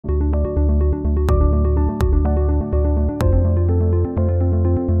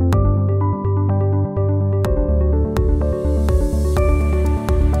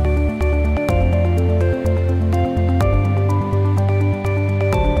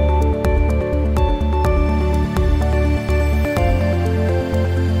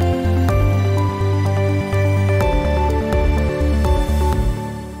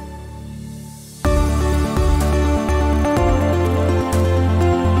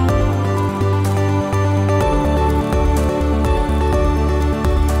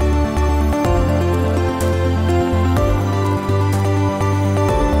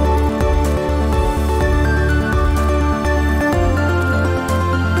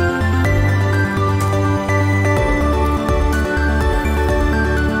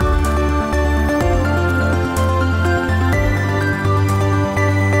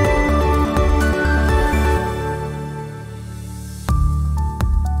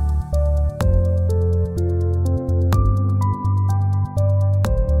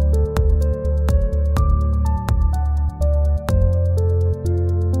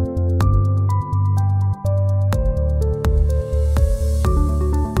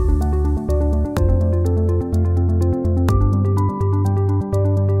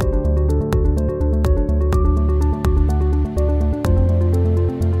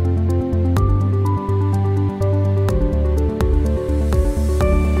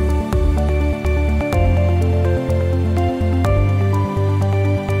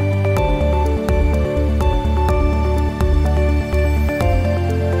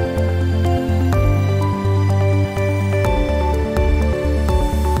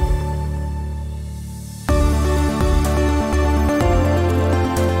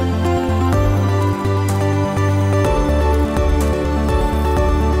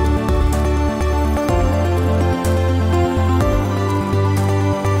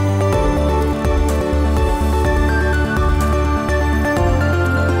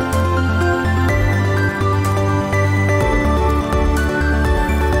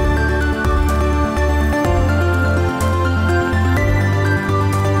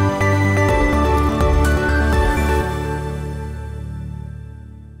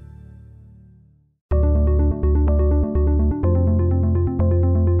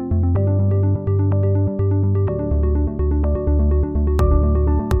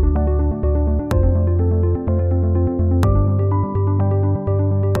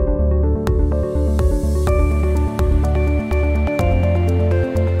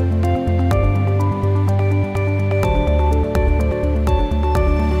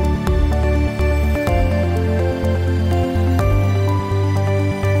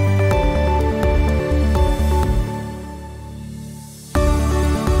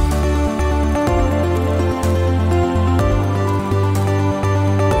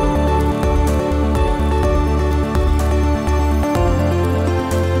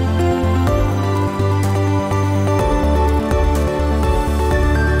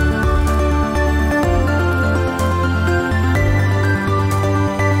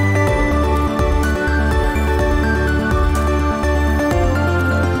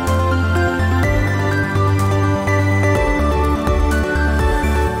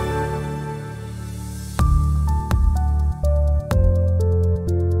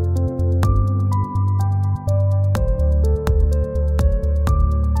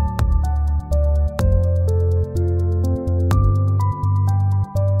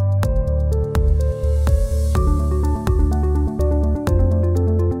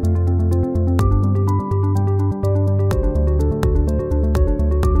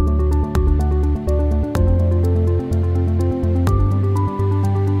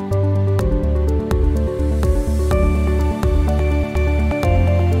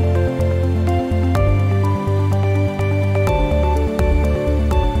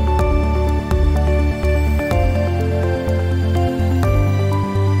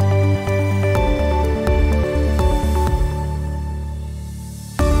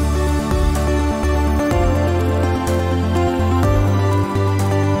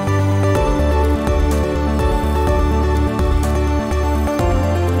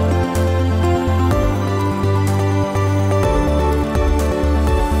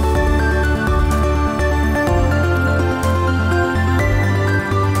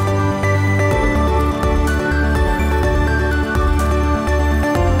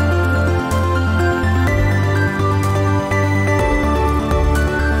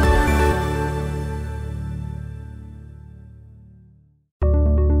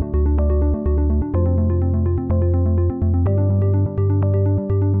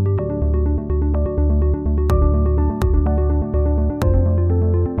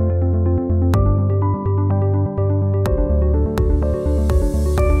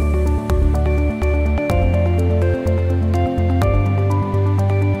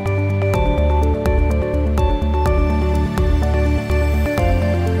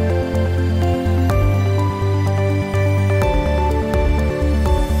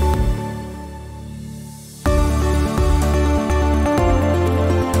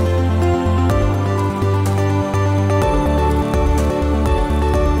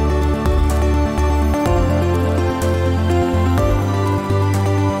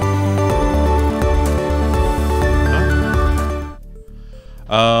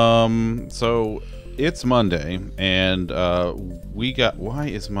So it's Monday, and we got. Why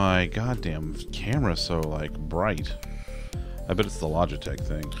is my goddamn camera so like bright? I bet it's the Logitech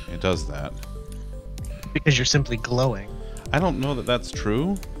thing. It does that. Because you're simply glowing. I don't know that that's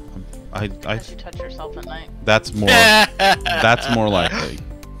true. Because you touch yourself at night. That's more. That's more likely.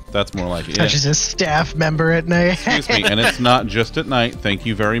 That's more likely. Touches a staff member at night. Excuse me, and it's not just at night. Thank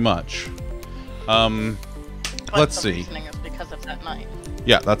you very much. But Let's the see. reasoning is because it's at night.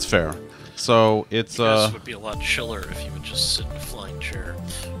 Yeah, that's fair. So it's This would be a lot chiller if you would just sit in a flying chair.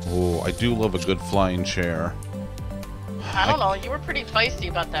 Oh, I do love a good flying chair. I don't know. You were pretty feisty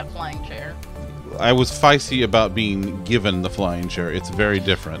about that flying chair. I was feisty about being given the flying chair. It's very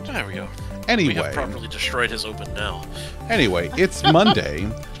different. There we go. We Anyway, have properly destroyed his open now. anyway, it's Monday.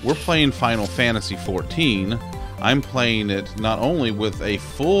 We're playing Final Fantasy XIV. I'm playing it not only with a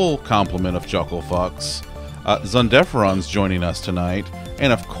full complement of Jucklefucks, Zunderstream's joining us tonight,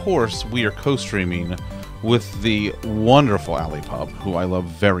 and of course we are co-streaming with the wonderful Ali Pup, who I love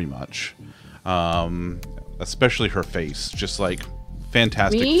very much. Especially her face, just like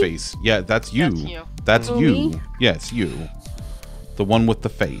fantastic Me? face. Yeah, that's you. That's you. That's Oh, you. me? Yeah, it's you. The one with the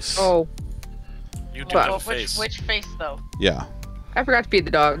face. Oh, You do But- have a face. Which face though? Yeah. I forgot to feed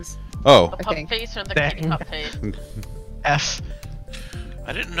the dogs. Oh. The I pup think. face or the Dang. kitty pup face? F.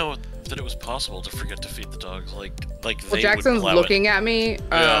 I didn't know that it was possible to forget to feed the dogs. Like Well, they Jackson's would allow looking at me.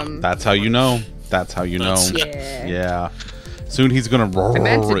 Yeah. That's how you know. That's how you know. That's- Yeah. Yeah. Soon he's gonna roar I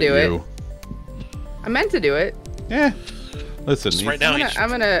meant to at do you. it. I meant to do it. Yeah. Listen. So right he's- now, I'm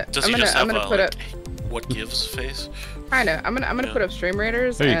gonna does he just I'm have gonna a, put like, up. what gives face? Kinda. I'm gonna Yeah. put up Stream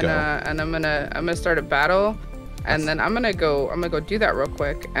Raiders There you and go. And I'm gonna start a battle, and then I'm gonna go do that real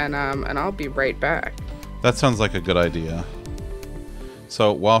quick, and I'll be right back. That sounds like a good idea.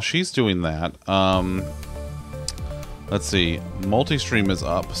 So while she's doing that, let's see. Multi-stream is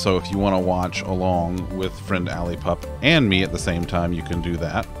up, so if you want to watch along with friend Ali Pup and me at the same time, you can do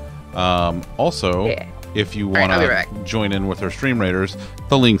that. Also, Yeah. if you right, want I'll be to back. join in with her Stream Raiders,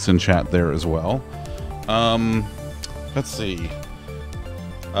 the link's in chat there as well. Let's see.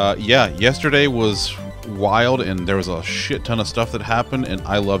 Yeah, yesterday was wild, and there was a shit ton of stuff that happened, and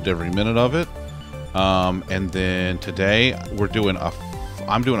I loved every minute of it. And then today I'm doing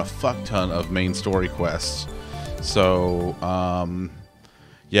a fuck ton of main story quests. So,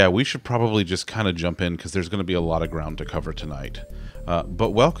 yeah, we should probably just kind of jump in because there's going to be a lot of ground to cover tonight. But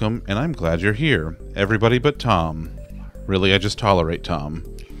welcome, and I'm glad you're here. Everybody but Tom. Really, I just tolerate Tom.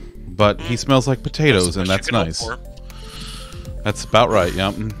 But he smells like potatoes, and that's nice. That's about right,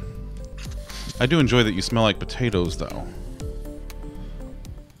 yeah. I do enjoy that you smell like potatoes, though.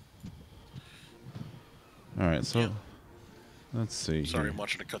 Alright, so... Yeah. Let's see. Sorry, here. I'm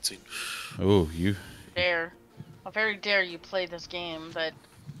watching a cutscene. Oh, you... How very dare you play this game that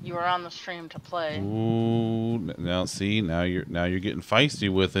you are on the stream to play? Ooh, now see, now you're getting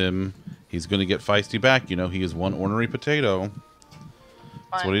feisty with him. He's gonna get feisty back. You know, he is one ornery potato.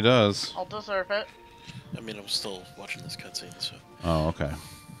 That's what he does. I'll deserve it. I mean, I'm still watching this cutscene, so. Oh, okay.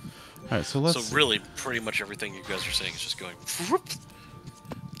 All right, so let's. So really, pretty much everything you guys are saying is just going whoop,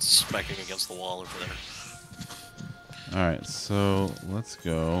 smacking against the wall over there. All right, so let's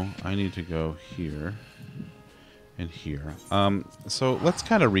go. I need to go here and here. So let's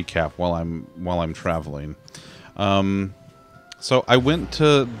kind of recap while I'm traveling. So I went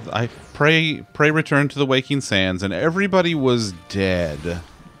to Pray Return to the Waking Sands, and everybody was dead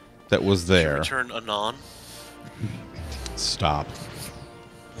that was there. Return anon. Stop.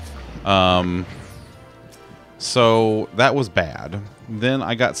 So that was bad. Then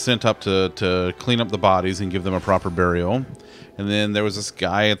I got sent up to clean up the bodies and give them a proper burial. And then there was this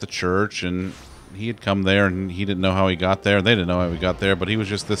guy at the church, and he had come there, and he didn't know how he got there. They didn't know how he got there, but he was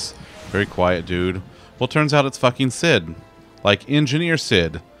just this very quiet dude. Well, turns out it's fucking Sid. Like Engineer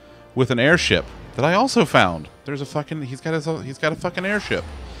Sid with an airship that I also found. There's a fucking... He's got a fucking airship.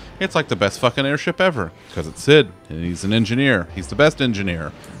 It's like the best fucking airship ever. Because it's Sid, and he's an engineer. He's the best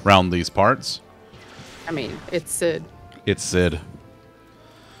engineer round these parts. I mean, it's Sid. It's Sid.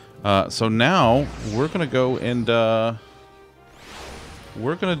 So now we're gonna go and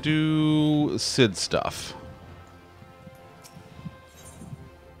we're gonna do Sid stuff.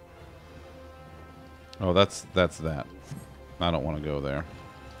 Oh, that's that. I don't want to go there.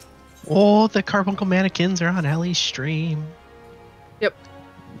 Oh, the carbuncle mannequins are on Ellie's stream. Yep.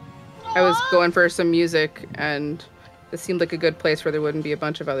 I was going for some music, and this seemed like a good place where there wouldn't be a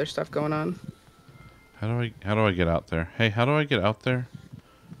bunch of other stuff going on. How do I get out there? Hey, how do I get out there?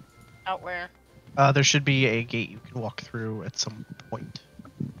 Out where? There should be a gate you can walk through at some point.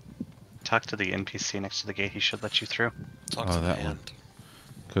 Talk to the NPC next to the gate. He should let you through. Talk Oh, to the that hand. one.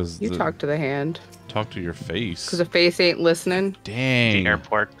 Because You talk to the hand. talk to your face. Because the face ain't listening. Dang. The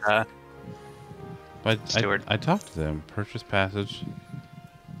airport But steward. I talked to them. Purchase passage.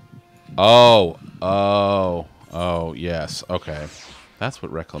 Oh, yes. Okay. That's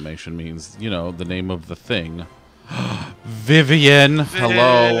what reclamation means. You know, the name of the thing. Vivian,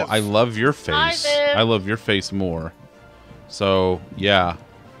 hello. I love your Hi, face. Viv. I love your face more. So, yeah.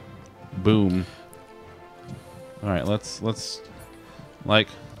 Boom. All right, let's like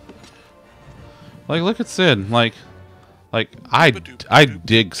look at Sid. Like I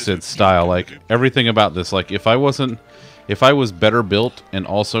dig Sid's style. Like everything about this. Like if I was better built and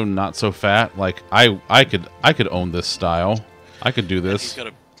also not so fat, like I could own this style. I could do this.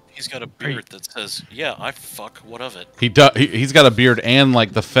 He's got a beard that says, "Yeah, I fuck. What of it?" He's got a beard and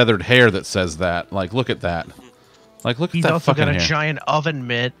like the feathered hair that says that. Like look at that. Like look at He's that also fucking got a hair. giant oven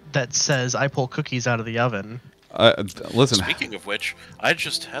mitt that says "I pull cookies out of the oven." Listen. Speaking of which, I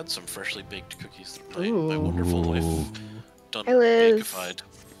just had some freshly baked cookies that my Ooh. wonderful wife Ooh. done Hi, Liz. bakified.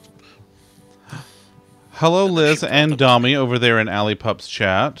 Hello, And then Liz she and brought them Dommy over there in Alley Pup's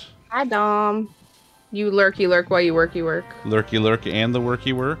chat. Hi, Dom. You lurk while you work. Lurky lurk and the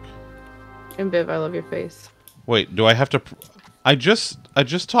worky work. And Viv, I love your face. Wait, do I have to? I just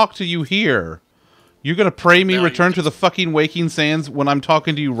talked to you here. You're gonna pray me No, return you to the fucking waking sands when I'm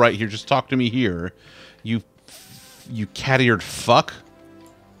talking to you right here. Just talk to me here. You cat-eared fuck.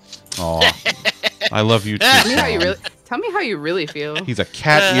 Oh, I love you too. Tell me how you Tom. really. Tell me how you really feel. He's a Why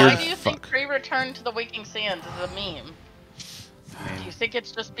cat-eared do you think fuck. pre-return to the Waking Sands is a meme? Do you think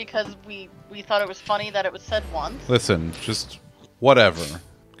it's just because we thought it was funny that it was said once? Listen, just whatever.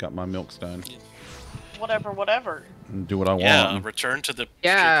 Got my milk done. Whatever. Do what I Yeah, want. return to the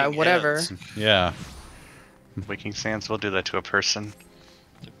Yeah, shaking whatever. hands. Yeah. Waking Sands will do that to a person.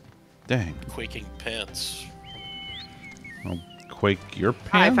 Dang. Quaking pants. I'll quake your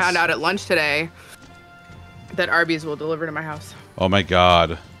I pants. found out at lunch today that Arby's will deliver to my house. Oh my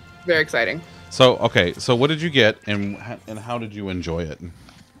god. Very exciting. So okay, so what did you get, and how did you enjoy it?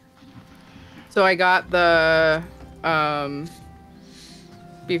 So I got the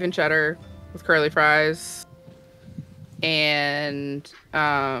beef and cheddar with curly fries, and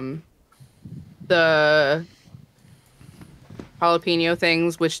the jalapeno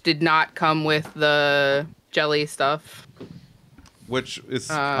things, which did not come with the jelly stuff. Which is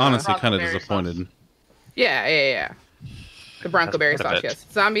honestly kind of Bronco berry disappointed. Yeah. The Bronco berry part of sauce, it. yes.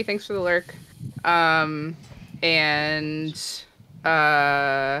 Zombie, thanks for the lurk. And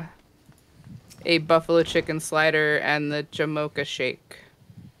a buffalo chicken slider and the Jamocha shake.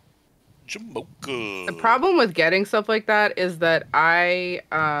 Jamocha. The problem with getting stuff like that is that I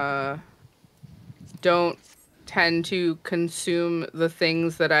don't tend to consume the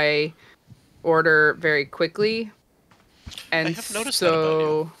things that I order very quickly. And I have noticed that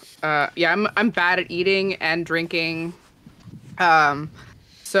about so, yeah, I'm bad at eating and drinking.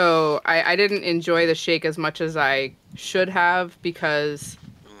 So I didn't enjoy the shake as much as I should have because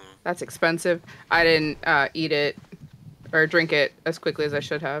that's expensive. I didn't eat it or drink it as quickly as I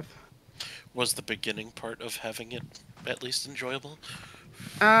should have. Was the beginning part of having it at least enjoyable?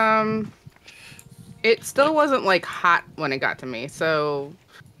 It still wasn't like hot when it got to me, so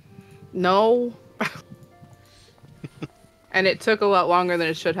no. And it took a lot longer than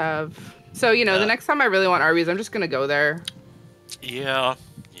it should have. So, you know, the next time I really want Arby's, I'm just gonna go there. Yeah.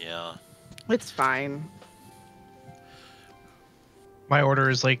 It's fine. My order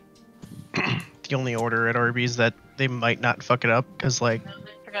is like the only order at Arby's that they might not fuck it up because, like,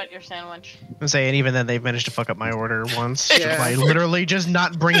 Forgot your sandwich. I'm saying even then they've managed to fuck up my order once Yeah. by literally just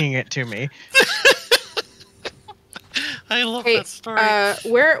not bringing it to me. I love Hey, that story.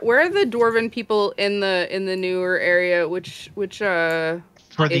 where are the dwarven people in the newer area? Which For is the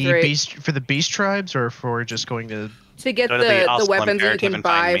right. beast tribes or for just going to To get Go to the the Oslo weapons that you Imperative can and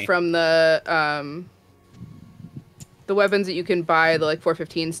find buy me. from the weapons that you can buy, the like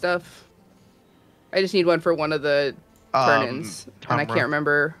 415 stuff. I just need one for one of the turn-ins, and I Tamra. can't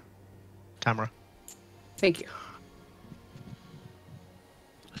remember. Tamra. Thank you.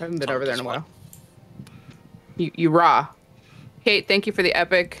 I haven't been over there in a while. You raw. Kate, thank you for the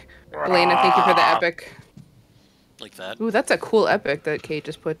epic. Elena, thank you for the epic. Like that. Ooh, that's a cool epic that Kate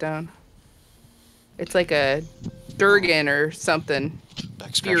just put down. It's like a Durgan or something.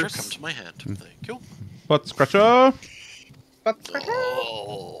 Back scratcher, Fierce. come to my hand. Thank you. Butt scratcher. Oh, Come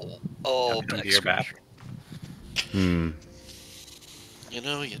back to your back. scratcher. Hmm. You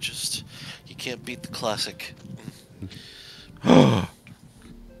know, you can't beat the classic.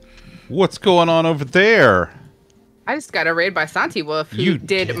 What's going on over there? I just got a raid by Santi Wolf, who You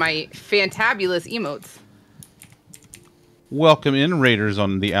did did. my fantabulous emotes. Welcome in, Raiders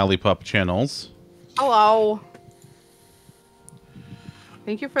on the Alley Pup channels. Hello.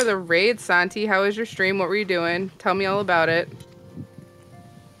 Thank you for the raid, Santi. How was your stream? What were you doing? Tell me all about it.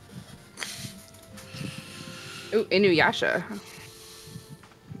 Ooh, Inuyasha.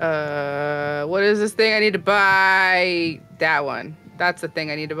 What is this thing I need to buy? That one. That's the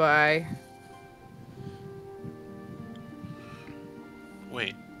thing I need to buy.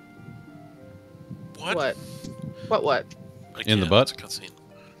 Wait. What? What? In the butt? It's a cutscene.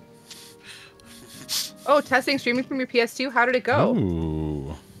 Oh, testing streaming from your PS2. How did it go?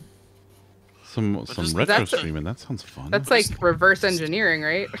 Ooh. Some is- retro That's a- streaming. That sounds fun. That's like reverse engineering,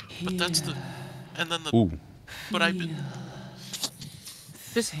 right? But that's the. And then the. Ooh. But I've been.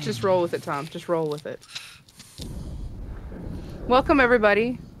 Just roll with it, Tom. Just roll with it. Welcome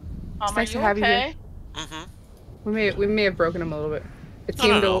everybody. It's Are nice to you have you here. okay? Mm-hmm. We may have broken him a little bit. It No,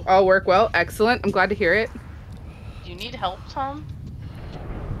 seemed no. to all work well. Excellent. I'm glad to hear it. Do you need help, Tom?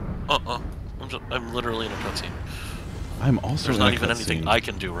 I'm literally in a cutscene. I'm also There's in not a even anything cutscene. I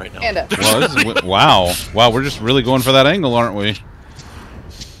can do right now. Panda. Well, this is, wow. Wow, we're just really going for that angle, aren't we?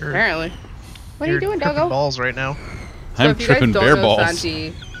 Apparently. What are you You're doing, tripping Doggo? balls right now. So I'm if you guys tripping don't bear know balls.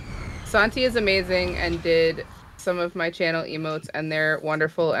 Santi is amazing and did some of my channel emotes, and they're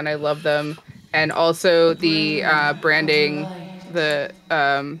wonderful, and I love them. And also the branding, the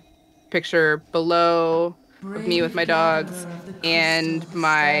picture below of me with my dogs, and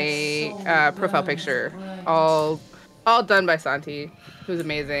my profile picture, all done by Santi, who's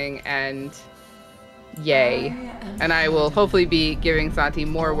amazing, and yay. And I will hopefully be giving Santi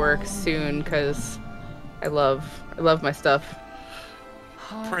more work soon because I love my stuff.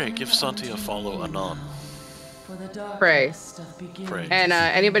 Pray, give Santi a follow anon. Pray. Pray. And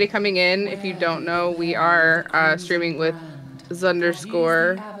anybody coming in, if you don't know, we are streaming with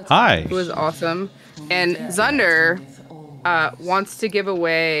Zunderscore, Hi. who is awesome. And Zunder wants to give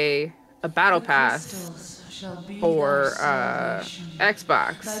away a battle pass for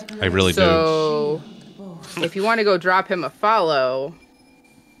Xbox. I really do. So if you want to go drop him a follow,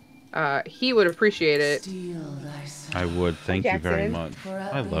 he would appreciate it. I would. Thank you very Jackson.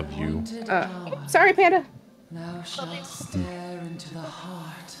 much. I love you. Sorry, Panda. Now shalt stare into the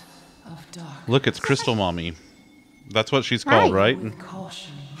heart of darkness. Look, it's Crystal Mommy. That's what she's called, Hi. right? With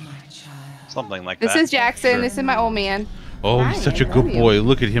caution, my child. Something like This that. is Jackson. Sure. This is my old man. Oh, Hi, he's such a I good love you. boy.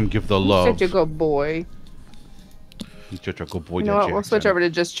 Look at him give the love. Such a good boy. He's such a good boy. You that know what? We'll switch Jackson. over to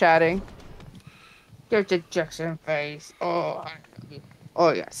just chatting. Give the Jackson face. Oh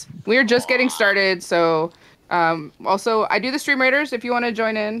yes. We are just getting started, so also I do the stream raiders. If you want to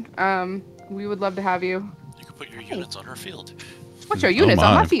join in, we would love to have you. You can put your units on her field. What's your units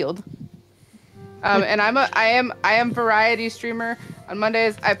on my. my field? And I am variety streamer. On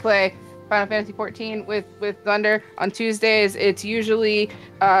Mondays I play Final Fantasy 14 with Thunder. On Tuesdays it's usually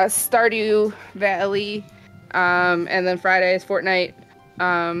Stardew Valley, and then Fridays Fortnite.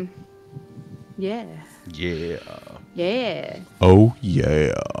 Yeah. Yeah. Oh,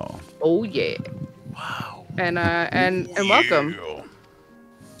 yeah. Oh yeah. Wow. And welcome. Yeah.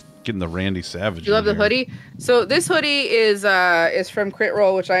 Getting the Randy Savage. You love in the here. hoodie? So this hoodie is from Crit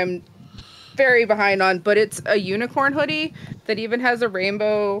Roll, which I'm very behind on, but it's a unicorn hoodie that even has a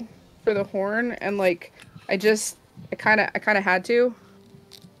rainbow for the horn, and like I kind of had to,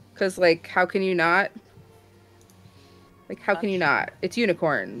 cause like how can you not? Like how can you not? It's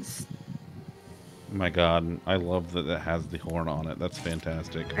unicorns. Oh my God, I love that it has the horn on it. That's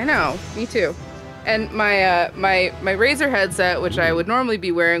fantastic. I know, me too. And my my Razer headset, which I would normally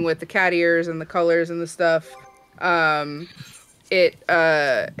be wearing with the cat ears and the colors and the stuff, it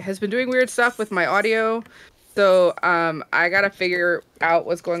has been doing weird stuff with my audio. So I gotta figure out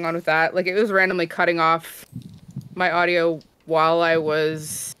what's going on with that. Like it was randomly cutting off my audio while I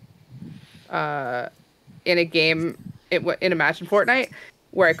was in a game, in a match in Fortnite,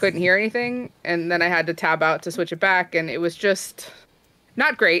 where I couldn't hear anything, and then I had to tab out to switch it back, and it was just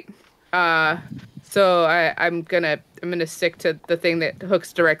not great. So I'm gonna stick to the thing that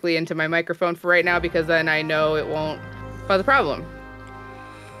hooks directly into my microphone for right now, because then I know it won't cause a problem.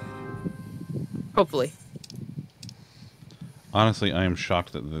 Hopefully. Honestly, I am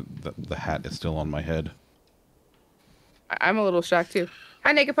shocked that the hat is still on my head. I'm a little shocked too.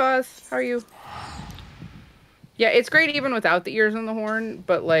 Hi, Naked Paws. How are you? Yeah, it's great even without the ears and the horn,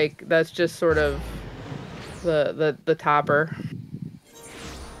 but like that's just sort of the topper.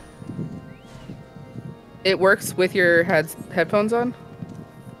 It works with your headphones on?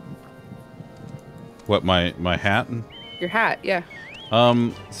 What, my hat? Your hat, yeah.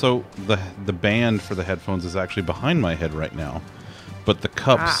 So the band for the headphones is actually behind my head right now, but the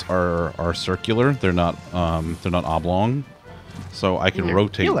cups are circular. They're not oblong. so I can You're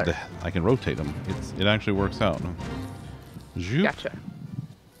rotate healer. I can rotate them. It actually works out. Zoop, Gotcha.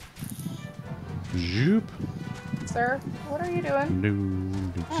 zoop. Sir, what are you doing?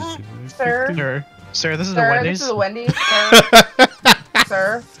 No. Sir, Sir, this is the sir, Wendy's. this is a Wendy's.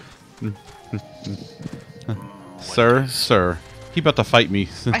 Sir, sir. Sir. He about to fight me.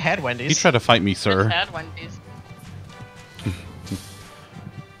 I had Wendy's. He tried to fight me, Just sir. had Wendy's.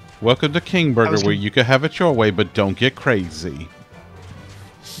 Welcome to King Burger, where you can have it your way, but don't get crazy.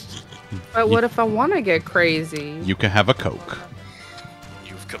 But what if I want to get crazy? You can have a Coke.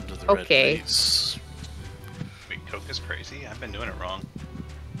 You've come to the Okay. red place. Wait, Coke is crazy? I've been doing it wrong.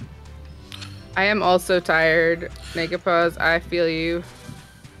 I am also tired. Naked Paws, I feel you.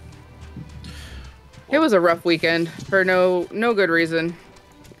 It was a rough weekend for no good reason,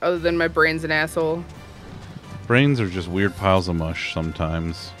 other than my brain's an asshole. Brains are just weird piles of mush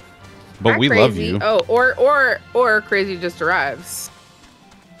sometimes. But Not we crazy. love you. Oh, or crazy just arrives.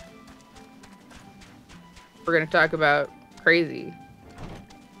 We're gonna talk about crazy.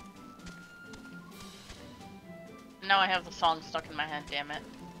 Now I have the song stuck in my head, damn it.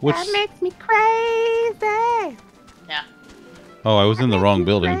 Which, That makes me crazy. Yeah. oh, I was in the wrong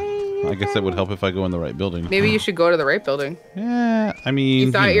building. I guess that would help if I go in the right building. Maybe you should go to the right building. Yeah, I mean...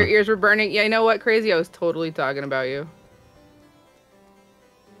 You thought you your know. ears were burning? Yeah, you know what, crazy? I was totally talking about you.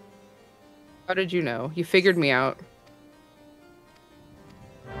 How did you know? You figured me out.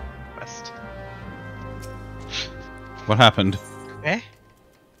 West. What happened? Eh?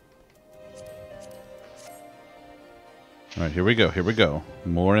 Alright, here we go, here we go.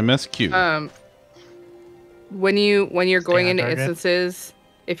 More MSQ. When you're going on into target. instances,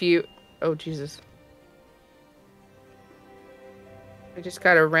 if you, oh Jesus, I just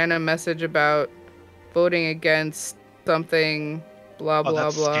got a random message about voting against something, blah blah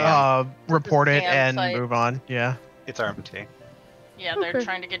that's blah. scam. Report it Scam and site. move on. Yeah. It's RMT. Yeah, they're Okay.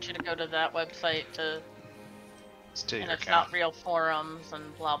 trying to get you to go to that website to, It's to and your it's account. not real forums and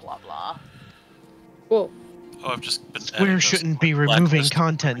blah blah blah. Cool. Oh, I've just been. adding Square those shouldn't to be my removing blacklist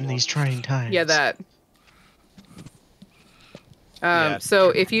content in everyone. these trying times. Yeah, that. Yeah. So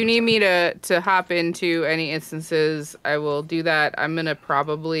if you need me to hop into any instances, I will do that. I'm gonna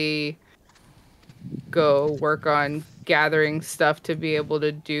probably go work on gathering stuff to be able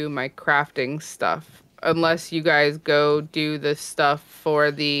to do my crafting stuff. Unless you guys go do the stuff for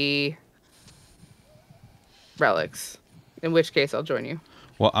the relics. In which case I'll join you.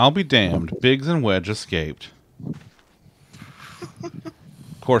 Well, I'll be damned. Biggs and Wedge escaped. Of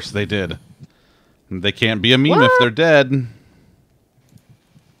course they did. They can't be a meme if What? they're dead.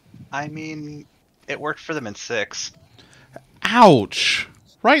 I mean, it worked for them in 6. Ouch!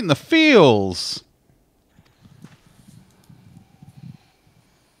 Right in the feels!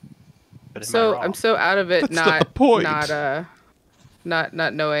 But am I So wrong? I'm so out of it That's not the not point.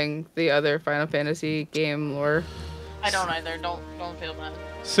 not knowing the other Final Fantasy game lore. I don't either. Don't feel bad.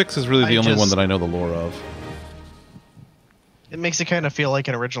 6 is really the I only one just- that I know the lore of. It makes it kind of feel like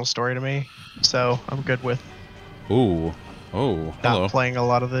an original story to me. So I'm good with Ooh. Oh, hello. not playing a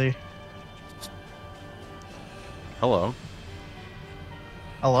lot of the. Hello.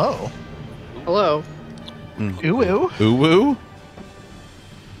 Hello. Hello. Ooh ooh. Ooh woo?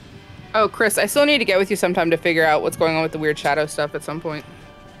 Oh, Chris, I still need to get with you sometime to figure out what's going on with the weird shadow stuff at some point.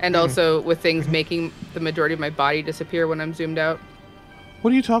 And also with things making the majority of my body disappear when I'm zoomed out.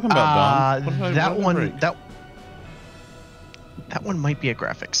 What are you talking about, Dom? What did I- That what did I one. break? That one might be a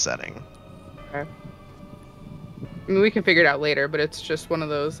graphics setting. Okay. I mean, we can figure it out later, but it's just one of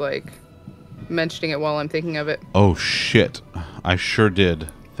those, like, mentioning it while I'm thinking of it. Oh shit. I sure did.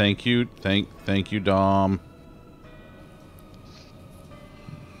 Thank you. Thank you, Dom.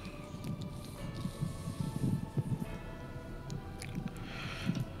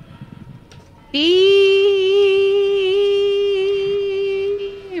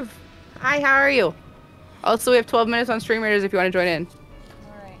 Steve! Hi, how are you? Also, we have 12 minutes on Stream Raiders if you want to join in.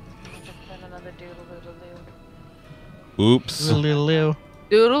 Alright. I'll just send another doodle doodle doo. Oops. Lulu.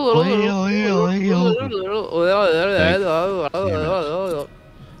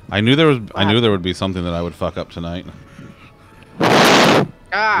 I knew there would be something that I would fuck up tonight. Ah,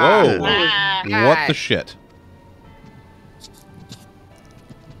 Whoa. Ah. What the shit?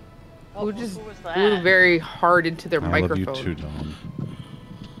 Who just Who was blew that? very hard into their I microphone. love you too, Dom.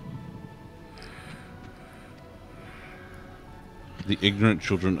 The ignorant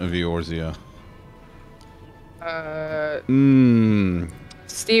children of Eorzea. Mmm.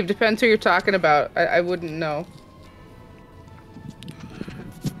 Steve, depends who you're talking about. I wouldn't know.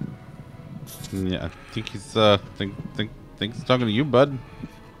 Yeah, I think he's think he's talking to you, bud.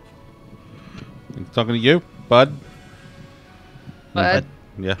 Think he's talking to you, bud. But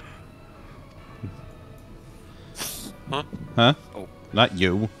Yeah. Huh? Huh? Oh. Not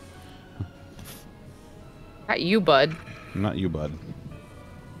you. not you, bud. Not you, bud.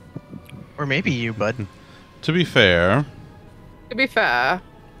 Or maybe you, bud. To be fair, To be fair.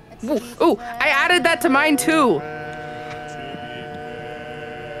 Ooh, I added that to mine too.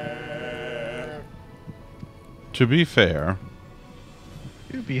 to be fair,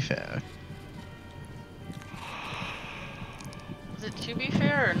 To be fair. Is it to be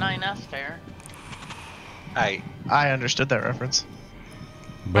fair or 9S fair? I understood that reference.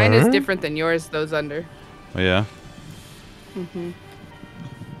 Mine is Burr? different than yours, though, Zunder. Oh, yeah.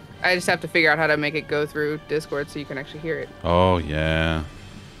 I just have to figure out how to make it go through Discord so you can actually hear it. Oh, yeah.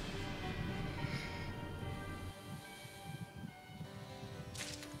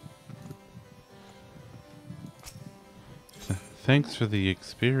 Thanks for the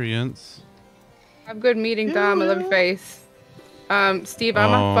experience. Have a good meeting, Dom. I love your face. Steve,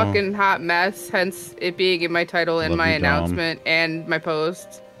 I'm Oh. a fucking hot mess, hence it being in my title and Love my you, Dom. announcement and my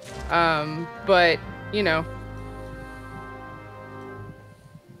post. But, you know.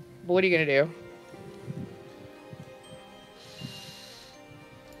 What are you gonna do?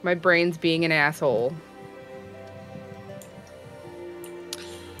 My brain's being an asshole.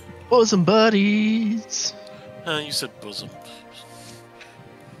 Bosom buddies. You said bosom.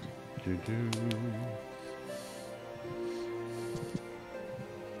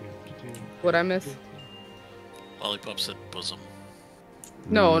 What'd I miss? Lollipop said bosom.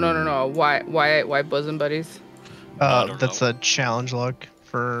 No. Why bosom buddies? I don't That's know. Uh, a challenge log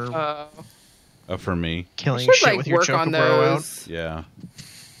for For me. killing should shit like with your work on Chocobro out. those. Yeah.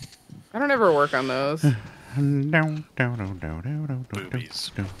 I don't ever work on those.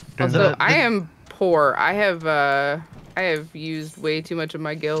 Boobies. Also, I am poor. I have used way too much of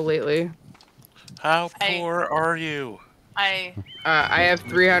my gil lately. How Hey. poor are you? I I have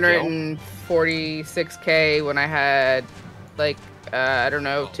 346k when I had like I don't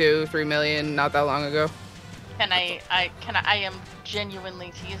know 2-3 million not that long ago. I am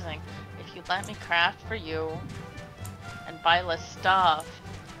genuinely teasing. If you let me craft for you and buy less stuff,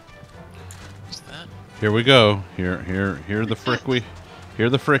 What's that? Here we go. Here the frick we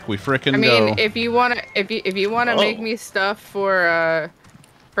frickin' I mean, go. if you wanna make Oh. me stuff for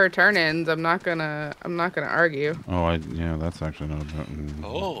turn-ins, I'm not gonna argue. Oh, yeah, that's actually not.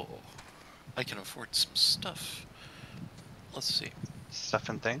 Oh, I can afford some stuff. Let's see. stuff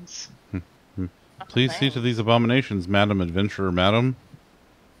and things. Please see to these abominations, Madam Adventurer, Madam.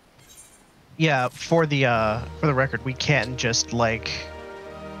 Yeah, for the record, we can't just like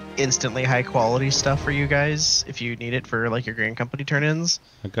instantly high quality stuff for you guys if you need it for like your grain company turn-ins,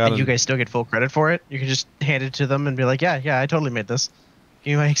 I got and it. you guys still get full credit for it. You can just hand it to them and be like, yeah, I totally made this.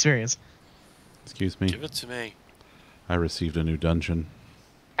 Give me my experience. Excuse me. Give it to me. I received a new dungeon.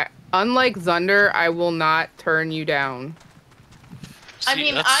 Unlike Zunder, I will not turn you down. I See,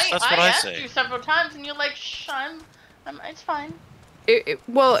 mean, that's what I I asked say. you several times, and you're like, "Shh, it's fine." It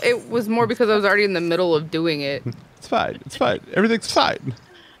was more because I was already in the middle of doing it. It's fine. It's fine. Everything's fine.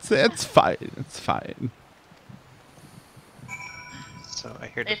 It's fine. It's fine. So I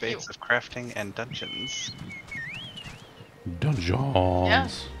hear If debates of crafting and dungeons.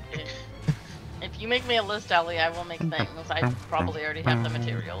 Dungeons. If you make me a list, Ellie, I will make things. I probably already have the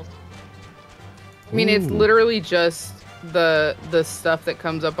materials. I mean, it's Ooh. literally just the stuff that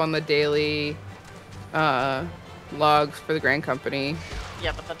comes up on the daily logs for the Grand Company.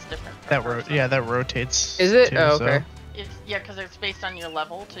 Yeah, but that's different. per That person. that rotates. Is it? too, Oh, so- okay. Yeah, because it's based on your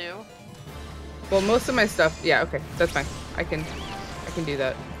level too. Well, most of my stuff, yeah, okay, that's fine. I can do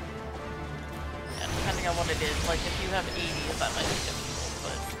that. Yeah, depending on what it is. Like if you have 80s, that might be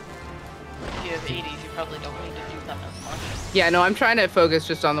difficult. But if you have 80s, you probably don't need to do them as much. Yeah, no, I'm trying to focus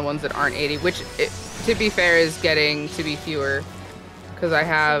just on the ones that aren't 80, which, to be fair, is getting to be fewer. Because I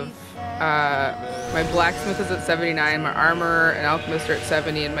have, my blacksmith is at 79, my armor and alchemist are at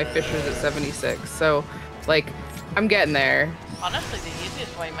 70, and my fisher's at 76. So, like, I'm getting there. Honestly, the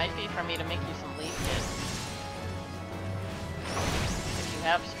easiest way might be for me to make you some leaf kits. If you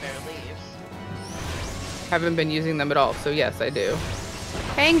have spare leaves. Haven't been using them at all, so yes, I do.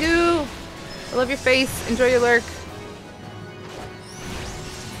 Pangu! I love your face. Enjoy your lurk.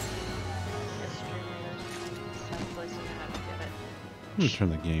 I'm gonna turn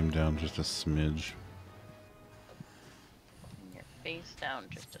the game down just a smidge. Your face down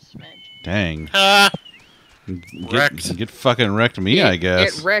just a smidge. Dang. Ah! Wrecked. Get fucking wrecked me, I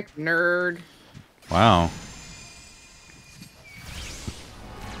guess. Get wrecked, nerd. Wow.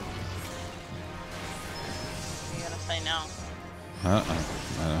 What are you gonna say now? I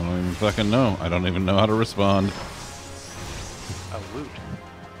don't even fucking know. I don't even know how to respond. A woot.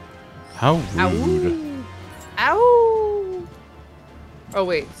 How rude. Ow! Ow! Oh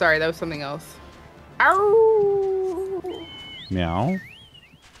wait, sorry, that was something else. Ow! Meow.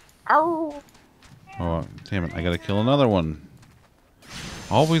 Ow! Oh, damn it. I gotta kill another one.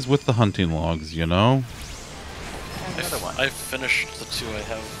 Always with the hunting logs, you know? Another one. I've finished the 2 I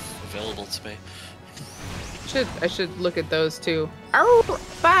have available to me. I should look at those too. Ow!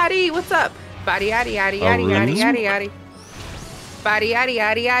 Body, what's up? Body yaddy yaddy Oh, yaddy really? yaddy yaddy yaddy. Body yaddy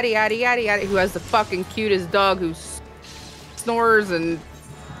yaddy yaddy yaddy yaddy yaddy. Who has the fucking cutest dog who snores and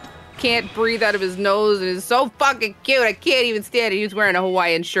can't breathe out of his nose and is so fucking cute. I can't even stand it. He was wearing a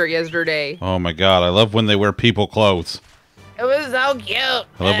Hawaiian shirt yesterday. Oh my god, I love when they wear people clothes. It was so cute. I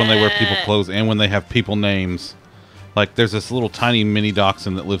love when they wear people clothes and when they have people names. Like, there's this little tiny mini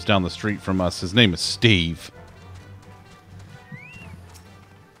dachshund that lives down the street from us. His name is Steve.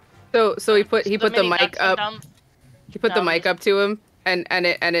 So he put the mini mic dachshund up. He put the mic up to him, and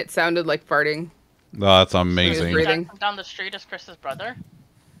it sounded like farting. Oh, that's He was amazing. breathing. Down the street is Chris's brother.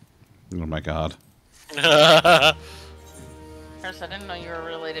 Oh my god. Chris, I didn't know you were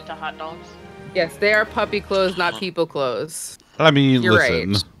related to hot dogs. Yes, they are puppy clothes, not people clothes. I mean, You're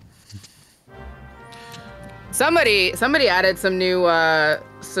listen. right. Somebody added some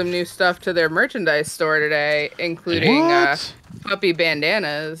new stuff to their merchandise store today, including What? puppy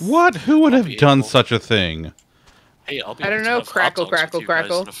bandanas. What? Who would have Puppy done animal. such a thing? Hey, I'll be I able don't to know, have hot crackle, dogs with crackle, you guys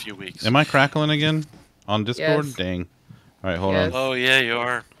crackle. in a few weeks. Am I crackling again? On Discord? Yes. Dang. Alright, hold Yes. on. Oh yeah, you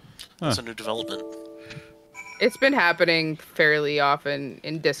are. That's Huh. a new development. It's been happening fairly often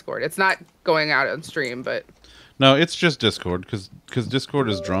in Discord. It's not going out on stream, but No, it's just Discord, because Discord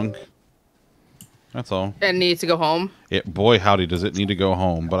is drunk. That's all. and needs to go home. Boy, howdy, does it need to go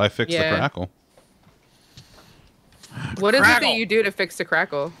home. But I fixed Yeah. the crackle. What is it Crackle. that you do to fix the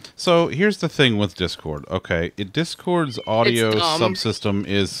crackle? So here's the thing with Discord. Okay, Discord's audio dumb. subsystem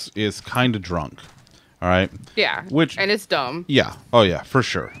is kind of drunk. All right. Yeah, Which- and it's dumb. Yeah. Oh yeah, for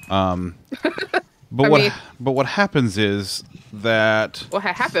sure. But I what mean- but what happens is that What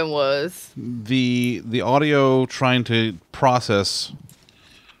happened was the audio trying to process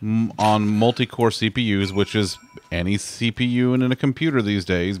on multi-core CPUs, which is any CPU in a computer these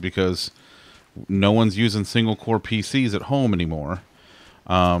days, because no one's using single-core PCs at home anymore.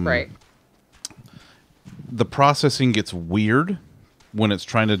 right. The processing gets weird when it's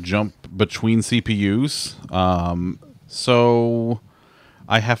trying to jump between CPUs. So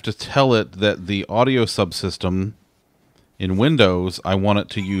I have to tell it that the audio subsystem in Windows, I want it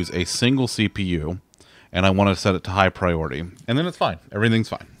to use a single CPU, and I want to set it to high priority. And then it's fine. Everything's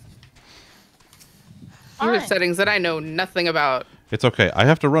fine. These are Fine. settings that I know nothing about. It's okay. I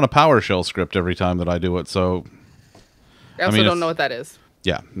have to run a PowerShell script every time that I do it, so I also mean, don't it's- know what that is,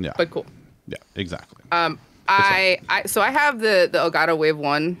 yeah. but cool. Yeah, exactly. I have the Elgato Wave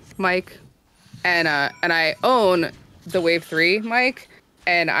 1 mic, and I own the Wave 3 mic,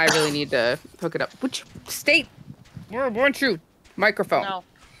 and I really need to hook it up. Which state? Where weren't you? Microphone, No,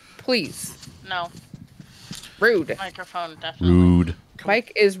 please. no. Rude. Microphone, definitely. Rude.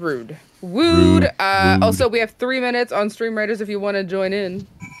 Mike is rude. Wood. Rude. Also, we have 3 minutes on Stream Raiders if you want to join in.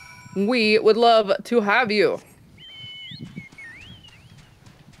 We would love to have you.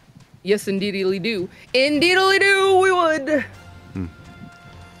 Yes, indeedly do. Indeedly do, we would.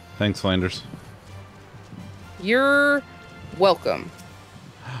 Thanks, Flanders. You're welcome.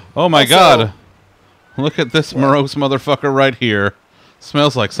 Oh my Also- god! Look at this morose motherfucker right here.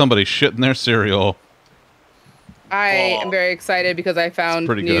 Smells like somebody shit in their cereal. I am very excited because I found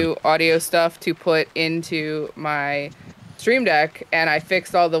pretty new good. audio stuff to put into my Stream Deck, and I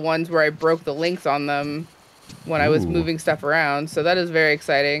fixed all the ones where I broke the links on them when I was Ooh. moving stuff around. So that is very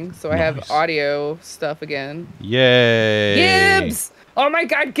exciting. So I have Nice. audio stuff again. Yay! Gibbs! Oh my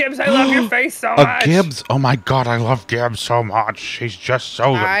god, Gibbs, I love your face so A much. Gibbs! Oh my god, I love Gibbs so much. He's just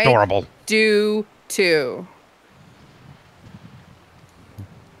so I- adorable. Do too.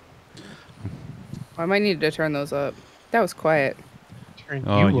 I might need to turn those up. That was quiet. Turn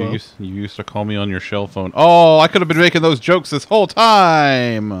Oh, you you up. used to call me on your shell phone. Oh, I could have been making those jokes this whole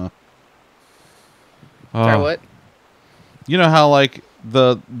time. Sorry, Oh. what? You know how like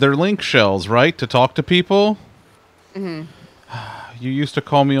they're link shells, right, to talk to people? Mm-hmm. You used to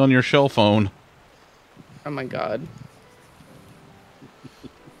call me on your shell phone. Oh my god.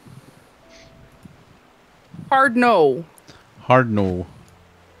 Hard no. Hard no.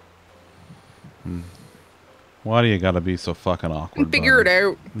 Why do you gotta be so fucking awkward? Figure it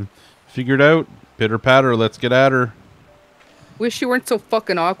out. Figured out. Pitter patter. Let's get at her. Wish you weren't so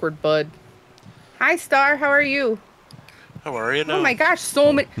fucking awkward, bud. Hi, Star. How are you? How are you now? Oh my gosh,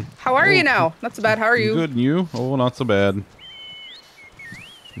 so many. How are you now? Not so bad. How are you? Good, and you? Oh, not so bad.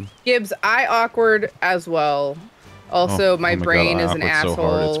 Gibbs, I awkward as well. Also, Oh my my brain God, I is an awkward so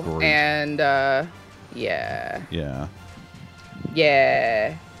hard, it's asshole, great. and yeah,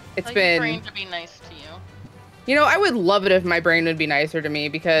 Yeah. it's Tell your been. brain to be nice to you. You know, I would love it if my brain would be nicer to me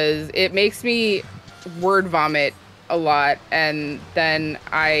because it makes me word vomit a lot, and then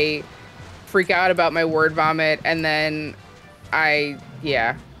I freak out about my word vomit, and then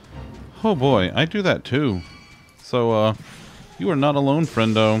yeah. Oh boy, I do that too. So, you are not alone,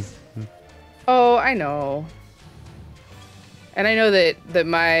 friendo. Oh, I know. And I know that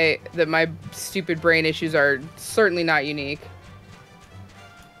my stupid brain issues are certainly not unique.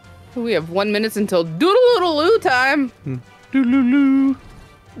 We have 1 minute until doodle-doodle-loo time. Doodaloo.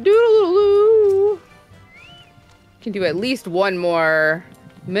 Doodle-doodle-loo. Can do at least one more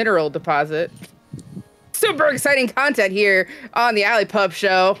mineral deposit. Super exciting content here on the Alley Pup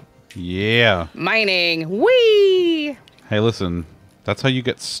Show. Yeah. Mining. Whee! Hey, listen. That's how you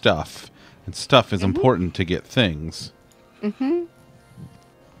get stuff. And stuff is important to get things.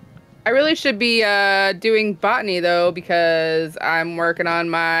 I really should be doing botany, though, because I'm working on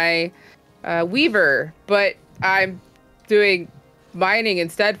my weaver. But I'm doing mining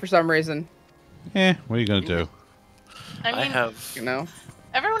instead for some reason. What are you going to do? I mean, You know?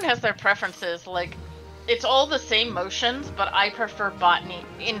 everyone has their preferences. Like, it's all the same motions, but I prefer botany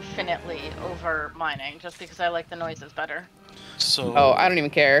infinitely over mining, just because I like the noises better. So Oh, I don't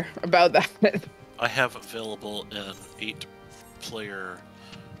even care about that. I have available an 8-player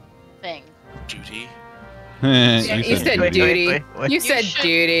Thing. duty. You You said Wait, duty. wait, wait. You said should-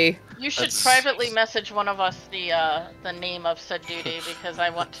 duty. You should That's- privately message one of us the name of said duty because I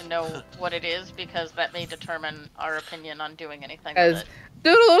want to know what it is because that may determine our opinion on doing anything As with it.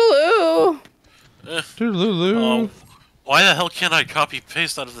 doodle-doodle-oo. Doodaloo. Oh, why the hell can't I copy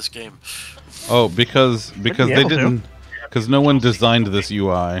paste out of this game? Oh, because be they able to. didn't... Because no one designed this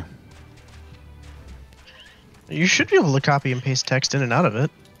UI. You should be able to copy and paste text in and out of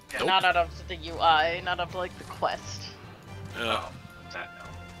it. Nope. Not out of the UI, not of like the quest. Yeah.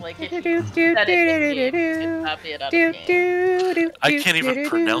 Like if you set it in game, you can copy it out of game. I can't even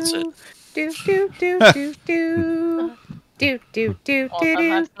pronounce it. Also,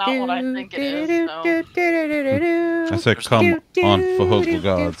 that's not what I think it is, so... I said, come on for Hoggle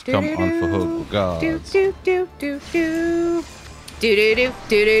Gods. Come on for Hoggle Gods.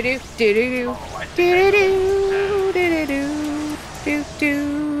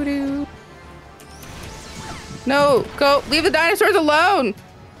 No, go leave the dinosaurs alone.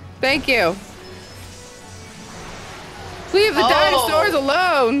 Thank you. Leave the Oh. dinosaurs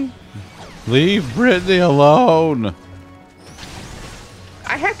alone. Leave Brittany alone.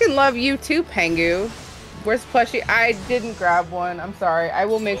 I heckin' love you too, Pengu. Where's plushie? I didn't grab one. I'm sorry. I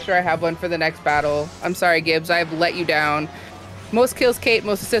will make sure I have one for the next battle. I'm sorry, Gibbs. I have let you down. Most kills, Kate.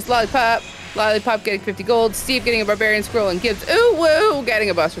 Most assists, Lollipop. Lollipop getting 50 gold. Steve getting a barbarian scroll, and Gibbs, ooh woo, getting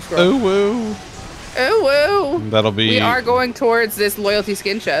a buster scroll. Ooh woo. Ooh woo. That'll be... We are going towards this loyalty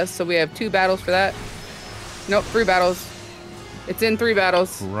skin chest, so we have 2 battles for that. Nope, 3 battles. It's in 3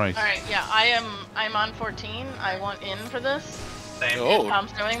 battles. Right. Alright, yeah, I'm on 14. I want in for this. Oh,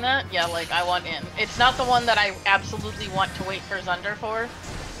 Tom's doing that? Yeah, like, I want in. It's not the one that I absolutely want to wait for Zunder for.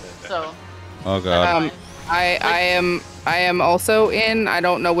 So, Oh god. I am also in. I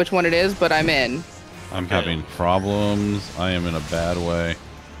don't know which one it is, but I'm in. I'm having problems. I am in a bad way.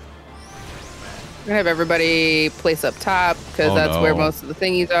 We're gonna have everybody place up top because Oh, that's where no. most of the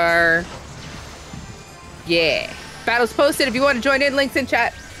thingies are. Yeah. Battles posted. If you want to join in, links in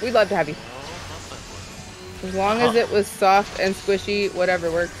chat. We'd love to have you. As long as it was soft and squishy, whatever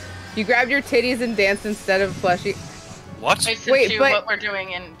works. You grabbed your titties and danced instead of fleshy. what? I sent Wait, you but- what we're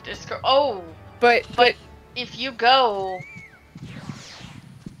doing in Discord. Oh, But if you go,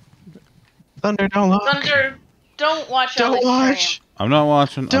 Thunder, don't look. Zunder, don't watch Don't Ellie's watch. stream. I'm not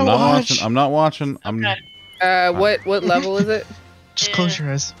watching. Don't I'm not watch. watching. I'm not watching. I'm... Okay. what level is it? Just close your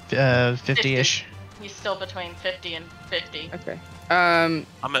eyes. 50-ish. He's still between 50 and 50. Okay. I'm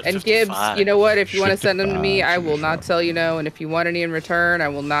at And 55. Gibbs, you know what? If you want to send them to me, 55, I will not sure. tell you no. And if you want any in return, I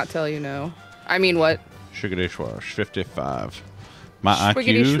will not tell you no. I mean what? Shiggity swash. 55. My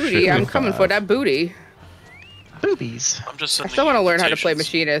Swiggity IQ. shooty, I'm coming for 55. that booty. Boobies. I'm just I sending still want to learn how to play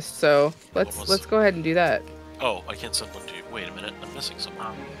invitations. machinist, so Almost. let's go ahead and do that. Oh, I can't send one to you. Wait a minute, I'm missing something.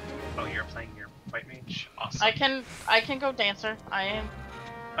 Oh, you're playing your white mage? Awesome. I can go dancer. I am.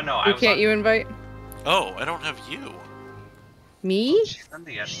 Oh no, I Who was can't on, you invite? Oh, I don't have you. Me? She's on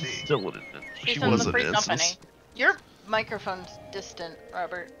the SC. Still wouldn't. She's She in the wasn't free instance. company. You're microphone's distant,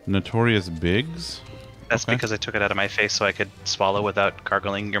 Robert. Notorious Biggs? That's Okay. because I took it out of my face so I could swallow without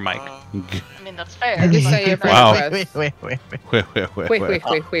gargling your mic. I mean, that's fair. I just but- sent you a friend Wow. request. Wait. Wait.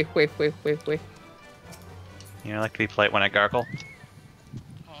 You know, I like to be polite when I gargle.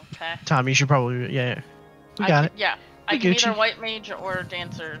 Okay. Tom, you should probably we I got can- it. Yeah. I We can Gucci. either white mage or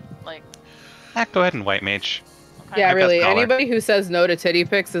dancer. Like. Go ahead and white mage. Okay. Yeah, I've got really. scholar. Anybody who says no to titty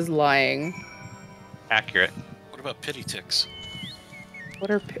pics is lying. Accurate. What about pity ticks? What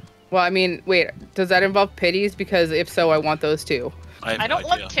are? Well, I mean, wait. Does that involve pitties? Because if so, I want those too. I have I no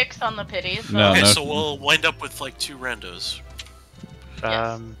don't idea. want ticks on the pitties. So. No, Okay, no. so we'll wind up with like 2 randos.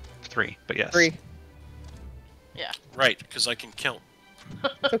 Yes. 3, but yes. 3. Right, because I can count.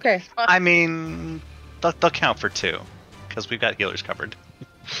 It's okay. I mean, they'll count for 2, because we've got healers covered.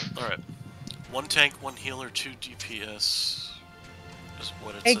 Alright. 1 tank, 1 healer, 2 DPS. Is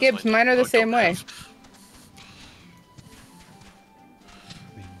what it Hey, says Gibbs, my mine are the don't same way. have.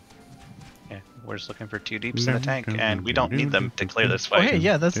 Yeah, we're just looking for 2 deeps in the tank, and we don't need them to clear this Oh, fight. hey,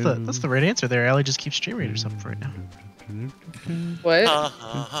 yeah, that's the right answer there. Allie just keeps Stream Raiders up for right now. What? Yeah,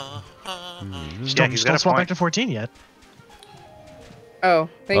 he's got Don't a swap back point. to 14 yet. Oh,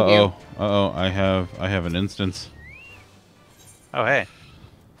 thank you. I have an instance. Oh, hey.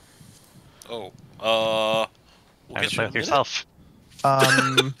 Oh, Have we'll to get play you with in a minute. yourself.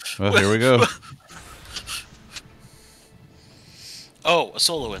 Well, here we go. Oh, a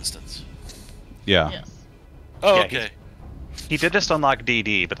solo instance. Yeah. Yes. Oh, Yeah, okay. He did just unlock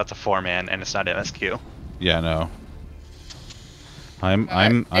DD, but that's a 4-man, and it's not MSQ. Yeah, no. I'm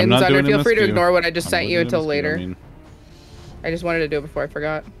And not Zunder, doing feel free to MSQ. ignore what I just I'm sent not you doing until MSQ, later. I mean, I just wanted to do it before I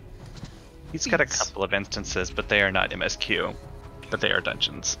forgot. He's got a Please. couple of instances, but they are not MSQ. But they are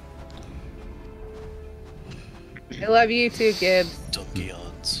dungeons. I love you too, Gibbs.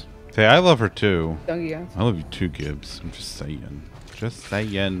 Dungeons. hey, I love her too. Don't you? I love you too, Gibbs. I'm just saying. Just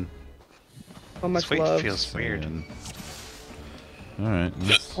saying. So much Sweet love. feels weird. Alright.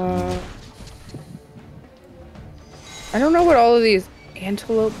 I don't know what all of these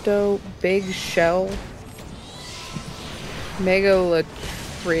antelope dough, big shell,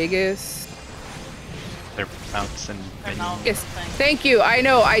 megalatragus. They're mounts and They're not minions. Yes, thing. thank you. I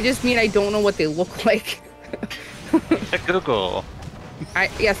know. I just mean I don't know what they look like. Check Google.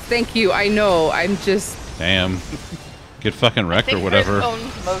 Yes, thank you. I know. I'm just. Damn. Get fucking I wrecked think or whatever. Chris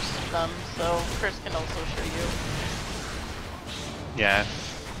owns most of them, so Chris can also show you. Yeah.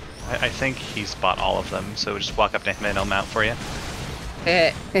 I think he's bought all of them, so just walk up to him and he'll mount for you.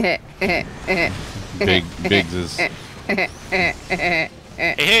 Biggs is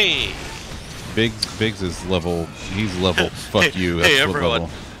Hey! Biggs is level. He's level. Fuck Hey, you. That's hey, the everyone. level.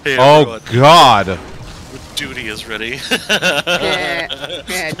 Hey, Oh everyone. God. Duty is ready.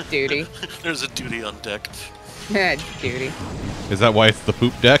 Duty. There's a duty on deck. Duty. Is that why it's the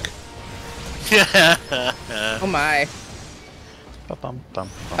poop deck? Oh my.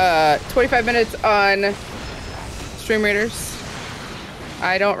 Ba-bum-bum-bum. 25 minutes on Stream Raiders.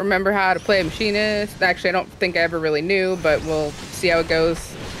 I don't remember how to play Machinist. Actually, I don't think I ever really knew, but we'll see how it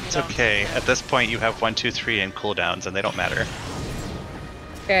goes. It's okay. At this point, you have 1, 2, 3 and cooldowns, and they don't matter.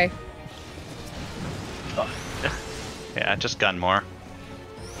 Okay. Yeah, just gun more.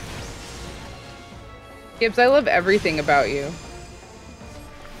 Gibbs, I love everything about you.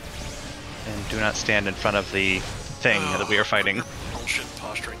 And do not stand in front of the thing that we are fighting. Bullshit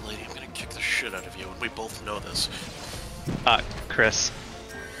posturing lady. I'm gonna kick the shit out of you, and we both know this. Chris.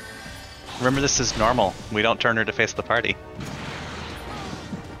 Remember, this is normal. We don't turn her to face the party.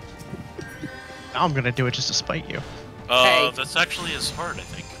 Now I'm gonna do it just to spite you. Hey. This actually is hard, I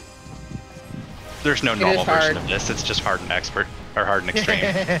think. There's no It normal is hard. version of this. It's just hard and expert. Or hard and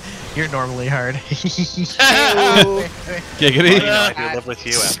extreme. You're normally hard. Ooh. Giggity. You know, I do live with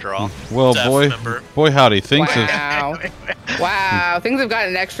you after all. Well, Staff boy, member. boy, howdy. Things have. Wow. Wow. Things have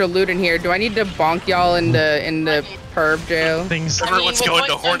gotten extra loot in here. Do I need to bonk y'all into perv jail? Things. Everyone's with going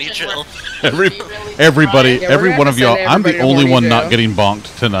to what horny dungeon jail. we're- Every, would be really everybody, surprised. Yeah, we're every gonna one have of to y'all. send I'm the everybody to only horny one not jail. getting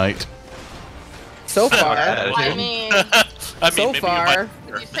bonked tonight. So far. Okay. I mean, I mean, So maybe far.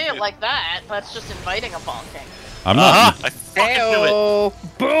 You if you say it like that, that's just inviting a bonking. I'm not. I fucking knew it.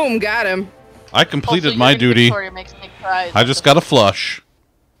 Heyo. Boom. Got him. I completed Also, my your duty. Victoria makes me cry. I just got a flush.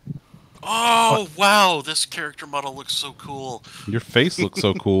 Oh, wow. This character model looks so cool. Your face looks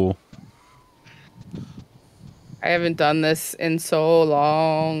so cool. I haven't done this in so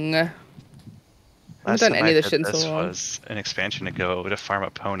long. I haven't Last done time any I of this did shit in this so long. was an expansion ago to farm a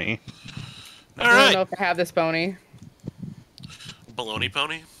pony. All I don't right. know if I have this pony. Baloney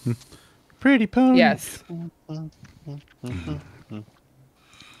pony. Pretty pony. Yes.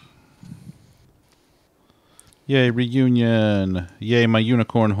 Yay, reunion. Yay, my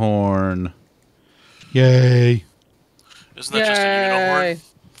unicorn horn. Yay. Isn't that just a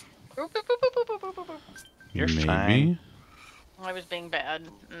unicorn? You're Maybe. fine. I was being bad,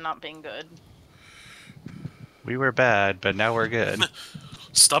 not being good. We were bad, but now we're good.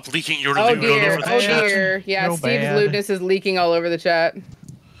 Stop leaking your Oh loot all dear. over the Oh chat. dear. Yeah, Real Steve's bad. lewdness is leaking all over the chat.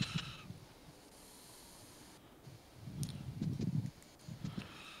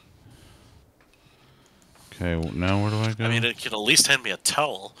 Okay, well, now where do I go? I mean, it can at least hand me a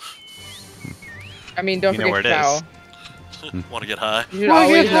towel. I mean, don't You know forget where your it is. towel. Want to get high? You should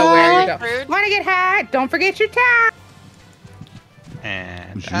always know where your towel. Rude. Want to get high? Don't forget your towel.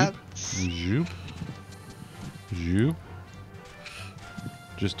 And Zoop. Zoop. Zoop.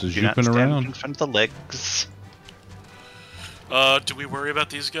 Just a do not zooping stand around. in front of the legs. Do we worry about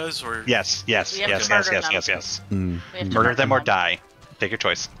these guys, or Yes, yes, We have yes, to yes, murder yes, them. yes, yes. Mm. We have to Murder them or die. Take your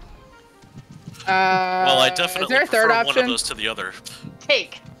choice. Well, I Is definitely there a prefer third one of option? those to the other.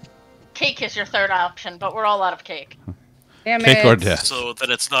 Cake. Cake is your third option, but we're all out of cake. Damn Cake it. or death. So then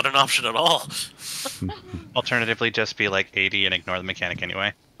it's not an option at all. Alternatively, just be like 80 and ignore the mechanic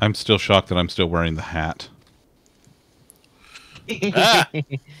anyway. I'm still shocked that I'm still wearing the hat. Ah!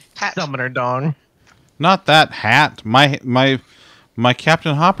 Summoner dong. Not that hat. My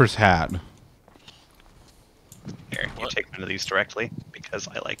Captain Hopper's hat. Here, you What? take one of these directly because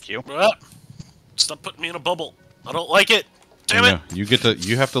I like you. Ah! Stop putting me in a bubble. I don't like it. Damn I it! know.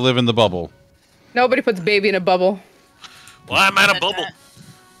 You have to live in the bubble. Nobody puts baby in a bubble. Why am I in a bubble?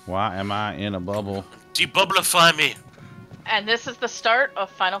 Why am I in a bubble? Debublify me. And this is the start of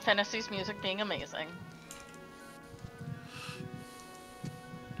Final Fantasy's music being amazing.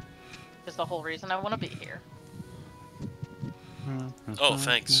 Is the whole reason I want to be here. Oh,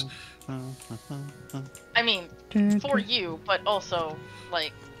 thanks. I mean, for you, but also,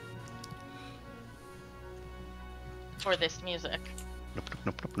 like, for this music. Nope, nope,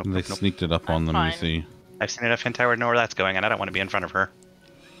 nope, nope, nope, They nope, nope. sneaked it up on them, Fine. you see. I've seen enough hentai to know where that's going, and I don't want to be in front of her.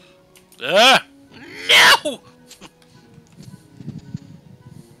 Ah! No!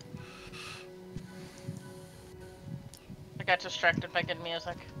 I got distracted by good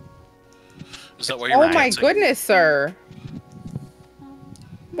music. Is that why you're Oh my dancing? goodness, sir.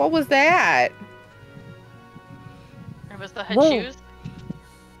 What was that? It was the Hachus.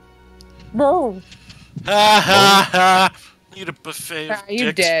 Bro. Ha ha ha! Need a buffet of You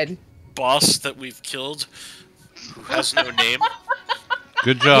dicks dead. boss that we've killed, who has no name.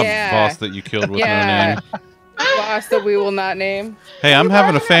 Good job, Yeah. boss, that you killed with Yeah. no name. Boss that we will not name. Hey, I'm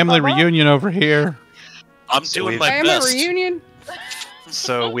having a family reunion over here. I'm So doing we've- my I am best. a reunion.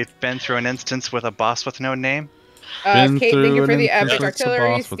 So we've been through an instance with a boss with no name. Been Kate, through thank you for an the epic instance with a artillery.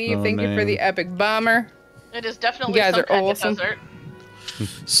 boss with Steve, no thank you for name. the epic bomber. It is definitely You guys some are kind awesome. of desert.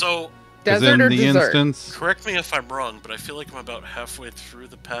 So, Because Desert in or the dessert? instance, correct me if I'm wrong, but I feel like I'm about halfway through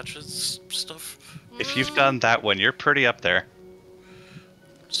the patches stuff. If you've done that one, you're pretty up there.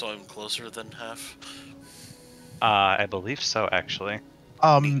 So I'm closer than half. I believe so, actually.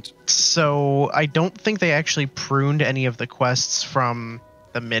 So I don't think they actually pruned any of the quests from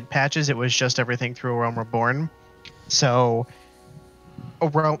the mid patches. It was just everything through A Realm Reborn. So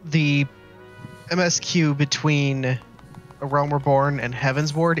around the MSQ between A Realm Reborn and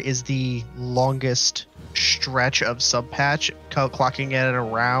Heavensward is the longest stretch of sub-patch, clocking in at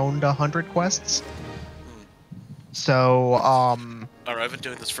around 100 quests. So, Alright, I've been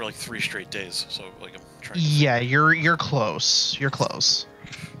doing this for like 3 straight days, so like I'm trying. yeah, you're close. You're close.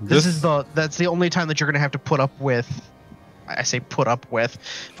 That's the only time that you're gonna have to put up with. I say put up with.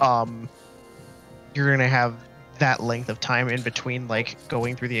 You're gonna have that length of time in between, like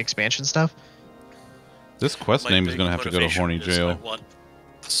going through the expansion stuff. this quest My name is big going to have to go to motivation horny is I jail. want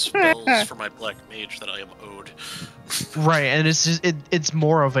the spells for my black mage that I am owed. Right, and it's just it's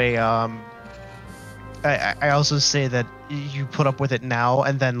more of a I also say that you put up with it now,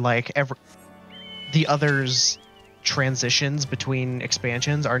 and then like the others transitions between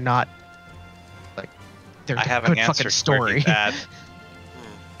expansions are not like they're I have good an answer fucking for story. that.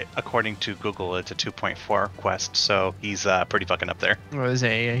 According to Google, it's a 2.4 quest, so he's pretty fucking up there.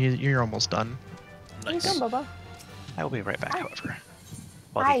 You're almost done. Nice. I will be right back, however.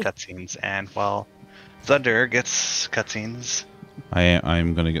 While the cutscenes, and while Thunder gets cutscenes.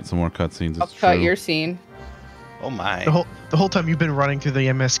 I'm going to get some more cutscenes. I'll It's cut true. your scene. Oh my. The whole time you've been running through the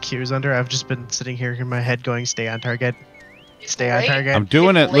MSQs under, I've just been sitting here in my head going, "Stay on target, stay on Late- target." I'm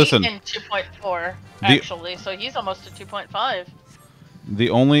doing it's it. Listen, late in 2.4 actually, so he's almost at 2.5. the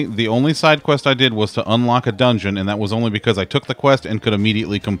only side quest I did was to unlock a dungeon, and that was only because I took the quest and could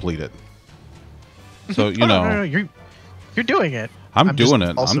immediately complete it. So you Oh, know, no, you're doing it. I'm just doing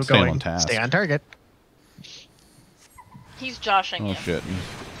it. also I'm staying going, on task. Stay on target. He's joshing Oh you. shit.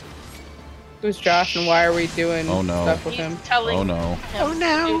 Who's Josh and why are we doing Oh, no. stuff with He's him? telling Oh no. him Oh,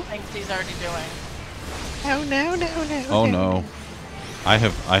 no. to do things he's already doing. Oh no, no, no. Oh no. I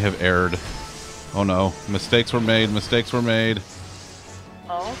have erred. Oh no. Mistakes were made. Mistakes were made.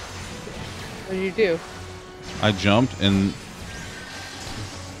 Oh? What did you do? I jumped and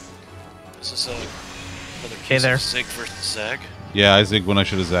Is this another Hey case there. of Zig versus Zag? yeah, I zigged when I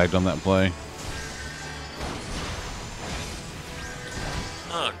should have zagged on that play.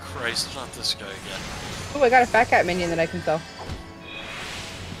 Oh Christ, not this guy again. Oh, I got a Fat Cat minion that I can sell.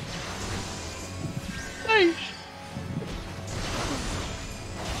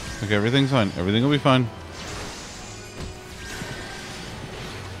 Okay, everything's fine. Everything will be fine.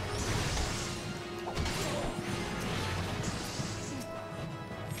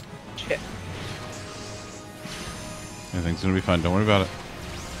 Shit. Everything's gonna be fine. Don't worry about it.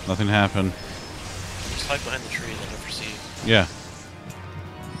 Nothing happened. Just hide behind the tree and they'll never see you. Yeah.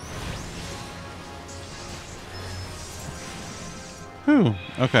 Whew.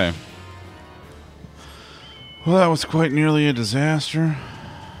 Okay. Well, that was quite nearly a disaster.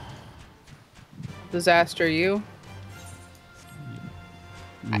 Disaster you?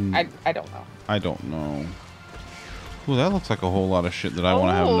 I don't know. I don't know. Ooh, that looks like a whole lot of shit that I want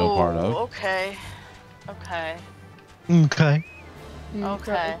to have no part of. Okay. Okay. Okay.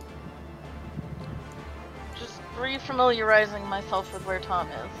 Okay. Just re-familiarizing myself with where Tom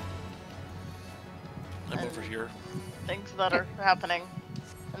is. I'm over here. Things that are happening.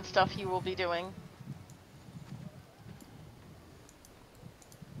 And stuff he will be doing.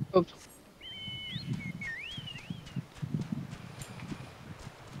 Oops.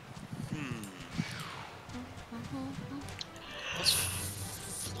 Let's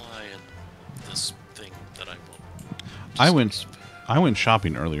fly in this thing that I will. I went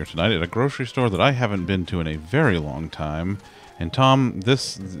shopping earlier tonight at a grocery store that I haven't been to in a very long time. And Tom,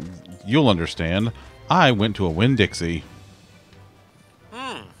 you'll understand. I went to a Winn-Dixie.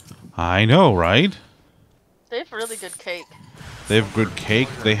 I know, right? They have really good cake. They have good cake.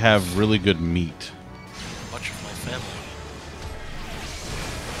 They have really good meat. Much of my family.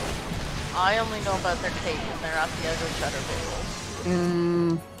 I only know about their cake and they're at the other cheddar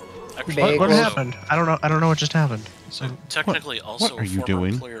bagels. Actually, What Bagels. happened? I don't know. I don't know what just happened. So technically, also are you a former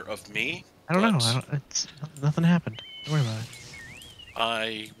doing? player of me. I don't know. but Nothing happened. Don't worry about it.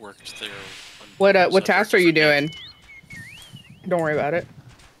 I worked there. What task are you doing? Don't worry about it.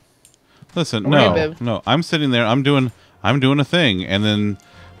 Listen, Don't worry, no, babe. no. I'm sitting there. I'm doing a thing, and then,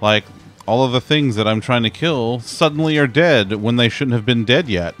 like, all of the things that I'm trying to kill suddenly are dead when they shouldn't have been dead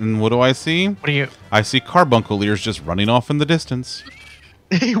yet. And what do I see? What are you? I see carbuncles just running off in the distance.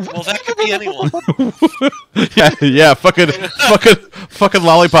 Well, that could be anyone. yeah. Fucking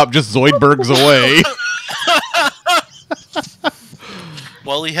lollipop just Zoidbergs away.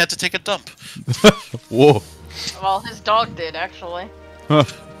 Well, he had to take a dump. Whoa. Well, his dog did, actually. Huh.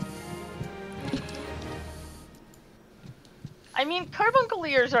 I mean, carbuncle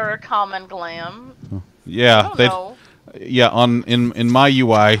ears are a common glam. I Yeah, don't they. know. Yeah, in my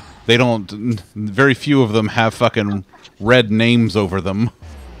UI, they don't. Very few of them have fucking red names over them.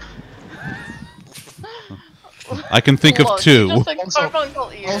 I can think of Look, two. just a Also-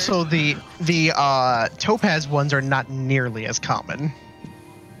 carbuncle ear. Also, the topaz ones are not nearly as common.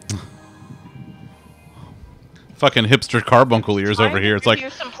 Fucking hipster carbuncle ears Trying over to here. It's give like you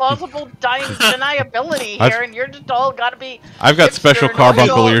some plausible deniability I've- here, and you're just all gotta be. I've got hipster special and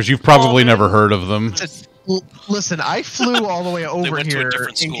carbuncle all- ears. You've probably all never new. heard of them. Listen, I flew all the way over went to a here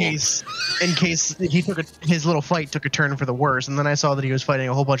different in school. case he took his little fight took a turn for the worse, and then I saw that he was fighting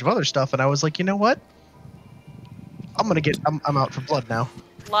a whole bunch of other stuff, and I was like, you know what? I'm out for blood now.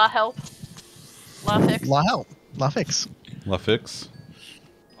 La help. La fix. La help. La fix. La fix.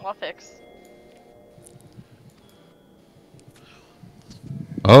 La fix.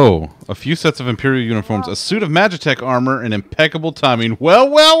 Oh, a few sets of Imperial uniforms, a suit of Magitech armor, and impeccable timing. Well,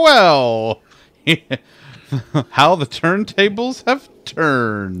 well, well! How the turntables have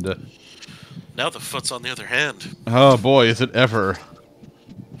turned. Now the foot's on the other hand. Oh boy, is it ever.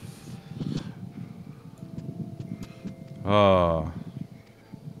 Oh.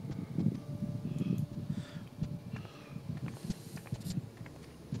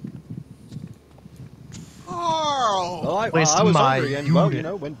 Well, I Waste was my hungry, and well, unit. you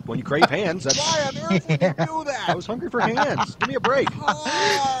know, when you crave hands, that's. Why on earth would you do that? I was hungry for hands. Give me a break. Carl!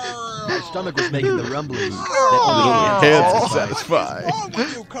 My stomach was making the rumbling. Oh. that Hands only to satisfy. What's wrong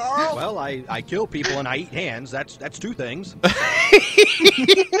with you, Carl? Well, I kill people and I eat hands. That's two things.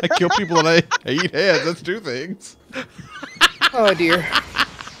 I kill people and I eat hands. That's two things. Oh dear.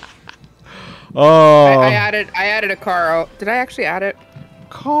 Oh, I added a Carl. Did I actually add it?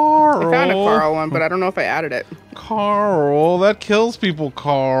 Carl. I found a Carl one, but I don't know if I added it. Carl, that kills people,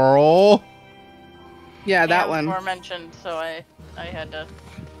 Carl. Yeah, that it was one. aforementioned, so I had to.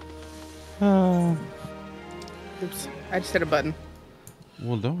 Oops. I just hit a button.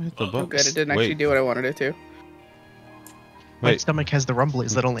 Well, don't hit the button. Oh, good. It didn't actually do what I wanted it to. My Wait. stomach has the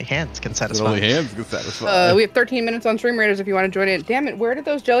rumblies that only hands can satisfy. Only hands can satisfy. We have 13 minutes on Stream Raiders if you want to join in. Damn it, where did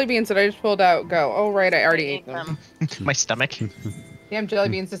those jelly beans that I just pulled out go? Oh, right, I already ate them. My stomach. Damn jelly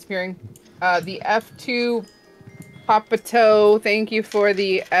beans disappearing. The F2 Papato, thank you for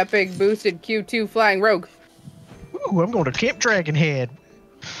the epic boosted Q2 flying rogue. Ooh, I'm going to Camp Dragonhead.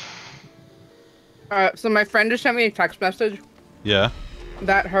 So my friend just sent me a text message Yeah.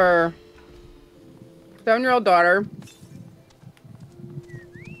 that her 7-year-old daughter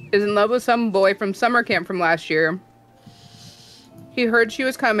is in love with some boy from summer camp from last year. He heard she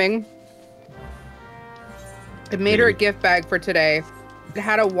was coming. It made her a gift bag for today. It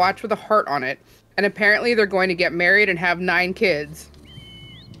had a watch with a heart on it. And apparently they're going to get married and have 9 kids.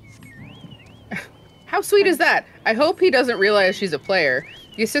 How sweet is that? I hope he doesn't realize she's a player.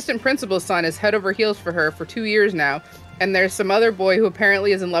 The assistant principal's son is head over heels for her for 2 years now. And there's some other boy who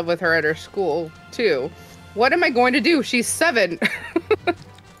apparently is in love with her at her school, too. What am I going to do? She's 7.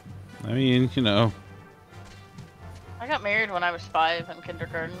 I mean, you know. I got married when I was 5 in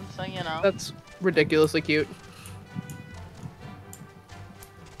kindergarten, so you know. That's ridiculously cute.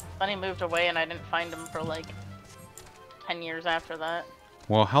 Then he moved away and I didn't find him for like 10 years after that.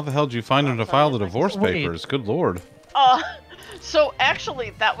 Well, how the hell did you find him to file the divorce papers? Good lord. So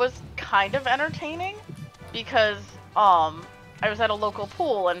actually that was kind of entertaining because I was at a local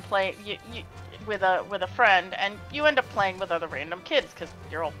pool and play with a friend, and you end up playing with other random kids because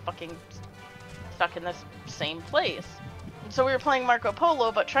you're all fucking stuck in this same place. And so we were playing Marco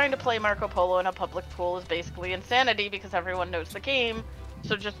Polo, but trying to play Marco Polo in a public pool is basically insanity because everyone knows the game,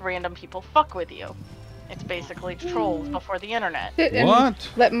 so just random people fuck with you. It's basically trolls before the internet. What?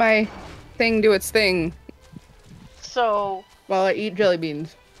 Let my thing do its thing. So while I eat jelly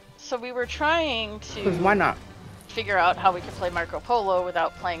beans. So we were trying to. 'Cause why not? Figure out how we could play Marco Polo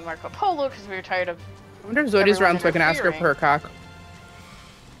without playing Marco Polo because we were tired of. I wonder if Zody's around so I can ask her for her cock.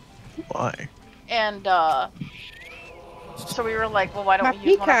 Why? And so we were like, well, why don't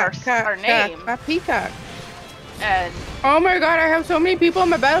we use one of our names? My peacock. And oh my god, I have so many people on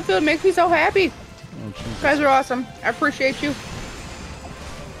my battlefield. It makes me so happy. Oh, you guys are awesome. I appreciate you.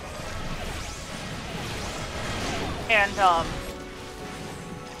 And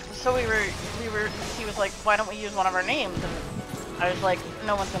so he was like, why don't we use one of our names? And I was like,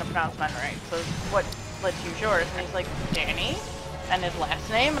 no one's gonna pronounce mine right, so let's use yours. And he's like, Danny, and his last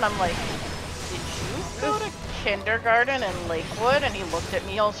name, and I'm like, did you go to kindergarten in Lakewood? And he looked at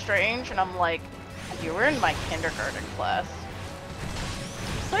me all strange, and I'm like, you were in my kindergarten class.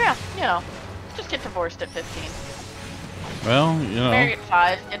 So yeah, you know, just get divorced at 15. Well, you know. Married at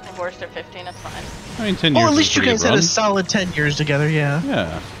 5, get divorced at 15, it's fine. I mean, 10 years. At least you guys had run. a solid 10 years together, yeah.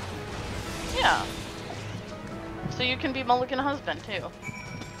 Yeah. Yeah. So you can be Mulligan husband too.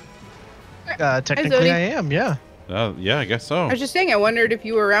 Technically I am, yeah. Yeah, I guess so. I was just saying, I wondered if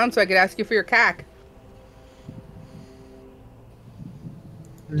you were around so I could ask you for your cack.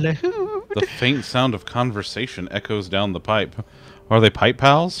 The faint sound of conversation echoes down the pipe. Are they pipe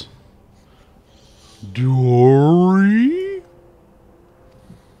pals? Dory?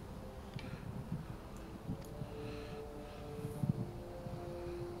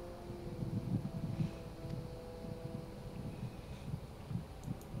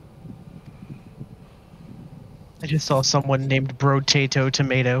 I just saw someone named Brotato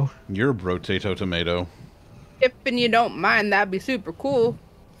Tomato. You're Brotato Tomato. If and you don't mind, that'd be super cool.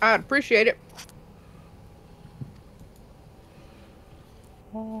 I'd appreciate it.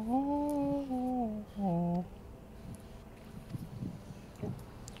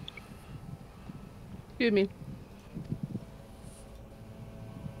 Excuse me.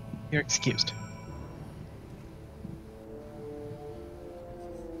 You're excused.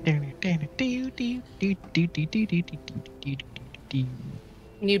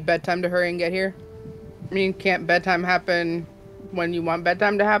 Need bedtime to hurry and get here? I mean, can't bedtime happen when you want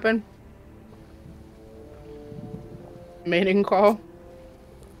bedtime to happen? Mating call?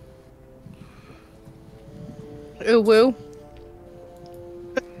 Ooh woo.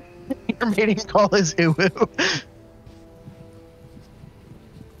 Your mating call is ooh woo.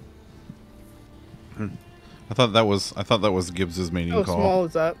 I thought that was Gibbs's mating How call. small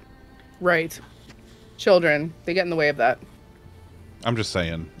is that? Right. Children, they get in the way of that. I'm just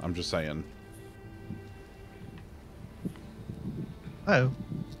saying. Oh.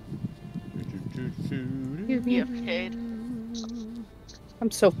 You paid.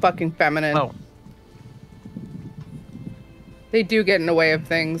 I'm so fucking feminine. Oh. They do get in the way of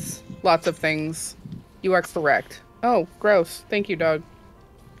things. Lots of things. You are correct. Oh, gross. Thank you, dog.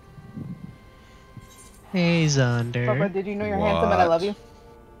 Hey, Zunder. Papa, did you know you're What? handsome and I love you?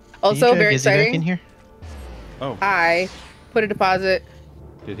 Can Also, you drag very Izzy back in exciting. here? Oh, I put a deposit,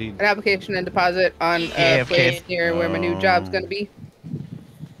 did he? an application and deposit on Yeah, a place okay. near where my new job's gonna be.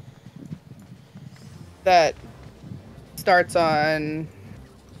 That starts on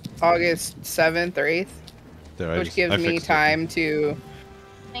August 7th or 8th, There, which gives I me fixed it. time to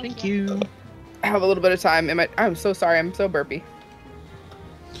Thank you. have a little bit of time in my. I'm so sorry, I'm so burpy.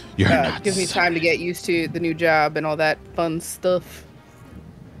 You're nuts. Gives me time to get used to the new job and all that fun stuff.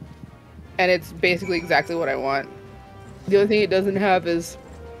 And it's basically exactly what I want. The only thing it doesn't have is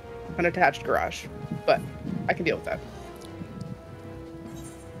an attached garage, but I can deal with that.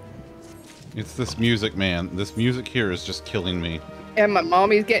 It's this music, man. This music here is just killing me. And my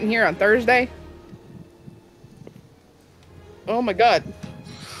mommy's getting here on Thursday. Oh my god.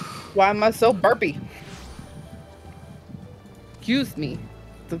 Why am I so burpy? Excuse me.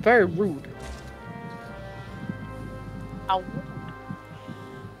 It's very rude. Ow.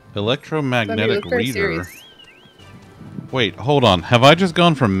 Electromagnetic Very reader. serious. Wait, hold on. Have I just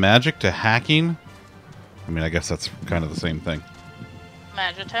gone from magic to hacking? I mean, I guess that's kind of the same thing.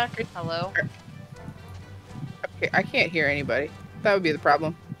 Magitech, hello. Okay, I can't hear anybody. That would be the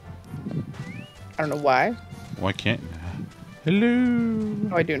problem. I don't know why. Why can't? Hello.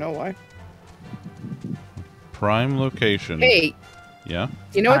 Oh, I do know why. Prime location. Hey, Yeah.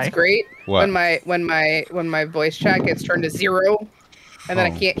 you know what's Hi. great? What? When my voice chat gets turned to 0, and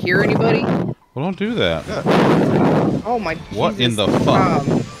then Oh. I can't hear anybody. Well, don't do that. Oh my. What in Jesus. the fuck?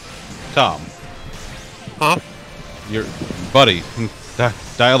 Tom. Huh? Your buddy.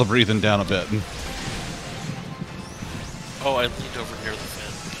 Dial the breathing down a bit. Oh, I leaned over near the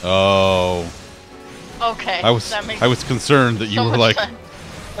fan. Oh. Okay. I was that makes concerned that you so were much like sense.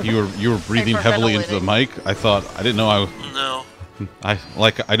 you were breathing heavily into the mic. I thought I didn't know No.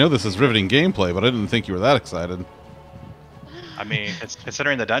 I know this is riveting gameplay, but I didn't think you were that excited. I mean, it's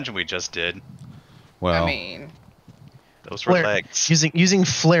considering the dungeon we just did. Well, I mean, Those were Flare. legs. Using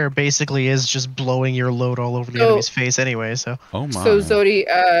flare basically is just blowing your load all over the So- enemy's face anyway, so. oh my. so Zodi,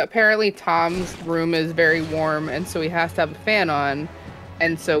 apparently Tom's room is very warm, and so he has to have a fan on,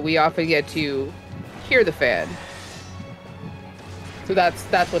 and so we often get to hear the fan. So that's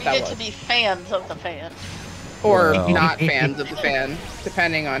what We that get was. to be fans of the fan. Or Well. not fans of the fan,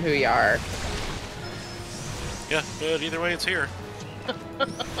 depending on who you are. Yeah, but either way, it's here.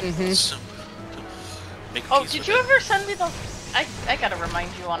 Hmm. So, make a Oh, piece did of you it. ever send me the? I gotta remind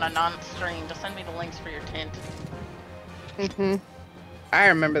you on a non-stream to send me the links for your tint. Hmm. I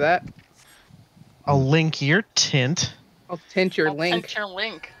remember that. I'll link your tint. I'll tint your I'll link. send your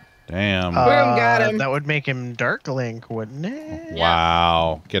link. Damn. Boom, got him. That would make him dark link, wouldn't it?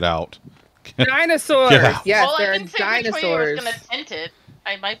 Wow. Get out. Dinosaurs! Yeah. Yes, well, there I are didn't say which way I was dinosaurs. gonna tint it.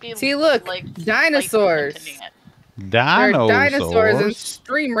 I might be See, look, like dinosaurs. lightly tinting it. There are dinosaurs and Dinosaurs.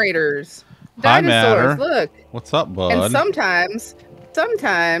 stream raiders. Hi, Dinosaurs, Matter. look. What's up, bud? And sometimes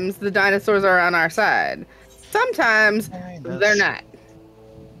the dinosaurs are on our side. Sometimes they're not.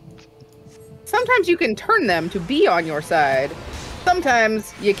 Sometimes you can turn them to be on your side.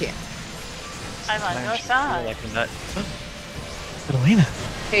 Sometimes you can't. I'm on your Feel side. like a nut. Elena.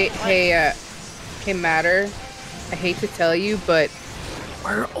 Hey, Matter. I hate to tell you, but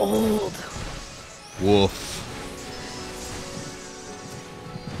we're old. Woof.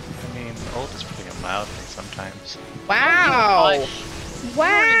 I mean, old is putting it mildly sometimes. Wow. Hush.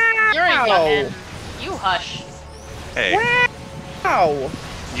 Wow. You're a youngin'. You hush. Hey, Wow.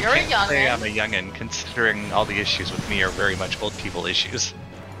 you You're a can't say youngin'. I'm a youngin', considering all the issues with me are very much old people issues.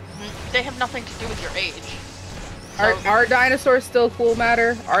 They have nothing to do with your age. Are dinosaurs still cool,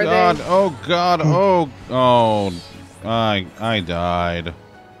 Matter? Are God. they? Oh God. Oh. I died.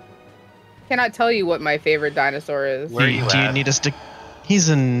 Cannot tell you what my favorite dinosaur is. Where are you do you at? need us to? He's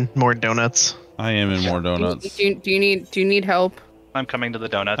in more donuts. I am in more donuts. Do you need help? I'm coming to the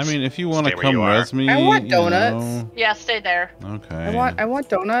donuts. I mean, if you want to Stay where you come are. res me, I want you donuts. know. Yeah, stay there. Okay. I want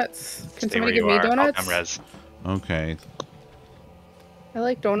donuts. Can Stay where somebody you give me are. I'll donuts? come res. Okay. I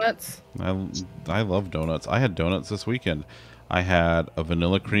like donuts. I love donuts. I had donuts this weekend. I had a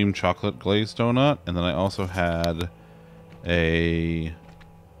vanilla cream chocolate glazed donut, and then I also had a...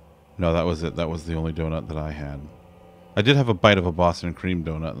 No, that was it. That was the only donut that I had. I did have a bite of a Boston cream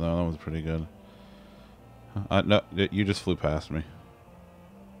donut, though. That was pretty good. No, you just flew past me.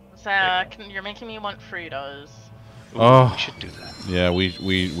 Zach, you're making me want Fritos. Oh. We should do that. Yeah,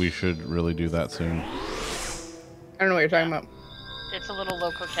 we should really do that soon. I don't know what you're talking about. It's a little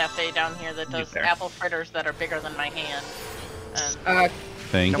local cafe down here that does there. apple fritters that are bigger than my hand. And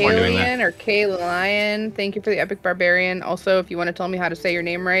Thank we're doing you. that. Kalian or K-Lion, thank you for the Epic Barbarian. Also, if you want to tell me how to say your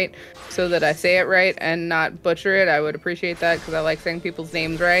name right so that I say it right and not butcher it, I would appreciate that because I like saying people's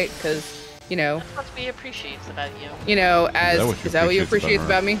names right because, you know, that's what we appreciate about you. you know, Is that what you appreciate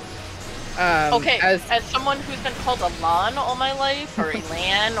about me? Okay, as someone who's been called Alon all my life, or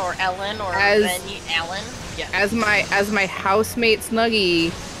Elan, or Ellen, or As- any Alan, yes. as my housemate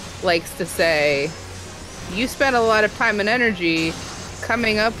Snuggie likes to say, you spend a lot of time and energy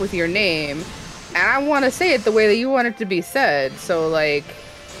coming up with your name, and I want to say it the way that you want it to be said. So, like,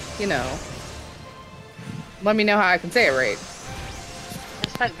 you know, let me know how I can say it right. I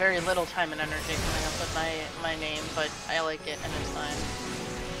spent very little time and energy coming up with my name, but I like it and it's fine.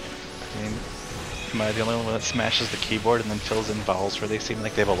 I mean, am I the only one that smashes the keyboard and then fills in vowels where they seem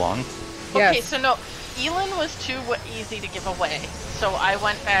like they belong? Okay, Yes. so no, Elin was too easy to give away, so I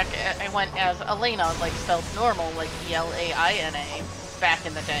went as Elena, like spelled normal, like Elaina, back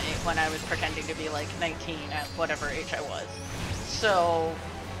in the day when I was pretending to be like 19 at whatever age I was. So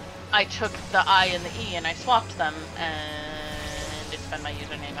I took the I and the E and I swapped them, and it's been my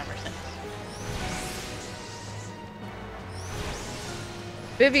username ever since.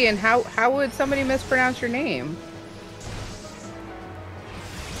 Vivian, how would somebody mispronounce your name?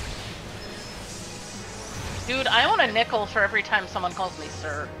 Dude, I want a nickel for every time someone calls me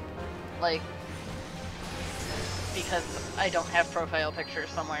sir. Like, because I don't have profile pictures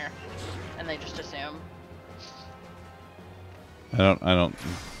somewhere, and they just assume. I don't.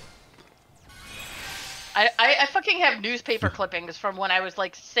 I fucking have newspaper clippings from when I was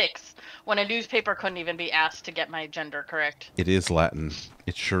like 6, when a newspaper couldn't even be asked to get my gender correct. It is Latin.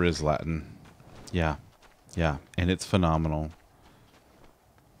 It sure is Latin. Yeah. Yeah. And it's phenomenal.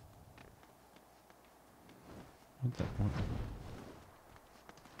 What?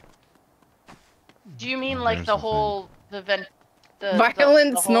 Do you mean like There's the the whole the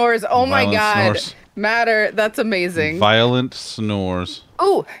Violent whole- snores. Oh my Violent god. snores. Matter, that's amazing. Violent snores.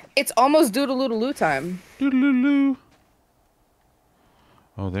 Oh, it's almost doodle-doodle-loo time. Doodaloo.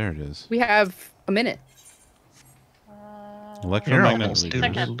 Oh, there it is. We have a minute. You're Electromagnetic almost leaders.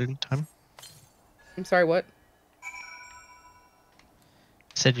 doodle time. I'm sorry, what?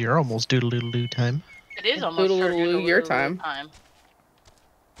 Said you're almost doodle time. It is almost Doodle-doodle your time.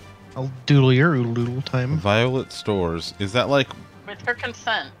 I'll doodle your doodle time. Violet stores. Is that like With her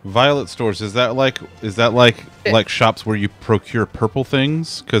consent. Violet stores? Is that like shops where you procure purple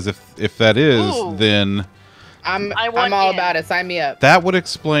things? Because if that is, Ooh. then I'm want all in. about it. Sign me up. that would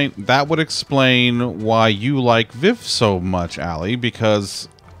explain why you like Viv so much, Allie. Because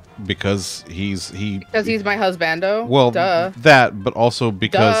he's Because he's my husbando. well Duh. that, but also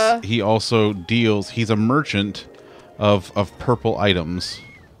because Duh. he also deals. He's a merchant of purple items.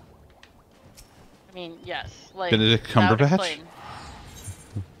 I mean, yes. Like, Benedict that would Cumberbatch? explain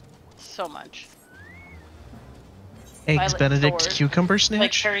so much. Eggs Violet Benedict stores. cucumber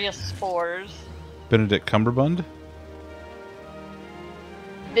snatch. Vicarious spores. Benedict Cumberbund.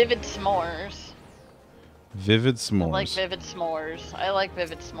 Vivid s'mores. Vivid I s'mores. like vivid s'mores. I like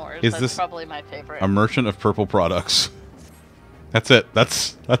vivid s'mores. Is That's this probably my favorite. A merchant of purple products. That's it.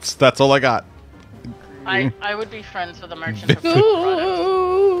 That's all I got. I would be friends with a merchant of purple products.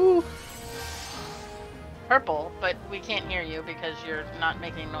 Ooh. Purple, but we can't hear you because you're not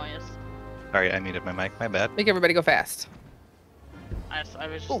making noise. Sorry, I muted my mic. My bad. Make everybody go fast. I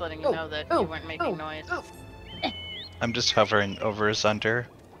was just Ooh, letting you ooh, know that ooh, you weren't making ooh, noise. ooh. I'm just hovering over Zunder.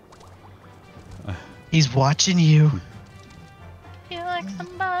 He's watching you. Feel like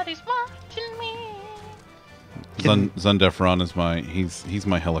somebody's watching me. Zundefron is he's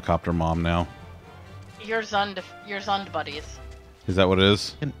my helicopter mom now. Your Zund buddies. Is that what it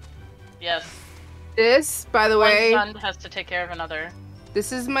is? Yes. This, by the One way, Zund has to take care of another.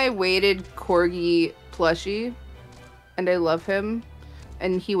 this is my weighted corgi plushie, and I love him.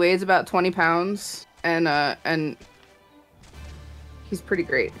 And he weighs about 20 pounds, and he's pretty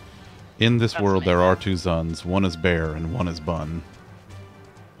great. In this That's world, there amazing. are two Zuns. One is bear and one is bun.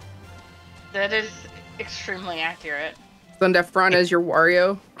 That is extremely accurate. Zundefron is your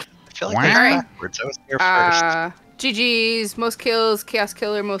Wario. I feel like Wow. that's Alright. backwards. I was here first. GG's, most kills, chaos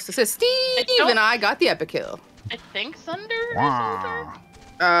killer, most assists. Steve, don't- and I got the epic kill. I think Thunder is older.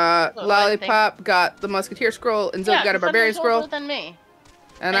 Uh, Well, I Lollipop got the musketeer scroll, and Zoe got a barbarian Thunder's scroll, older than me.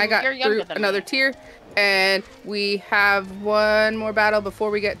 and I and got you're younger through than another me. tier. And we have one more battle before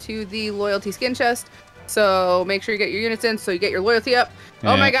we get to the loyalty skin chest. So make sure you get your units in so you get your loyalty up. Oh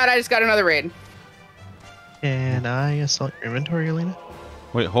Yeah. my god, I just got another raid. Can I assault your inventory, Elena?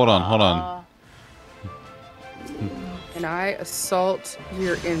 Wait, hold on. And I assault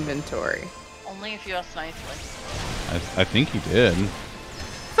your inventory. Only if you ask nicely. I think he did.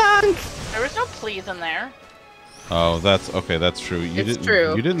 Funk! There was no please in there. Oh, that's okay. That's true. You It's didn't.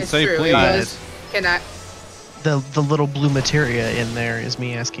 true. You didn't It's say true. please. It was, can I? The little blue materia in there is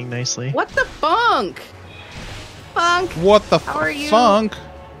me asking nicely. What the funk? Funk. What the How are you? funk?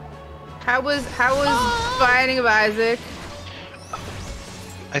 How was Binding of Isaac?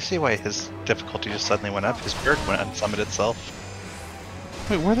 I see why his difficulty just suddenly went up. His bird went and summoned itself.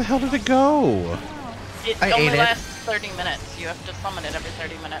 Wait, where the hell did it go? It I only ate it. lasts 30 minutes. You have to summon it every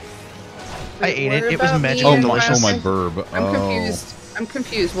 30 minutes. I ate What it. It was about me magically and delicious. my burb. I'm confused. I'm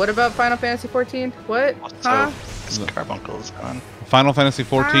confused. What about Final Fantasy 14? What? Huh? So, his carbuncle is gone. Final Fantasy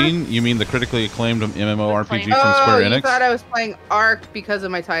 14? You mean the critically acclaimed MMORPG from Oh, Square you Enix? thought I was playing Ark because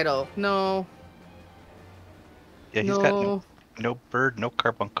of my title. No. Yeah, he's got no bird, no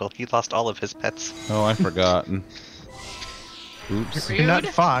carbuncle. He lost all of his pets. Oh, I forgot. Oops. You're not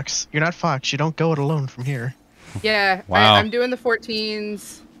Fox. You're not Fox. You don't go it alone from here. Yeah, Wow. I'm doing the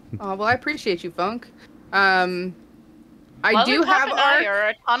 14s. Oh, well, I appreciate you, Funk. I do have and I Ark, are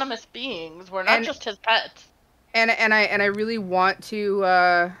autonomous beings. We're not and- just his pets. and I really want to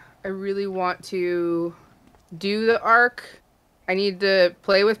do the Ark. I need to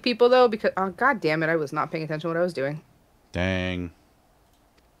play with people though because oh god damn it, I was not paying attention to what I was doing. Dang.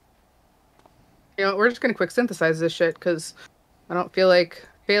 You know, we're just gonna quick synthesize this shit because I don't feel like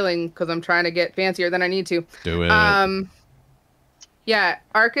failing because I'm trying to get fancier than I need to. Do it. Yeah,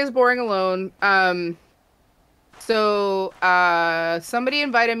 Ark is boring alone. So somebody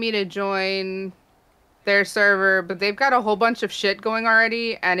invited me to join their server, but they've got a whole bunch of shit going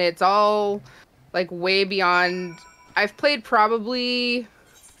already, and it's all like way beyond. I've played probably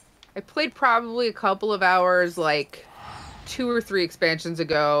a couple of hours, like 2 or 3 expansions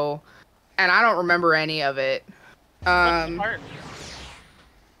ago, and I don't remember any of it. What's the part?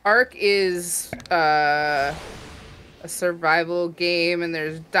 Ark is a survival game, and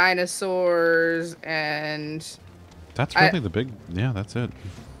there's dinosaurs, and That's really the big. Yeah, that's it.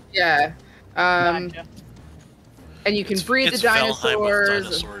 yeah. Gotcha. And you can breed the it's Valheim with dinosaurs.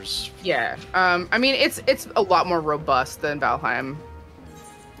 dinosaurs. Yeah. I mean, it's a lot more robust than Valheim.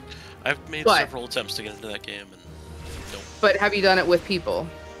 I've made But- several attempts to get into that game, and nope. But have you done it with people?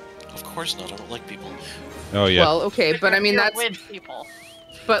 Of course not. I don't like people. Oh yeah. Well, okay, but I mean You're that's with people.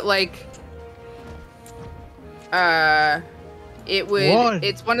 but like it would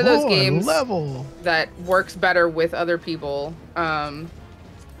it's one of those games level. that works better with other people.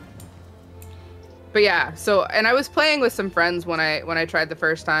 But yeah, so and I was playing with some friends when I tried the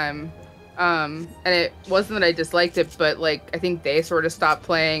first time. And it wasn't that I disliked it, but like I think they sort of stopped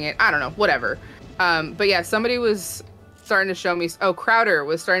playing it. I don't know, whatever. But yeah, somebody was starting to show me Crowder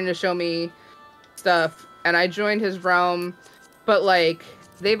was starting to show me stuff and I joined his realm, but like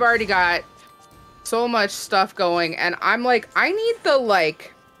they've already got so much stuff going and I'm like I need the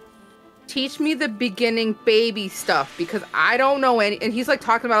like teach me the beginning baby stuff because I don't know any and he's like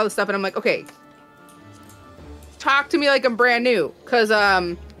talking about all this stuff and I'm like, okay, talk to me like I'm brand new because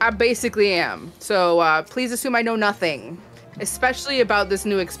I basically am. So please assume I know nothing, especially about this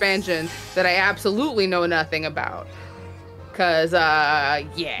new expansion that I absolutely know nothing about. Cause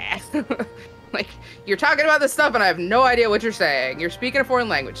yeah, like you're talking about this stuff and I have no idea what you're saying. You're speaking a foreign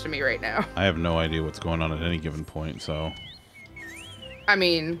language to me right now. I have no idea what's going on at any given point. So. I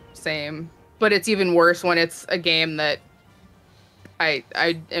mean, same, but it's even worse when it's a game that I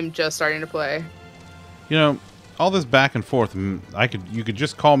am just starting to play. You know, all this back and forth. You could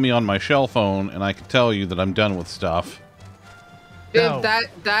just call me on my shell phone, and I could tell you that I'm done with stuff. Dude, No. Free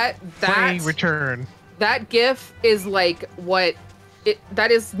that return. that GIF is like what that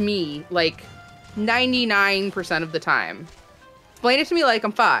is me like 99% of the time. Explain it to me like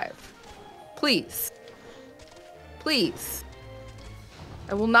I'm 5. Please. Please.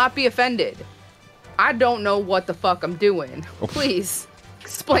 I will not be offended. I don't know what the fuck I'm doing. Please.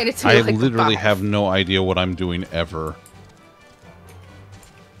 Explain it to me I like literally I'm 5. have no idea what I'm doing ever.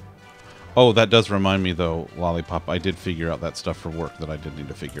 Oh, that does remind me, though, Lollipop. I did figure out that stuff for work that I did need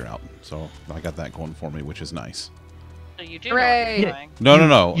to figure out. So I got that going for me, which is nice. So you do know what you're Hooray. doing.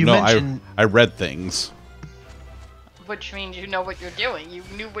 No. you mentioned- I read things. Which means you know what you're doing. You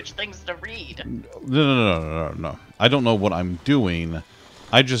knew which things to read. No. I don't know what I'm doing.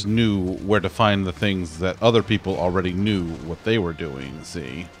 I just knew where to find the things that other people already knew what they were doing,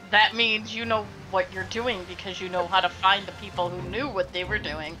 see? That means you know what you're doing because you know how to find the people who knew what they were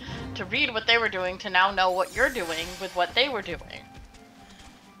doing, to read what they were doing, to now know what you're doing with what they were doing.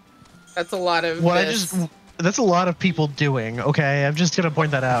 That's a lot of What this. that's a lot of people doing. Okay, I'm just gonna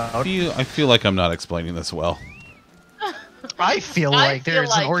point that out. I feel like I'm not explaining this well. I feel I like feel there's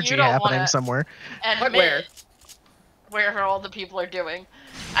like an orgy you don't happening wanna- somewhere. Admit where all the people are doing.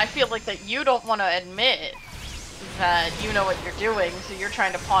 I feel like that you don't want to admit that you know what you're doing, so you're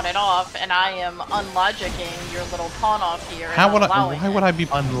trying to pawn it off, and I am unlogicking your little pawn off here. How and would I? allowing Why it. would I be?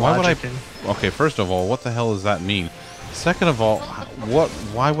 Why would I? Okay, first of all, what the hell does that mean? Second of all, what?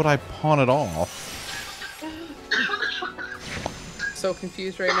 Why would I pawn it off? So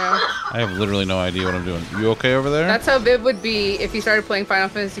confused right now. I have literally no idea what I'm doing. You okay over there? That's how Viv would be if he started playing Final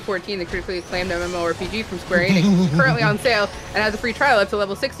Fantasy XIV, the critically acclaimed MMORPG from Square Enix, currently on sale and has a free trial up to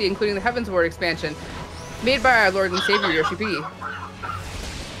level 60, including the Heaven's Ward expansion, made by our Lord and Savior Yoshi P.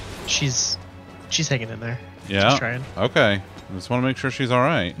 She's hanging in there. Yeah. She's trying. Okay. I just want to make sure she's all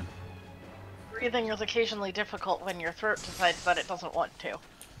right. Breathing is occasionally difficult when your throat decides that it doesn't want to.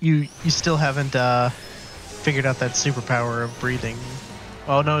 You still haven't figured out that superpower of breathing.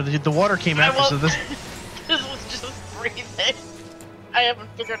 Oh no, the water came after, so this. This was just breathing. I haven't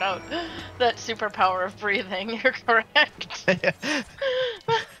figured out that superpower of breathing. You're correct.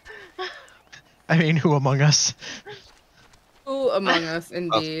 I mean, who among us? Who among us,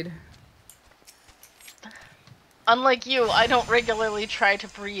 indeed. Unlike you, I don't regularly try to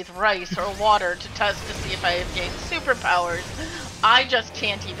breathe rice or water to test to see if I have gained superpowers. I just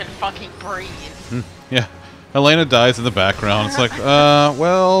can't even fucking breathe. Yeah. Elena dies in the background. It's like,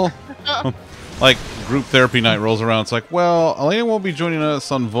 well, like group therapy night rolls around. It's like, well, Elena won't be joining us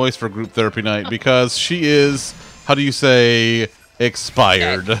on voice for group therapy night because she is, how do you say,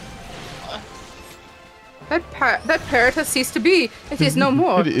 expired. That parrot has ceased to be. It is no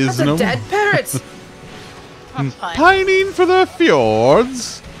more. It is That's no a dead more. parrot. That's fine. Pining for the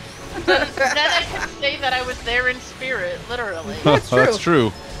fjords. Then I could say that I was there in spirit, literally. That's true. That's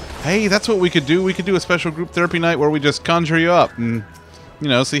true. Hey, that's what we could do. We could do a special group therapy night where we just conjure you up and, you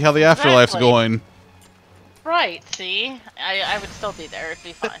know, see how the afterlife's Exactly. going. Right, see? I would still be there, it'd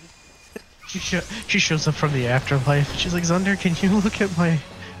be fine. She shows up from the afterlife. She's like, Zunder, can you look at my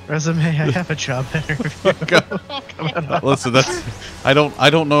resume? I have a job interview. Listen, that's I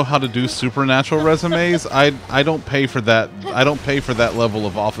don't know how to do supernatural resumes. I don't pay for that. I don't pay for that level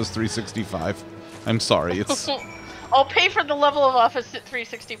of Office 365. I'm sorry. It's I'll pay for the level of Office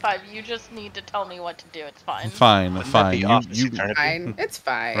 365. You just need to tell me what to do. It's fine. fine. Wouldn't that Fine. be You, Office you Eternity? Fine. It's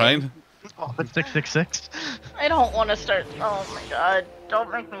fine. right? Oh, it's 666. I don't want to start. Oh my god. Don't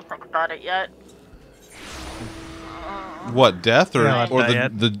make me think about it yet. What, death or No, or not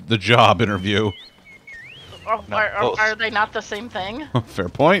yet. the job interview? Oh, No, are both. they not the same thing? Fair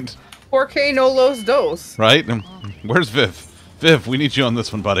point. 4K no los dos. Right? Where's Viv? Viv, we need you on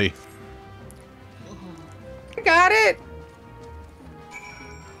this one, buddy. I got it.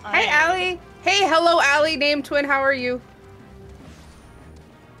 Hey, I- Allie. Hey, hello, Allie. Name twin. How are you?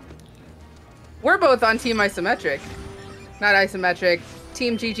 We're both on Team Isometric. Not Isometric.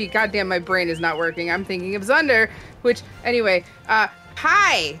 Team GG. Goddamn, my brain is not working. I'm thinking of Zunder. Which, anyway,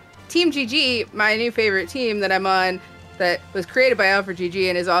 hi. Team GG, my new favorite team that I'm on, that was created by Alpha GG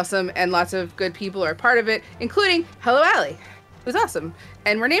and is awesome, and lots of good people are part of it, including Hello Allie, who's awesome.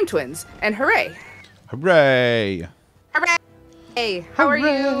 And we're named twins. And hooray. Hooray! Hooray. Hey, how are you?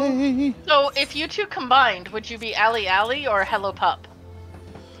 Hooray! So, if you two combined, would you be Allie Allie or Hello Pup?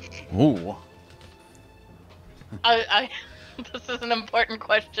 Ooh. This is an important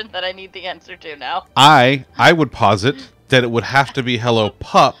question that I need the answer to now. I would posit that it would have to be Hello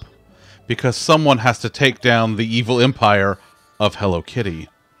Pup because someone has to take down the evil empire of Hello Kitty.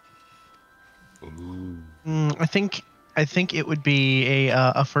 I think it would be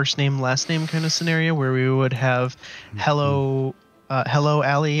a first name last name kind of scenario where we would have hello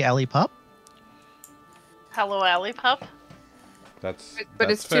Allie Pup. Hello Allie Pup? But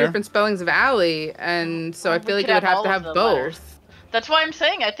it's two different spellings of Allie, and so I We feel like could it would have all to of have the both. letters. That's why I'm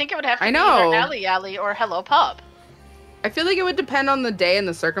saying I think it would have to I be know. either Allie Allie or Hello Pup. I feel like it would depend on the day and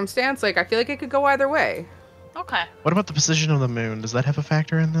the circumstance. Like, I feel like it could go either way. Okay. What about the position of the moon? Does that have a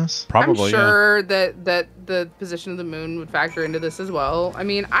factor in this? Probably, I'm sure that the position of the moon would factor into this as well. I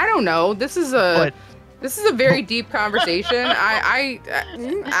mean, I don't know. This is a very deep conversation. But I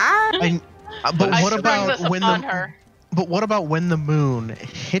what spring about this when upon the her. But what about when the moon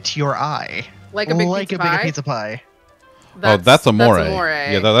hit your eye? Like a big like pizza a big pie? pizza pie. That's amore. That's amore.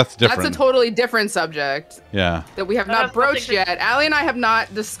 Yeah, that's different. That's a totally different subject Yeah. that we have That not has nothing broached to- yet. Allie and I have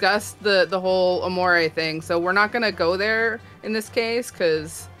not discussed the whole amore thing, so we're not gonna go there in this case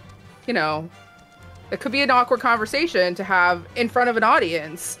because, you know, it could be an awkward conversation to have in front of an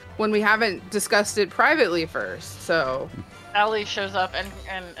audience when we haven't discussed it privately first. So Allie shows up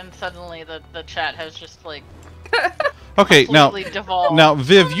and suddenly the chat has just like Okay, completely devolved. now,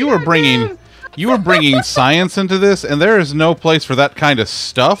 Viv, you were bringing science into this, and there is no place for that kind of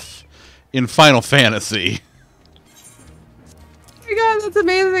stuff in Final Fantasy. Oh my god, that's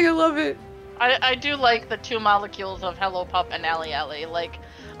amazing! I love it. I do like the 2 molecules of Hello Pup and Allie Allie. Like,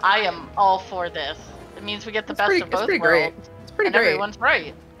 I am all for this. It means we get the best of both pretty worlds. great. It's pretty and great. Everyone's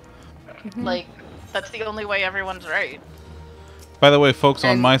right. Like, that's the only way everyone's right. By the way, folks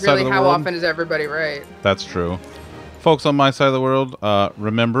on And my side of really, the how world, often is everybody right? that's true. Folks on my side of the world,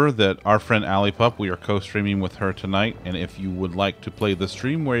 remember that our friend Allie Pup, we are co-streaming with her tonight, and if you would like to play the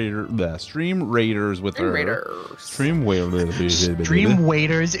Stream Raiders with her, Stream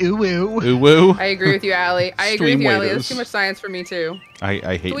waiters, ooh woo. Ooh woo. I agree with you, Allie. I agree with you, Allie. Waiters. That's too much science for me too. I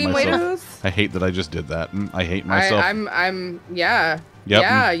hate Stream myself. waiters? I hate that I just did that. I hate myself. Yeah. Yep.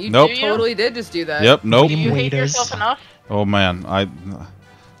 Yeah, you Nope. totally did just do that. Yep. Nope. Do you hate Waiters. yourself enough? Oh man,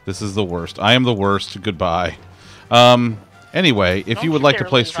 this is the worst. I am the worst. Goodbye. Anyway, if Don't you would you like to dare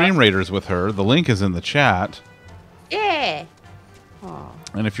play leave Stream us. Raiders with her, the link is in the chat. Yeah. Aw.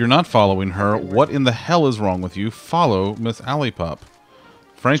 And if you're not following her, what in the hell is wrong with you? Follow Miss Allie Pup.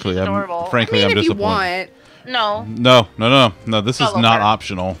 Frankly, She's I'm adorable. I mean, I'm if you disappointed. No, No. This is Follow not her.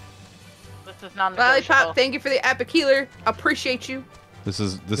 optional. this is non-negotiable. Lollipop, thank you for the epic healer. Appreciate you. This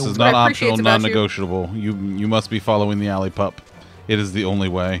is I not appreciate optional, about you. non-negotiable. You must be following the Allie Pup. It is the only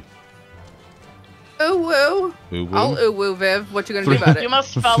way. Ooh woo. Ooh, woo. I'll ooh woo, Viv. What you gonna do about You it?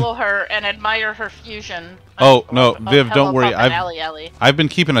 must follow her and admire her fusion. Oh, no, of Viv, Hello don't worry. Pup and Allie Allie. I've been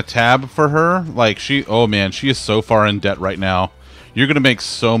keeping a tab for her. Like oh man, she is so far in debt right now. You're gonna make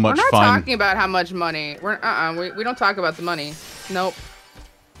so We're much not fun. talking about how much money. We don't talk about the money. Nope.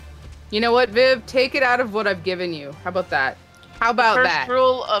 You know what, Viv? Take it out of what I've given you. How about that? How about First that?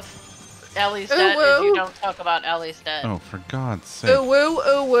 rule of Allie's Ooh, debt is you woo. don't talk about Allie's debt. Oh, for God's sake! Ooh woo,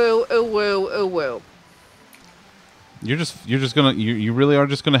 ooh woo, ooh woo, ooh woo. You're just gonna you really are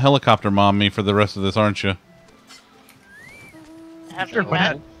just gonna helicopter mom me for the rest of this, aren't you? Have Sure, you why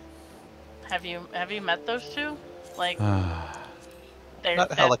met? not? Have you met those two? Like, they're Not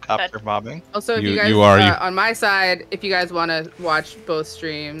that- helicopter that- mobbing. Also, if You- you guys you are- you- on my side, if you guys want to watch both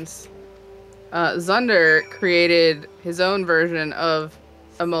streams, Zunder created his own version of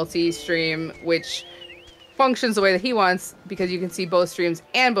a multi-stream, which functions the way that he wants because you can see both streams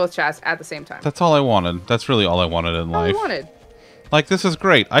and both chats at the same time. That's all I wanted. That's really all I wanted in All I life. wanted. Like, this is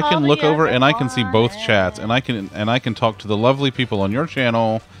great. I can All look we over ever and I can see both wanted. chats, and I can talk to the lovely people on your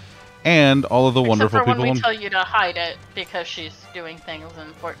channel and all of the Except wonderful for when people we on. tell you to hide it because she's doing things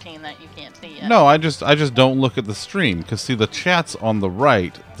in 14 that you can't see yet. No, I just don't look at the stream because see the chat's on the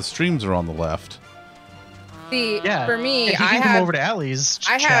right, the streams are on the left. See, Yeah. for me, If you I can have. come over to Allie's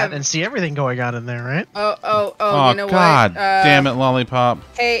I chat have- and see everything going on in there, right? Oh, You know God what? damn it, Lollipop.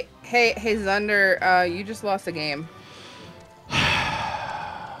 Hey, Zunder, you just lost a game.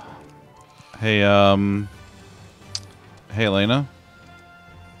 Hey, hey, Elena.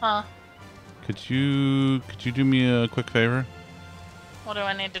 Huh? Could you do me a quick favor? What do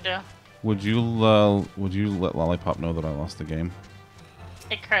I need to do? Would you let Lollipop know that I lost the game?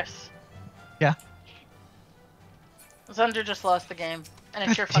 Hey, Chris. Yeah. Zunder just lost the game, and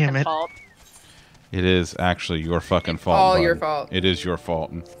it's your God damn fucking it. fault. It is actually your fucking fault. all bud. your fault. It is your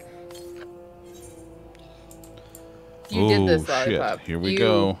fault. You did this, Oh, shit. Lollipop. Here we you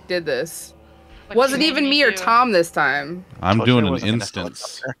go. Did this. What Wasn't you even made me or do. Tom this time. I'm Told you doing I an wasn't gonna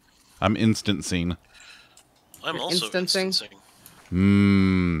instance. helicopter. I'm instancing. I'm You're also instancing? instancing.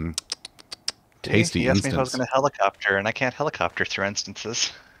 Mmm. Tasty He asked me if I was instance. going to helicopter, and I can't helicopter through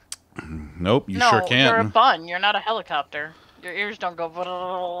instances. Nope, you no, sure you're a can't. bun. You're not a helicopter. Your ears don't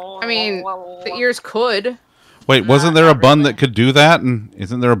go. I mean, the ears could. Wait, wasn't Not there a bun really. that could do that? And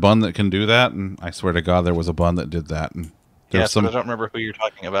isn't there a bun that can do that? And I swear to God, there was a bun that did that. And there's Yes, some. but I don't remember who you're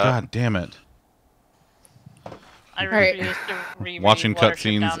talking about. God damn it! I Alright. refuse to reread Watching Watership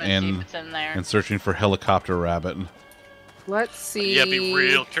cutscenes Down and see and- if it's in there. And searching for helicopter rabbit. Let's see. Yeah, be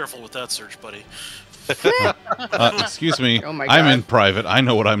real careful with that search, buddy. Excuse me. Oh my I'm God. in private. I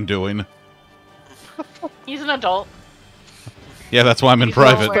know what I'm doing. He's an adult. Yeah, that's why I'm in He's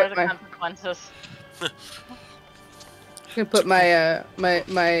well private. aware of the My- consequences. I'm gonna put my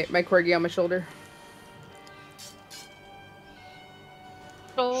my corgi on my shoulder.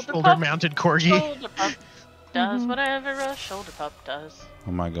 Shoulder pup, Shoulder-mounted corgi. shoulder pup does whatever a shoulder pup does.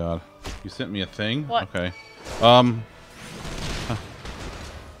 Oh my God! You sent me a thing. What? Okay.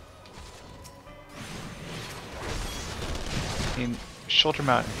 I mean,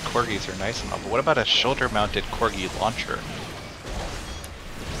 shoulder-mounted corgis are nice and all, but what about a shoulder-mounted corgi launcher?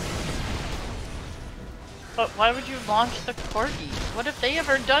 But why would you launch the corgis? What have they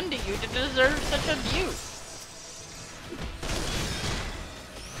ever done to you to deserve such abuse?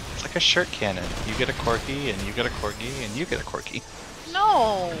 It's like a shirt cannon. You get a corgi, and you get a corgi, and you get a corgi.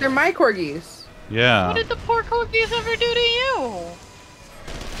 No. They're my corgis. Yeah. What did the poor corgis ever do to you?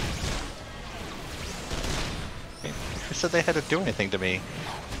 Who said they had to do anything to me?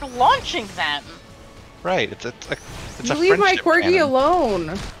 For launching them. Right, it's You a leave my friendship corgi cannon.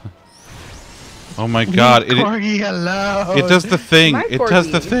 alone. Oh my god. Corgi alone. It does the thing. My It does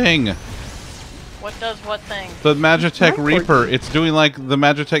the corgi. thing. What does what thing? The Magitech My Reaper. corgi. It's doing like the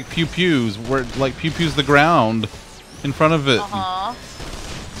Magitech Pew Pews, where it like pew pews the ground in front of it. Uh-huh.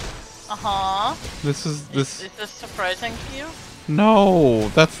 Uh-huh. This is this. Is this surprising to you? No,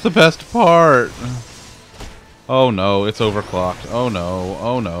 that's the best part. Oh no, it's overclocked. Oh no,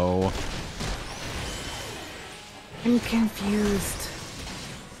 oh no. I'm confused.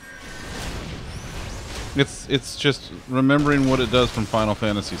 It's just remembering what it does from Final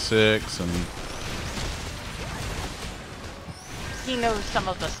Fantasy VI, and He knows some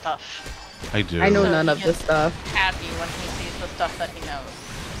of the stuff. I do. I know So none he of the gets stuff. Happy when he sees the stuff that he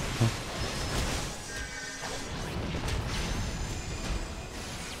knows.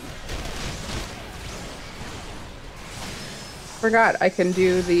 Forgot I can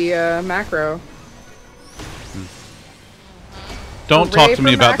do the macro. Don't Hooray talk to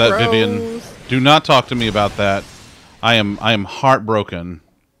me for about that, Vivian. macros. Do not talk to me about that. I am heartbroken.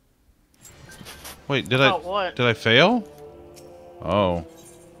 Wait, About what? did I fail? Oh.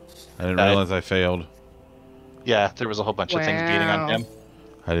 I didn't realize I failed. Yeah, there was a whole bunch of things beating on Wow. him.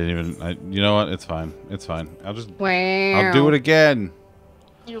 I didn't even you know what? It's fine. It's fine. I'll Wow. do it again.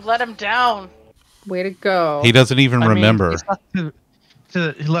 You let him down. Way to go. He doesn't even remember.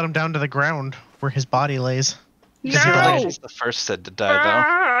 To let him down to the ground where his body lays. No! He's the first Sid to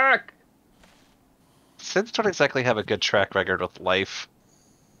die, Fuck! though. Sids don't exactly have a good track record with life.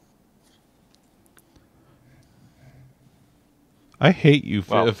 I hate you,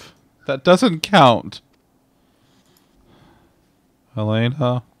 Well- Viv. That doesn't count.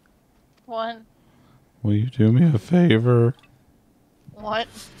 Elena, What? will you do me a favor? What?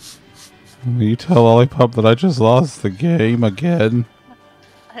 Will you tell Lollipop that I just lost the game again?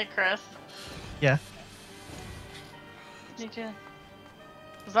 Hey, Chris. Yeah. Did you?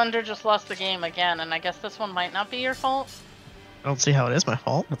 Zunder just lost the game again, and I guess this one might not be your fault. I don't see how it is my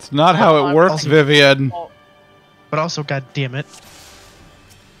fault. That's not how it works, Also- Vivian. Well, But also, god damn it.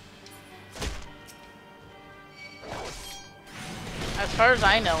 as far as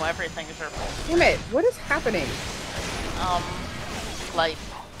I know, everything's your fault. Damn it. What is happening? Life.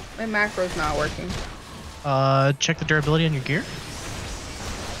 My macro's not working. Check the durability on your gear.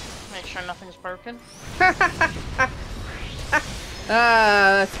 Make sure nothing's broken.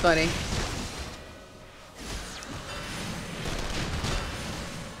 That's funny.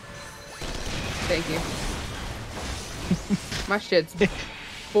 Thank you. My shit's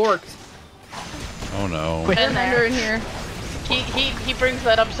forked. Oh no. Wait. Been Under there. in here. He brings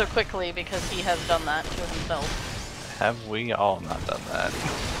that up so quickly because he has done that to himself. Have we all not done that?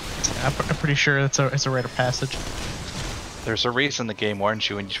 I'm pretty sure it's a rite of passage. There's a reason the game warns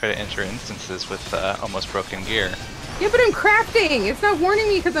you when you try to enter instances with almost broken gear. Yeah, but I'm crafting. It's not warning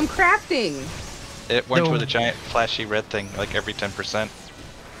me because I'm crafting. It warns you No. with a giant flashy red thing like every 10%.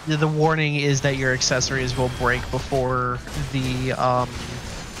 The warning is that your accessories will break before the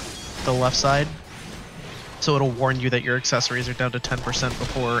left side. So it'll warn you that your accessories are down to 10%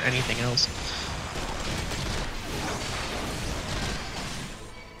 before anything else.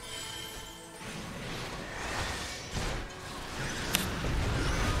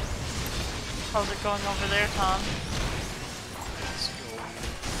 How's it going over there, Tom?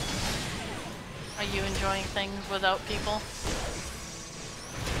 Are you enjoying things without people?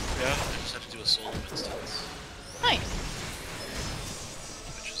 Yeah, I just have to do a solo instance, Nice.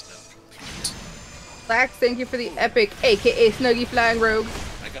 which is now complete. Lax, thank you for the epic, aka Snuggy Flying Rogue,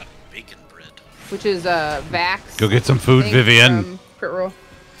 I got bacon bread. which is Vax. Go get some food, Thanks Vivian. from Crit Roll.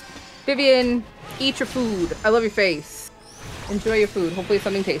 Vivian, eat your food. I love your face. Enjoy your food. Hopefully it's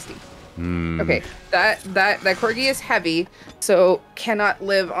something tasty. Okay, that corgi is heavy, so cannot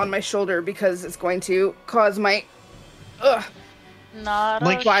live on my shoulder because it's going to cause my Not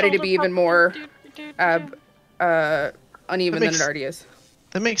Like a body to shoulder be even pop- more do. uneven That than makes- it already is.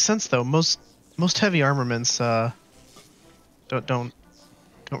 That makes sense though. Most heavy armaments don't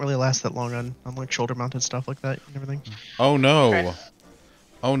really last that long on like shoulder mounted stuff like that and everything. Oh no. Okay.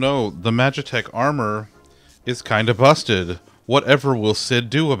 Oh no, the Magitech armor is kind of busted. Whatever will Sid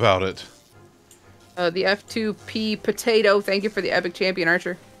do about it? The F2P Potato, thank you for the epic champion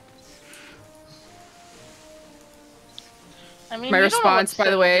archer. I mean, My you don't know what response, by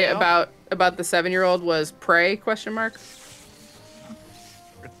the Sid way, will do. about the 7-year-old was pray ? Return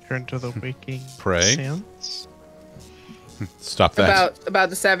to the waking Pray? sense. Stop that. About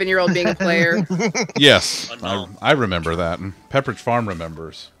the 7-year-old being a player. Yes, Unknown. I remember that. Pepperidge Farm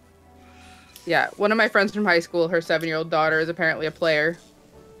remembers. Yeah, one of my friends from high school, her 7-year-old daughter is apparently a player.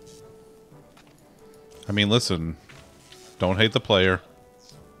 I mean, listen. Don't hate the player.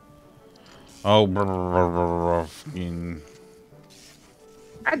 Oh, God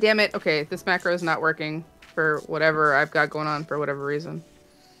damn it. Okay, this macro is not working for whatever I've got going on for whatever reason.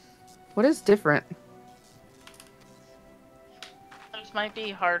 What is different? Those might be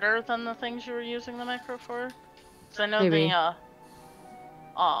harder than the things you were using the macro for. So I know Maybe.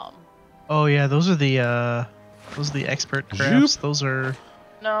 Oh yeah, those are the expert crafts. Those are.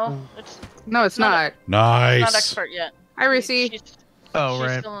 No, it's No, it's not. nice. not expert yet. Hi, Rusi. She's Oh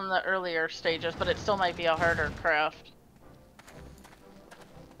right. still in the earlier stages, but it still might be a harder craft.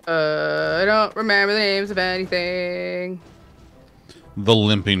 I don't remember the names of anything. The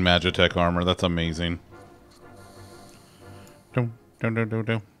limping Magitech armor. That's amazing. Dum, dum, dum, dum,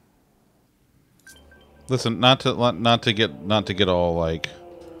 dum. Listen, not to get all like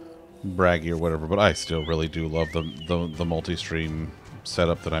braggy or whatever, but I still really do love the multi-stream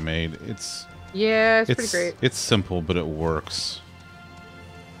setup that I made. It's pretty great. It's simple, but it works.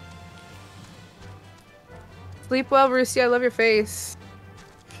 Sleep well, Rusi. I love your face.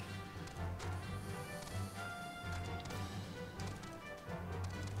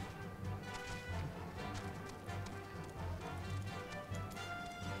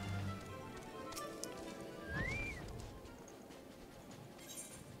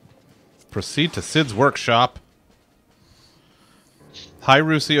 Proceed to Sid's workshop. Hi,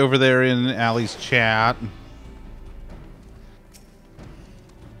 Rusi, over there in Allie's chat.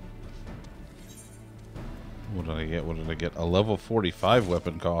 What did I get? What did I get? A level 45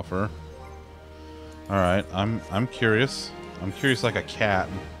 weapon coffer. All right, I'm curious. I'm curious like a cat.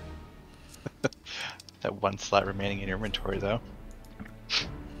 That one slot remaining in your inventory, though.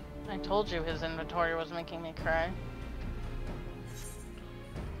 I told you his inventory was making me cry.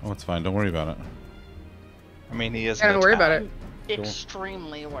 Oh, it's fine. Don't worry about it. I mean, he is. Don't worry about it.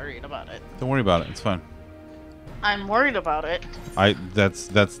 Extremely worried about it. Don't worry about it. It's fine. I'm worried about it. That's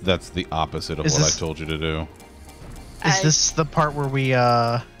the opposite of Is what this- I told you to do. Is this the part where we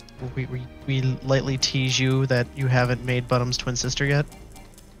lightly tease you that you haven't made Bunham's twin sister yet?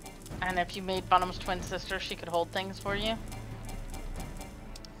 And if you made Bunham's twin sister, she could hold things for you.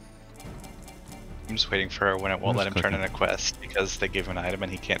 I'm just waiting for when it won't I'm let him just turn in a quest because they give him an item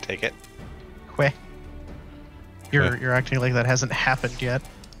and he can't take it. Queh. You're acting like that hasn't happened yet.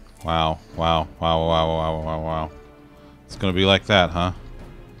 Wow. Wow. Wow. Wow. Wow. Wow. Wow. It's gonna be like that, huh?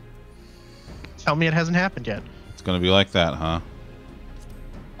 Tell me it hasn't happened yet. It's gonna be like that, huh?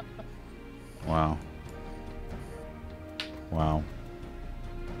 Wow. Wow.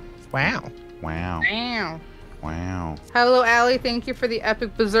 Wow. Wow. Wow. Wow. Hello, Allie. Thank you for the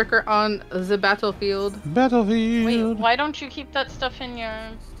epic berserker on the battlefield. Battlefield. Wait, why don't you keep that stuff in your...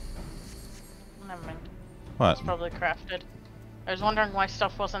 Never mind. What? It's probably crafted. I was wondering why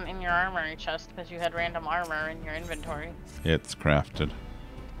stuff wasn't in your armory chest, because you had random armor in your inventory. It's crafted.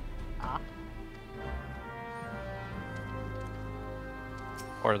 Ah.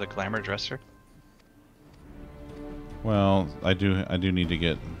 Or the glamour dresser. Well, I do need to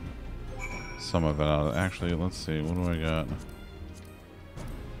get some of it out of it. Actually, let's see. What do I got?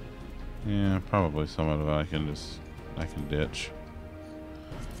 Yeah, probably some of it I can ditch.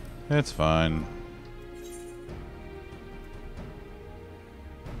 It's fine.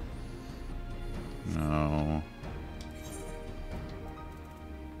 No.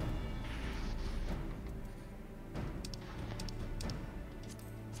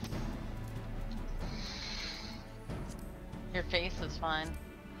 Your face is fine.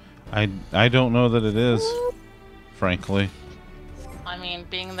 I don't know that it is, frankly. I mean,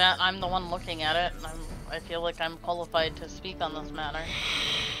 being that I'm the one looking at it, I feel like I'm qualified to speak on this matter.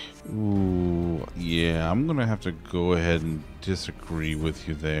 Ooh, yeah, I'm gonna have to go ahead and disagree with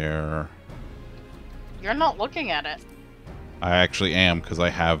you there. You're not looking at it. I actually am, because I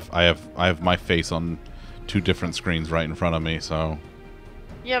have my face on two different screens right in front of me, so.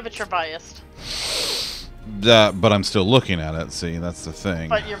 Yeah, but you're biased. But I'm still looking at it. See, that's the thing.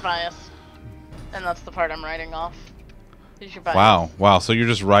 But you're biased. And that's the part I'm writing off. Is your bias. Wow. So you're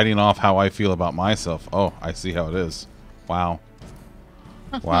just writing off how I feel about myself. Oh, I see how it is. Wow.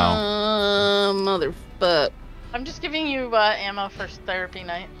 Wow. Motherfuck. I'm just giving you ammo for therapy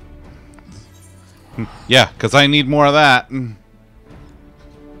night. Yeah, because I need more of that.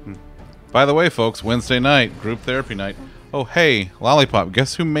 By the way, folks, Wednesday night, group therapy night. Oh, hey, Lollipop,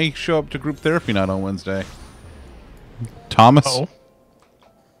 guess who may show up to group therapy night on Wednesday? Thomas? Oh.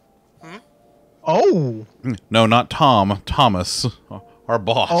 Oh. No, not Tom. Thomas. Our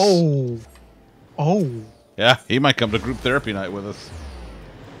boss. Oh. Oh. Yeah, he might come to group therapy night with us.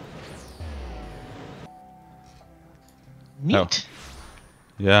 Neat. Oh.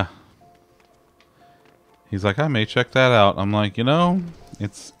 Yeah. He's like, I may check that out. I'm like, you know,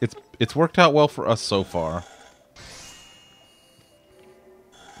 it's worked out well for us so far.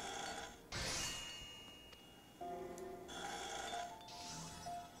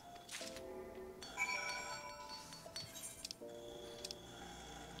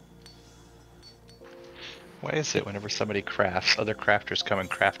 Why is it whenever somebody crafts, other crafters come and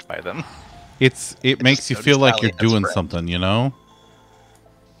craft by them? It makes you feel like you're doing something, you know?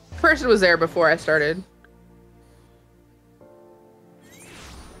 Person was there before I started.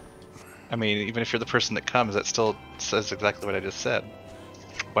 I mean, even if you're the person that comes, that still says exactly what I just said.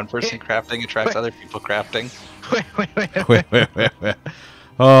 One person crafting attracts other people crafting. Wait.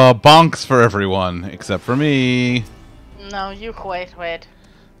 Bonks for everyone, except for me. No, you wait.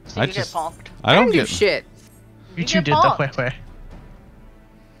 So I you just- get bonked. I I don't didn't do get shit. You You two get did the bonked. wait.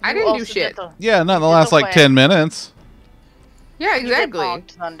 I You didn't do also shit. did the- Yeah, not in the You did last the like way. 10 minutes. Yeah, you get exactly.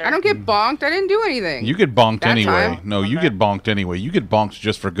 bonked, Thunder. I don't get bonked. I didn't do anything. You get bonked That anyway. time? No, you Okay. get bonked anyway. You get bonked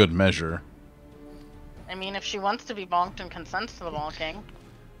just for good measure. I mean, if she wants to be bonked and consents to the bonking.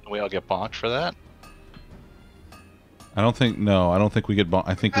 We all get bonked for that. I don't think we get bonked.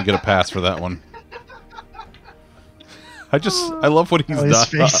 I think we get a pass for that one. I love what he's Oh, his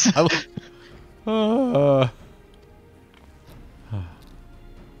done. face.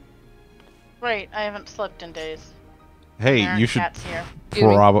 Right, I haven't slept in days. Hey, There you are should cats here.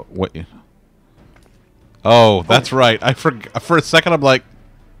 Excuse me? wait. Oh, that's right. I forgot for a second. I'm like,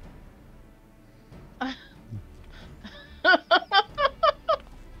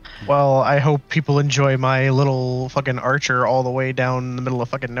 Well, I hope people enjoy my little fucking archer all the way down the middle of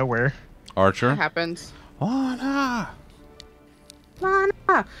fucking nowhere. It Archer. happens. Lana.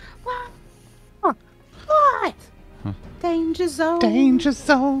 Lana! What? Danger zone. Danger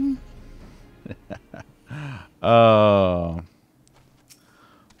zone.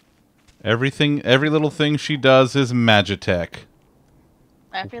 Every little thing she does is Magitech.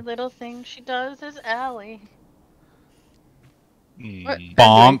 Every little thing she does is Allie. What?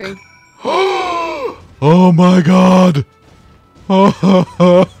 Bonk. Oh my god.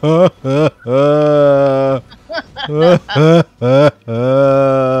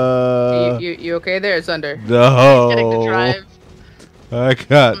 You okay there, Zunder? No. Getting to drive. I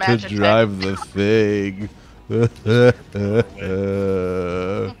got to Magitech. drive the thing.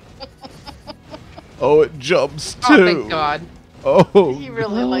 Oh, it jumps too. Oh, thank God. Oh, He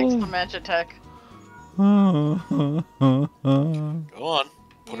really likes the Magitech. no. Go on.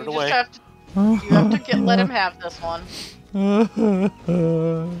 Put it away. You have to let him have this one.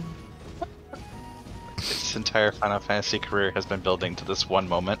 Its entire Final Fantasy career has been building to this one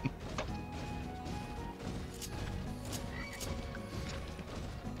moment.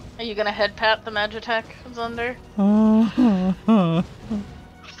 Are you gonna head pat the Magitech, Zunder? I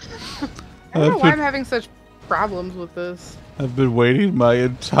don't know why I'm having such problems with this. I've been waiting my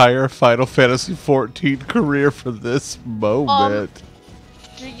entire Final Fantasy XIV career for this moment.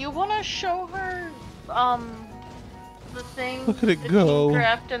 Do you want to show her, the thing Look at it that go. you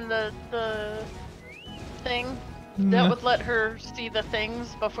grabbed in the thing that would let her see the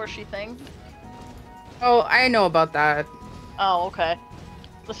things before she thinged? Oh, I know about that. Oh, okay.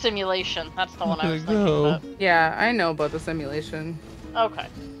 The simulation. That's the one I Look was at it thinking go. about. Yeah, I know about the simulation. Okay.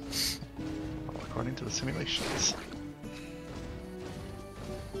 According to the simulations.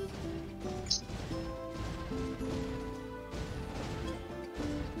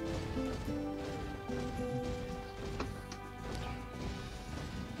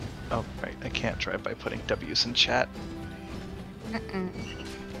 Oh, right. I can't drive by putting W's in chat.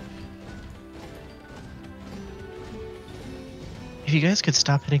 If you guys could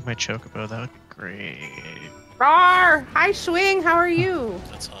stop hitting my chocobo, that would be great. Rar! Hi, Swing. How are you?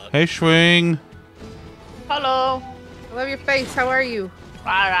 That's hot. Hey, Schwing. Hello. I love your face. How are you?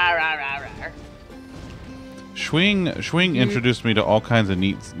 Rah, rah, rah, rah, rah. Schwing introduced me to all kinds of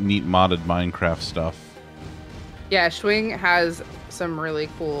neat modded Minecraft stuff. Yeah, Swing has some really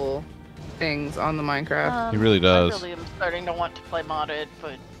cool things on the Minecraft. He really does. I really am starting to want to play modded,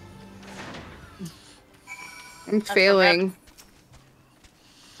 but I'm failing.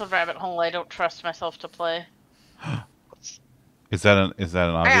 it's a rabbit hole I don't trust myself to play. Is that an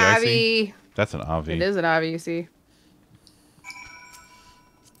Avi? Hi, I see? Abby. That's an Avi. It is an Abby, you see.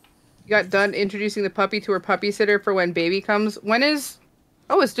 got done introducing the puppy to her puppy sitter for when baby comes. When is?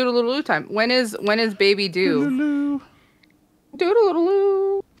 Oh, it's doodle-doodle time. When is baby due? Doodle-doo.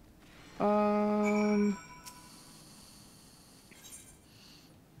 Doodle-doodle.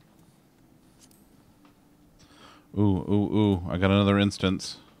 Ooh. I got another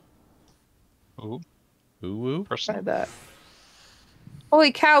instance. Ooh, Ooh. Try personal. that.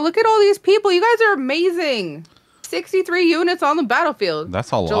 Holy cow! Look at all these people. You guys are amazing. 63 units on the battlefield.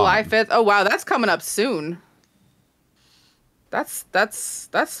 That's a lot. July 5th. Oh wow, that's coming up soon. That's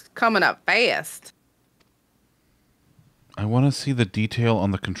coming up fast. I want to see the detail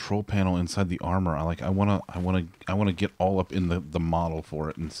on the control panel inside the armor. I want to get all up in the model for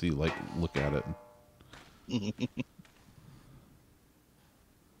it and see, like, look at it.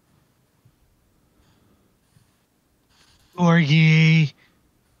 Corgi.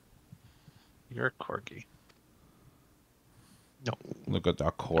 You're a corgi. No. Look at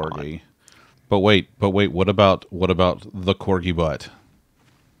that corgi. But wait, what about the corgi butt?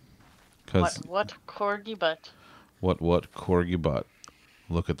 What corgi butt? What corgi butt?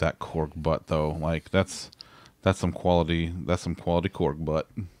 Look at that corg butt though. Like that's some quality corg butt.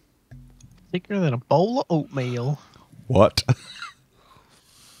 Thicker than a bowl of oatmeal. What?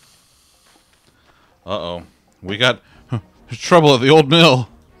 Uh-oh. We got trouble at the old mill.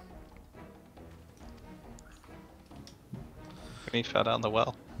 He fell down the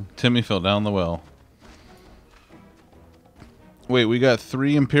well. Timmy fell down the well. Wait, we got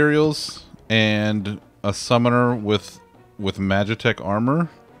 3 Imperials and a summoner with Magitech armor.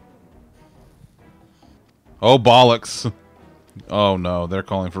 Oh, bollocks. Oh, no. They're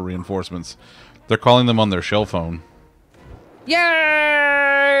calling for reinforcements. They're calling them on their shell phone.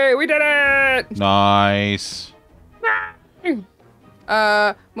 Yay! We did it! Nice.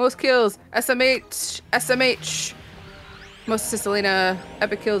 Most kills. SMH. Most Cicilina.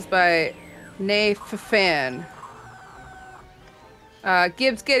 Epic kills by Nay Fan.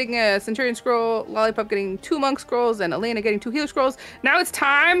 Gibbs getting a Centurion scroll, Lollipop getting 2 Monk scrolls, and Elena getting 2 Healer scrolls. Now it's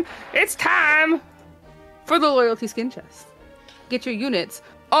time for the Loyalty Skin Chest. Get your units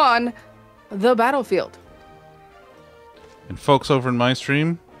on the battlefield. And folks over in my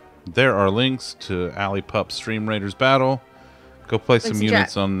stream, there are links to Ali Pup's Stream Raiders Battle. Go play some in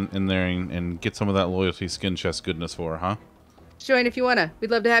units chat. in there and get some of that Loyalty Skin Chest goodness for her, huh? Join if you wanna. We'd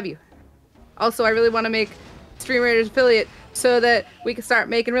love to have you. Also, I really want to make Stream Raiders affiliate so that we can start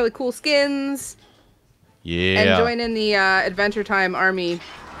making really cool skins. Yeah. And join in the Adventure Time army,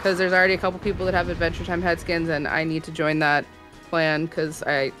 because there's already a couple people that have Adventure Time head skins, and I need to join that plan because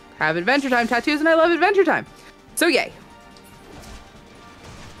I have Adventure Time tattoos and I love Adventure Time. So yay.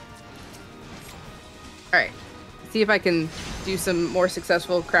 Alright. See if I can do some more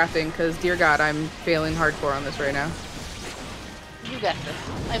successful crafting, because dear god, I'm failing hardcore on this right now. You got this.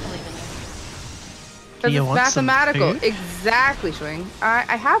 I believe in you. Because You it's want some mathematical. food? Exactly, Schwing.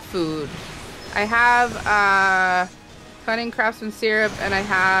 I have food. I have cunning craftsman syrup, and I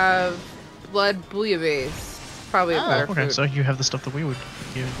have blood bouillabaisse. Probably a Oh. better Okay, food. so you have the stuff that we would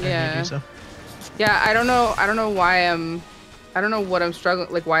give. Yeah. Do so. Yeah, I don't know why I don't know what I'm struggling,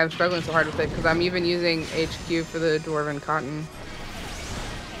 like why I'm struggling so hard with it, because I'm even using HQ for the dwarven cotton.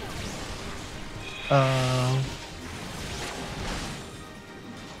 Are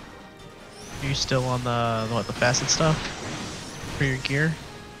you still on the facet stuff for your gear?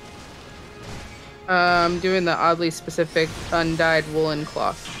 I'm doing the oddly specific undyed woolen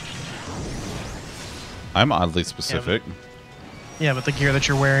cloth. I'm oddly specific. Yeah, but the gear that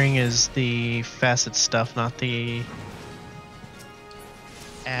you're wearing is the facet stuff, not the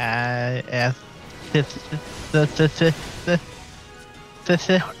I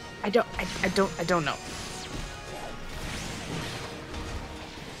don't know.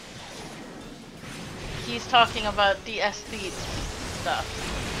 He's talking about the aesthete stuff.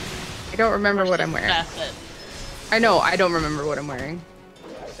 I don't remember what versus I'm wearing. facet. I know, I don't remember what I'm wearing.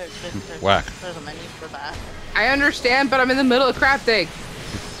 There's Whack. There's a menu for that. I understand, but I'm in the middle of crafting.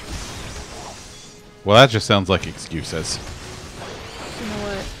 Well, that just sounds like excuses. You know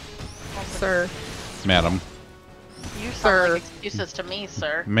what, sir? Madam. You sound Sir. like excuses to me,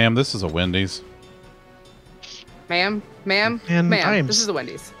 sir. Ma'am, this is a Wendy's. Ma'am, ma'am, And I am this is the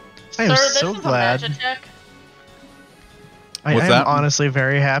Wendy's. I am Sir, so this is glad. a Magitech. I What's am that? honestly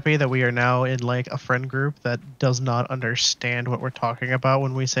very happy that we are now in like a friend group that does not understand what we're talking about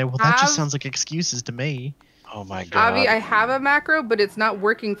when we say, "Well, that Have- just sounds like excuses to me." Oh my god. Avi, I have a macro, but it's not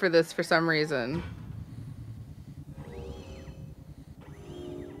working for this for some reason.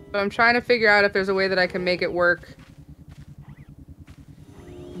 So I'm trying to figure out if there's a way that I can make it work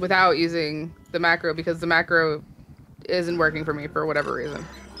without using the macro, because the macro isn't working for me for whatever reason.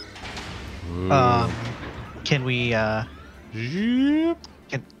 Can we Yep.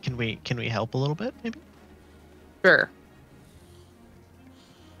 can we help a little bit maybe? Sure.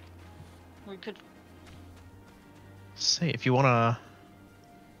 We could. Say if you want to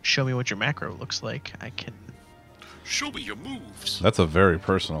show me what your macro looks like, I can. Show me your moves. That's a very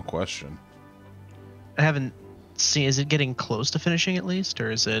personal question. I haven't seen. Is it getting close to finishing at least,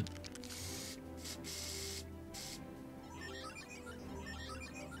 or is it?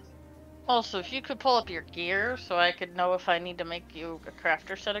 Also, if you could pull up your gear so I could know if I need to make you a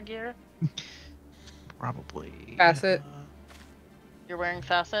crafter set of gear. Probably. Facet. You're wearing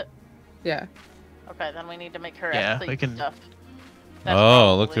facet? Yeah. Okay, then we need to make her Yeah, athlete we can- stuff. That's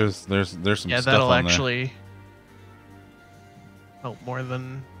Oh, look, probably- there's some Yeah, stuff that'll on actually help more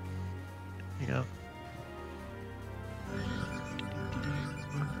than. Yeah.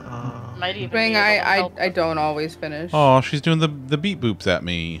 Might even Swing, be able to help. I don't always finish. there. Oh, she's doing the beep boops at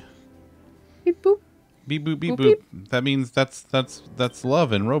me. Beep boop. Beep boop beep Boop, boop. That means that's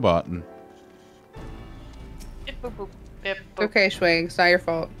love in robot. Bip, boop, boop, bip, boop. Okay, Swing, it's not your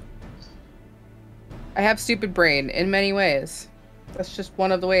fault. I have stupid brain in many ways. That's just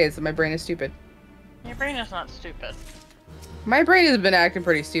one of the ways that my brain is stupid. Your brain is not stupid. My brain has been acting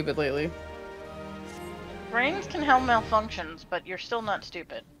pretty stupid lately. Brains can have malfunctions, but you're still not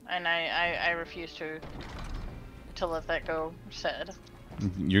stupid, and I refuse to let that go said.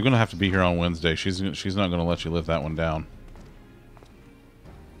 You're gonna have to be here on Wednesday. She's not gonna let you live that one down.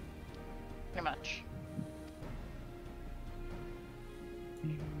 Pretty much.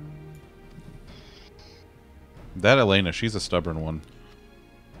 That Elena, she's a stubborn one.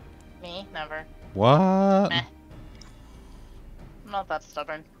 Me, never. What? Meh. I'm not that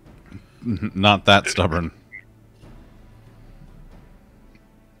stubborn. Not that stubborn.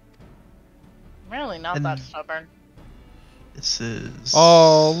 Really, not And- that stubborn. This is.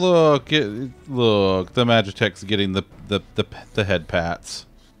 Oh, look! Look, the Magitech's getting the head pats.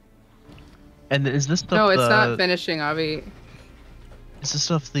 And is this stuff? No, it's not finishing, Avi. Is this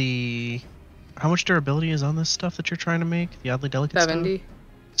stuff the? How much durability is on this stuff that you're trying to make? The oddly delicate 70. stuff?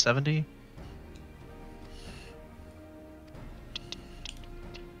 70.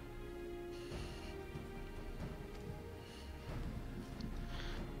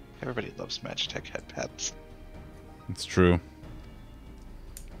 Everybody loves Magitech head pads. It's true.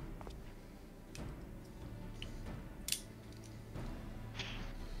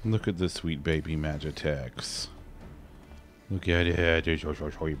 Look at the sweet baby Magitex. Look at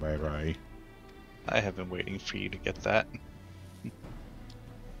it. Bye-bye. I have been waiting for you to get that.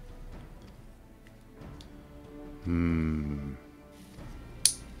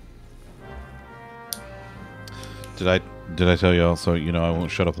 Did I tell you also, I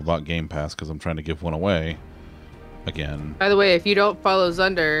won't shut up about Game Pass because I'm trying to give one away. Again. By the way, if you don't follow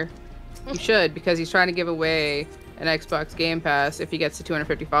Zunder, you should, because he's trying to give away an Xbox Game Pass if he gets to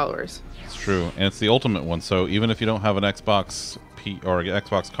 250 followers. It's true. And it's the ultimate one, so even if you don't have an Xbox or an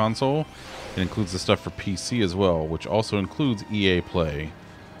Xbox console, it includes the stuff for PC as well, which also includes EA Play.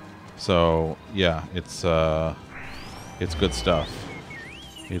 So, yeah, it's good stuff.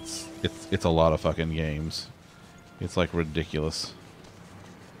 It's a lot of fucking games. It's like ridiculous.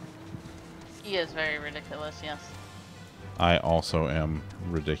 He is very ridiculous, yes. I also am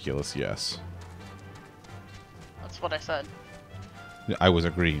ridiculous, yes. That's what I said. I was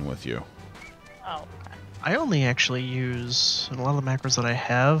agreeing with you. Oh, okay. I only actually use in a lot of the macros that I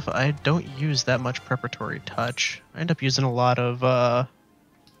have. I don't use that much preparatory touch. I end up using a lot of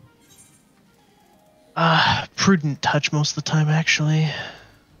prudent touch most of the time, actually.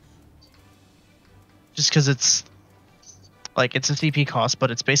 Just because it's like it's a CP cost,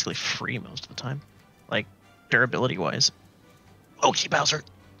 but it's basically free most of the time, like durability wise. Okay, Bowser,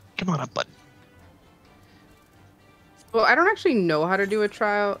 come on up, bud. Well, I don't actually know how to do a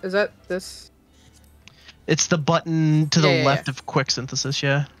trial. Is that this? It's the button to the Yeah, yeah, left yeah. of quick synthesis,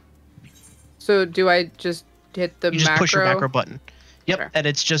 yeah. So do I just hit the You just macro? push your macro button. Yep, Okay. and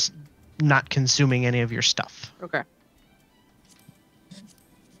it's just not consuming any of your stuff. Okay.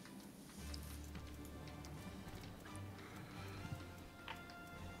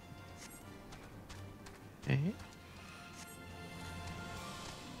 Okay.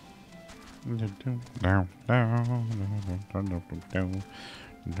 No. I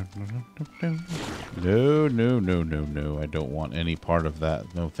don't want any part of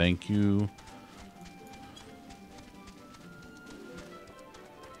that. No, thank you.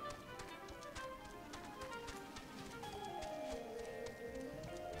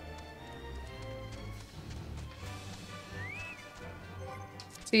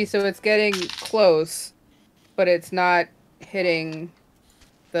 See, so it's getting close, but it's not hitting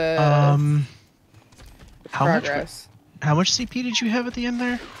the How much? progress. How much CP did you have at the end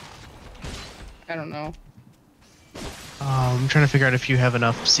there? I don't know. I'm trying to figure out if you have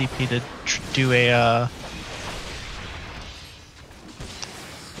enough CP to do a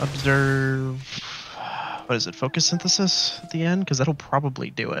observe. What is it? Focus synthesis at the end, because that'll probably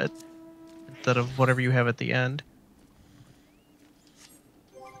do it instead of whatever you have at the end.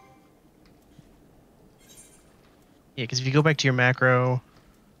 Yeah, because if you go back to your macro.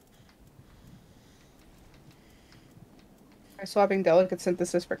 By swapping delicate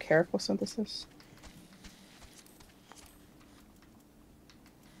synthesis for careful synthesis.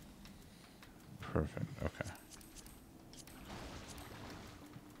 Perfect. Okay.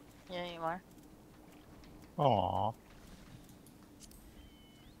 Yeah, you are. Aww.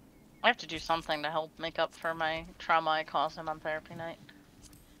 I have to do something to help make up for my trauma I caused him on therapy night.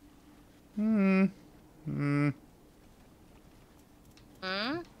 Hmm. Hmm.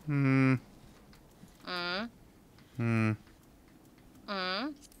 Hmm? Hmm. Hmm? Hmm. Hmm?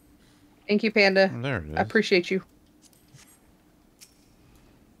 Thank you, Panda. There it is. I appreciate you.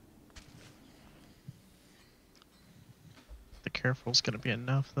 The careful's gonna be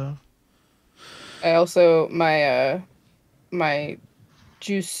enough though. I also my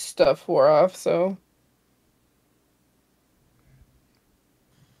juice stuff wore off, so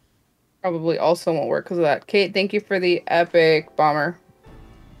probably also won't work because of that. Kate, thank you for the epic bomber.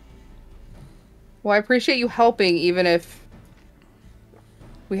 Well, I appreciate you helping, even if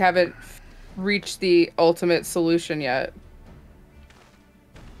we haven't reached the ultimate solution yet.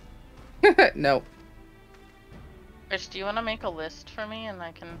 No. Chris, do you want to make a list for me and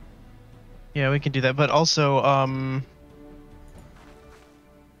I can... Yeah, we can do that, but also,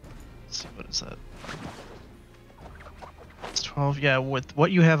 let's see, what is that? It's 12, yeah, with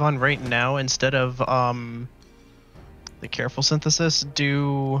what you have on right now, instead of, the careful synthesis,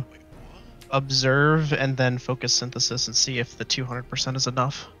 do observe and then focus synthesis and see if the 200% is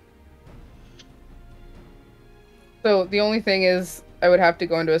enough. So the only thing is, I would have to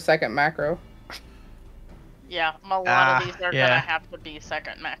go into a second macro. Yeah, a lot of these are yeah. gonna have to be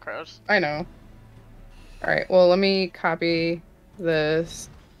second macros. I know. Alright, well, let me copy this.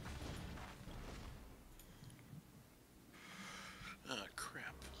 Oh,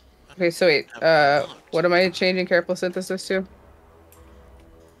 crap. Okay, so wait, what am I changing careful synthesis to?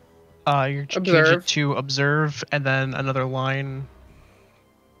 You're changing Observe. it to observe and then another line.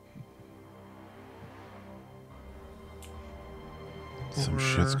 Some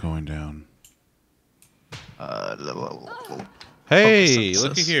shit's going down. Hey, Focus looky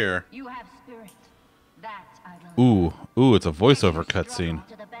synthesis. here. You have spirit. That I believe. Ooh, it's a voiceover cutscene.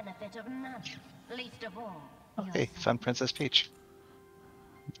 To the benefit of none, least of all. Hey, Sun Princess Peach.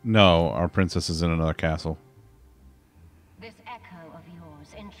 No, our princess is in another castle. This echo of yours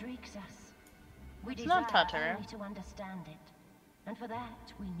intrigues us. We It's not desire Tataru. only to understand it, and for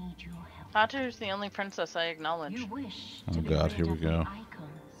that we need your help. Tatu's the only princess I acknowledge. You wish Oh to be God, rid here we of the go.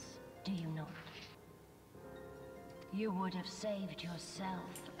 icons, do you not? You would have saved yourself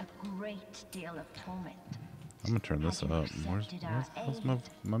a great deal of torment. I'm gonna turn this had you up. accepted Where's our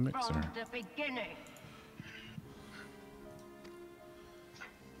my aid mixer? From the beginning.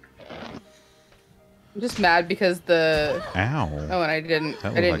 I'm just mad because the... Ow. Oh, and I didn't That I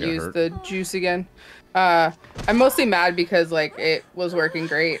looked didn't like it use hurt. the juice again. I'm mostly mad because like it was working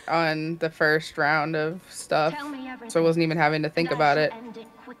great on the first round of stuff. Tell me everything, So I wasn't even having to think and I about shall it. end it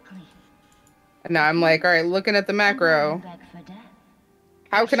quickly. And now I'm like, all right, looking at the And I macro. beg for death.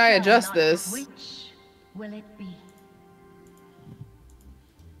 How can I Shall adjust not- this? Which will it be?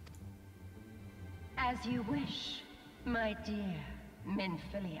 As you wish, my dear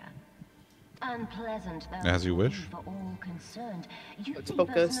Minfilia. Unpleasant though As you it will wish. be for all concerned, you It's leave us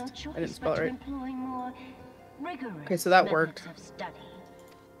focused. no I choice didn't spell but it to right. employ more rigorous Okay, so that methods worked. of study.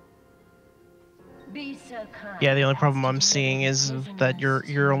 Be so kind Yeah, the only as problem to I'm deliver seeing the is that prisoners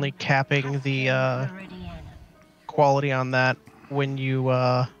you're only to capping the Castle Viridiana. quality on that when you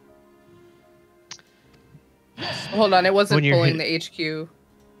Hold on, it wasn't When you're pulling hit- the HQ.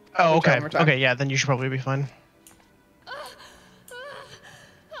 Oh, Let me try okay. one more time. Okay, yeah, then you should probably be fine.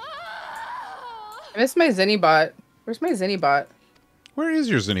 I missed my Zenny-bot. Where's my Zenny-bot? Where is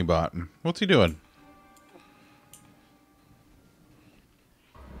your Zinniebot? What's he doing?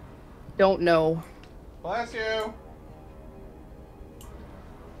 Don't know. Bless you.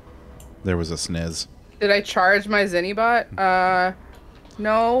 There was a sniz. Did I charge my Zenny-bot?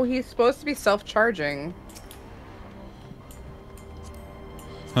 No, he's supposed to be self-charging.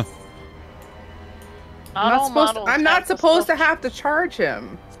 I'm not supposed to have to charge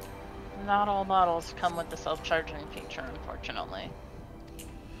him. Not all models come with the self-charging feature, unfortunately.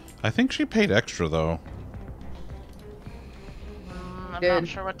 I think she paid extra though. I'm Did. not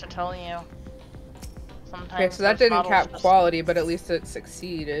sure what to tell you. Sometimes Okay, so that those didn't models cap just- quality, but at least it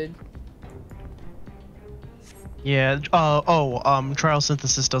succeeded. Yeah. Trial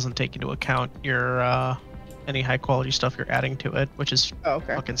synthesis doesn't take into account your any high quality stuff you're adding to it, which is Oh,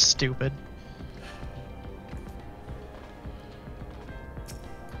 okay. fucking stupid.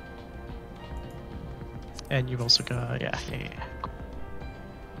 And you've also got yeah.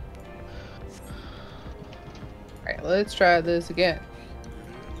 Alright, let's try this again.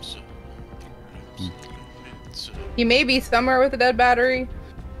 He may be somewhere with a dead battery,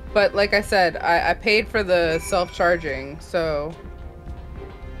 but like I said, I paid for the self-charging, so...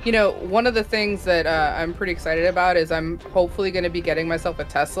 You know, one of the things that I'm pretty excited about is I'm hopefully going to be getting myself a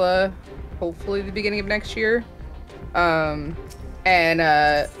Tesla, hopefully the beginning of next year. And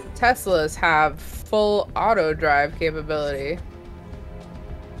Teslas have full auto drive capability.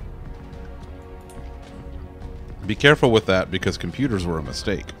 Be careful with that because computers were a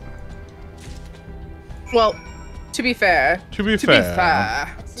mistake. Well, to be fair. To be To fair. be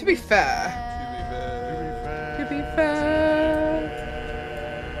fair. To be fair. To be fair.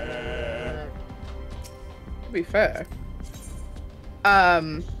 To be fair.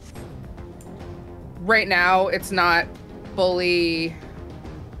 Right now it's not fully,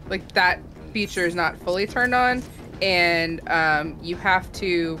 like, that feature is not fully turned on, and you have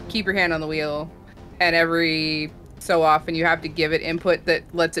to keep your hand on the wheel, and every so often you have to give it input that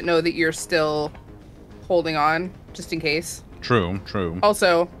lets it know that you're still holding on, just in case. True, true.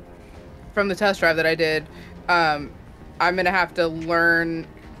 Also, from the test drive that I did, I'm gonna have to learn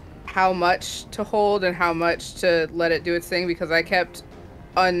how much to hold and how much to let it do its thing, because I kept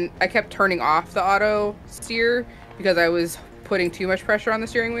turning off the auto steer because I was putting too much pressure on the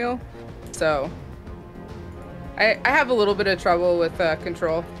steering wheel. So I have a little bit of trouble with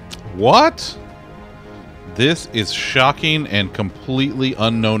control. What? This is shocking and completely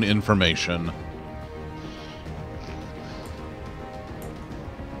unknown information.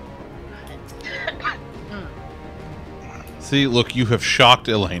 See, look, you have shocked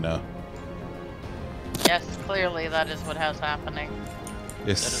Elena. Yes, clearly that is what has happening.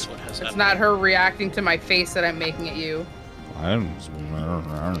 That is what has It's happened. not her reacting to my face that I'm making at you. I don't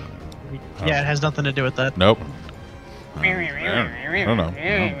Yeah, it has nothing to do with that. Nope. I don't know.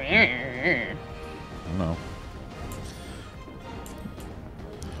 I don't know.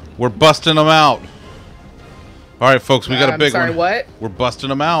 We're busting them out. All right, folks, we got a I'm big sorry, one. what? We're busting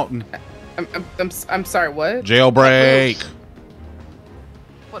them out. I'm sorry, what? Jailbreak.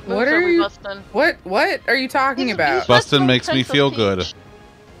 What What moves are are we you- busting? What are you talking about? Busting makes me feel good.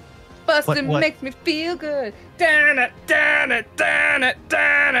 Bustin' What? makes me feel good.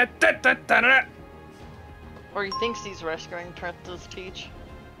 Da-na-da-na-da-na-da-na-da-da-da-da. Or he thinks he's rescuing Princess Peach.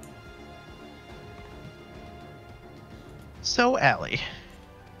 So, Allie,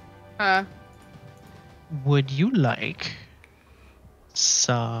 Huh? would you like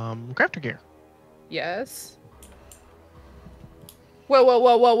some crafter gear? Yes. Whoa, whoa,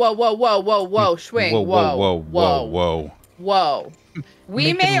 whoa, whoa, whoa, whoa, whoa, whoa, whoa, swing, Whoa, whoa, whoa, whoa, whoa. whoa.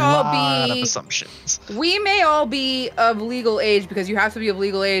 We Making may a all lot of be assumptions. of legal age, because you have to be of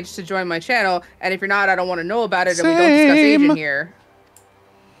legal age to join my channel, and if you're not, I don't want to know about it, and we don't discuss age in here.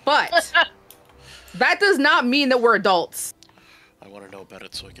 But that does not mean that we're adults. I want to know about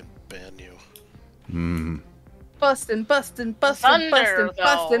it so I can ban you. Bustin', bustin', bustin', Thunder, bustin', though.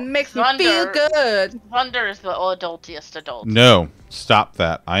 bustin', makes me Thunder. feel good. Thunder is the adultiest adult. No, stop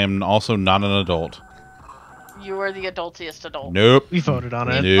that. I am also not an adult. You are the adultiest adult. Nope. We voted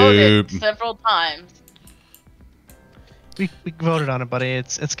on it. We voted Nope. several times. We voted on it, buddy.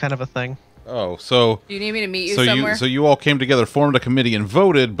 It's kind of a thing. Oh, so Do you need me to meet you so somewhere? you all came together, formed a committee, and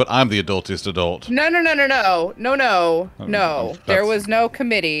voted, but I'm the adultest adult. No. There was no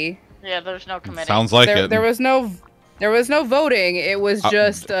committee. Yeah, there's no committee. Sounds like it. There was no voting. It was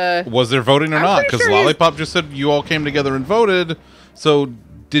just Was there voting or I'm not? pretty Because sure he's- Lollipop just said you all came together and voted. So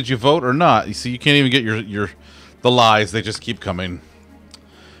did you vote or not? You see, you can't even get the lies. They just keep coming.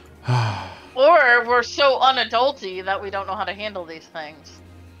 Or we're so unadulty that we don't know how to handle these things.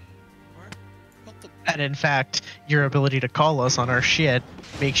 What the? And in fact, your ability to call us on our shit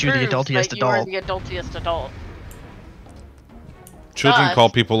makes you the Proves adultiest that you are adult. the adultiest adult. Children But- call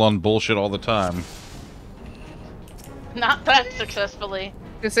people on bullshit all the time. Not that successfully.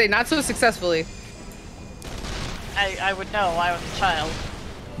 to say not so successfully. I would know. I was a child.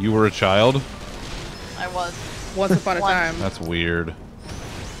 You were a child? I was. Once upon a Once. time. That's weird.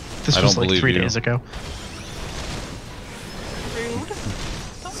 This I was don't like believe 3 you. days ago. Rude.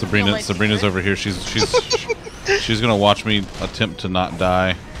 Don't reveal my Sabrina's secret. over here. She's gonna watch me attempt to not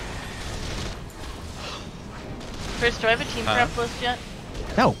die. Chris, do I have a team craft list yet?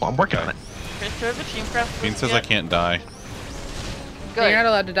 No, I'm working on it. Chris, do I have a team craft list Bean says yet? I can't die. Good. You're not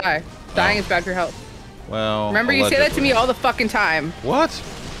allowed to die. Dying is bad for your health. Well, Remember, you say that to me all the fucking time. What?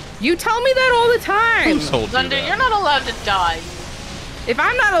 You tell me that all the time. Who told you Thunder, that? you're not allowed to die. If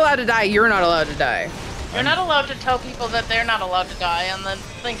I'm not allowed to die, you're not allowed to die. You're not allowed to tell people that they're not allowed to die and then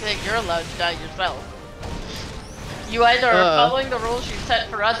think that you're allowed to die yourself. You either are following the rules you set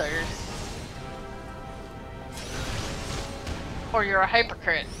for others, or you're a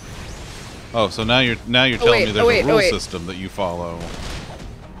hypocrite. Oh, so now you're telling me there's a rule system that you follow.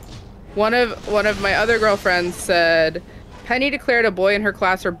 One of my other girlfriends said, Penny declared a boy in her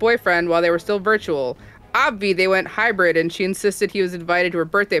class her boyfriend while they were still virtual. Obvi, they went hybrid, and she insisted he was invited to her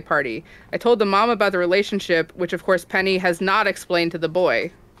birthday party. I told the mom about the relationship, which of course Penny has not explained to the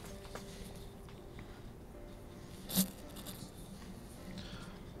boy.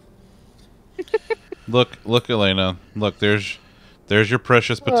 Look, Elena. Look, there's your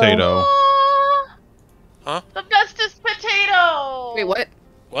precious potato. Huh? The bestest potato! Wait, what?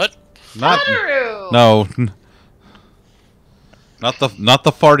 What? Not Tataru! no. Not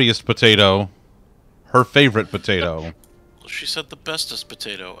the fartiest potato. Her favorite potato. She said the bestest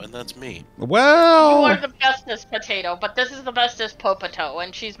potato, and that's me. Well, You are the bestest potato, but this is the bestest potato,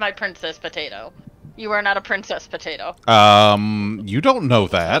 and she's my princess potato. You are not a princess potato. you don't know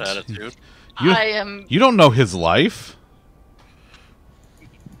that. That attitude. I am. You don't know his life.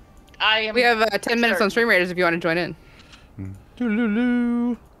 I am. We have 10 minutes on Stream Raiders if you want to join in.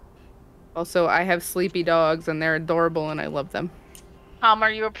 Doo-doo-doo. Also, I have sleepy dogs, and they're adorable, and I love them.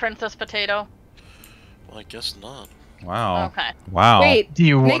 Are you a princess potato? Well, I guess not. Wow. Okay. Wow. Wait, Do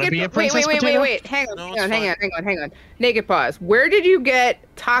you want to be a princess wait, potato? hang on, No, hang on. Naked pause. Where did you get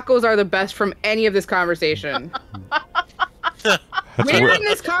tacos are the best from any of this conversation? Where in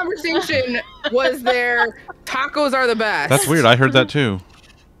this conversation was there tacos are the best? That's weird. I heard that too.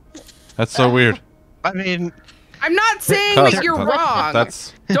 That's so weird. I mean, I'm not saying Cause that you're wrong.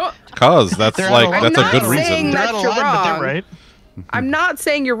 That's Don't, that's They're like not that's allowed. a good I'm not saying reason. they're that not you're aligned, but wrong. they're right. I'm not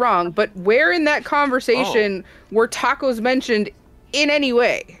saying you're wrong, but where in that conversation were tacos mentioned in any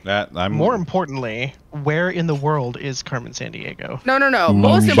way? That I'm More importantly, where in the world is Carmen Sandiego? No.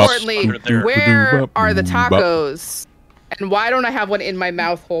 Most importantly, Under there. where are the tacos? And why don't I have one in my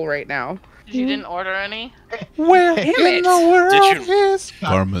mouth hole right now? You didn't order any? Where Damn in it. the world Did you? is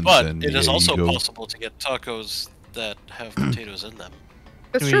Carmen But it is also Sandiego? possible to get tacos that have potatoes in them.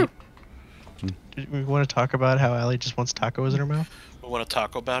 That's Do true. Do we want to talk about how Allie just wants tacos in her mouth? We want to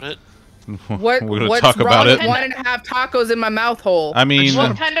talk about it? What? We're gonna What's talk wrong about with it. wanting to have tacos in my mouth hole? I mean,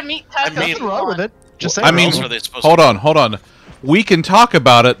 What kind of meat tacos? mean- Nothing wrong with it. Just I saying. mean, else are they supposed hold to- on. We can talk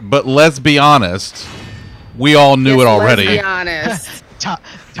about it, but let's be honest. We all knew it Yes, already. Let's be honest.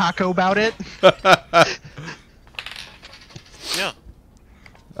 Taco about it. Yeah.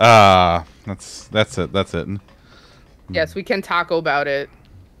 That's it. Yes, we can taco about it.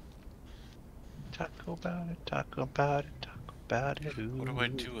 Taco about it, taco about it, taco about it. Ooh. What do I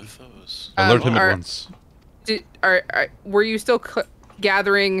do with those? Alert him at are- once. Were you still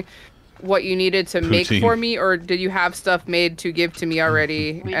gathering what you needed to make Poutine. for me, or did you have stuff made to give to me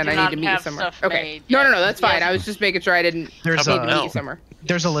already, We and do I not need to meet you have somewhere? stuff Okay. made No, yet. that's fine. Yes. I was just making sure I didn't There's How need about to meet now? you somewhere.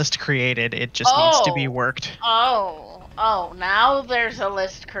 There's a list created. It just needs to be worked. Oh, now there's a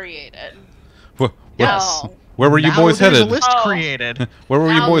list created. Yes. Oh. Where were you Now boys there's headed? a list Oh. created. Where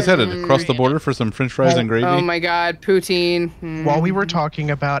were you Now boys there's headed? Across the border for some French fries and gravy? Oh my god, poutine. While we were talking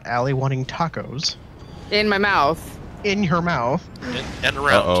about Allie wanting tacos In my mouth. in her mouth, And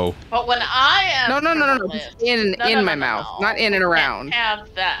around. Uh-oh. But when I am No. the Just list, in no, my mouth, no. not in and We around. can't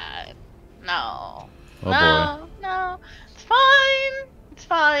have that. No. Oh No. It's fine. It's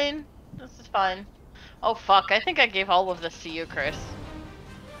fine. This is fine. Oh fuck! I think I gave all of this to you, Chris.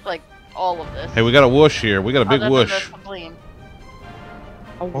 Like all of this. Hey, we got a whoosh here. We got a big Other than whoosh. the spleen.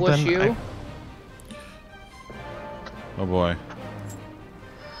 I'll Well, whoosh then you. Oh boy.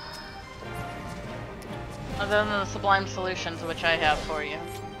 Other than the sublime solutions, which I have for you.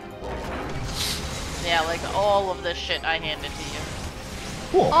 Yeah, like all of this shit I handed to you.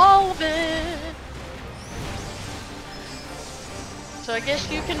 cool. All of it. So I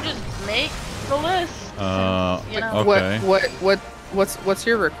guess you can just make the list. You know. okay. What's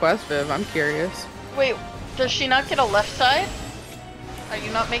your request, Viv? I'm curious. Wait, does she not get a left side? Are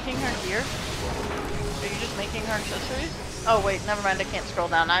you not making her gear? Are you just making her accessories? Oh wait, never mind. I can't scroll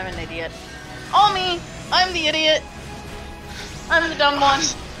down. I'm an idiot. Oh me! I'm the idiot. I'm the dumb one.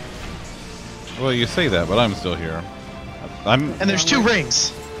 Well, you say that, but I'm still here. I'm. And there's 2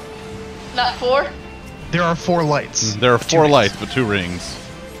 rings. Not 4. There are 4 lights. There are Two 4 rings. lights, but 2 rings.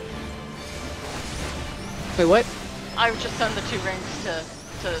 Wait, what? I would just send the 2 rings to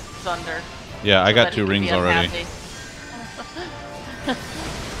Zunder. Yeah, I so got that 2 he could rings be already. unhappy.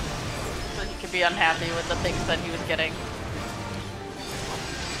 So he could be unhappy with the things that he was getting.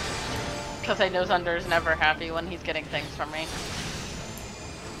 Because I know Zunder is never happy when he's getting things from me.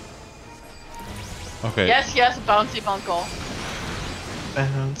 Okay. Yes, yes, bouncy bunkle.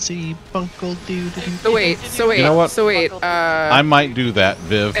 Bouncy bunkle doo doo doo. So wait, You know what? I might do that,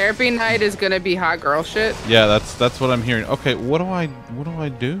 Viv. Therapy night is gonna be hot girl shit. Yeah, that's what I'm hearing. Okay, what do I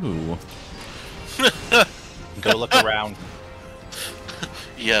do? Go look around.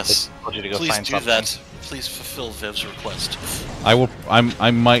 Yes. I told you to go Please find do something. that. Please fulfill Viv's request.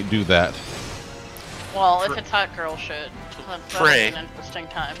 I might do that. Well, if it's hot girl shit, that's Pray. an interesting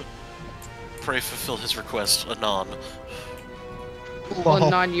time. Pray fulfill his request, anon. Well,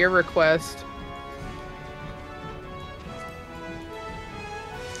 non your request.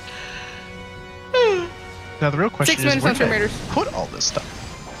 Now the real question 6 is, minutes where on did I Raiders. put all this stuff?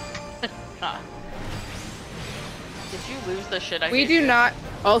 Did you lose the shit I We gave do you? not.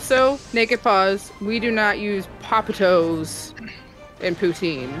 Also, naked pause. We do not use poppatoes in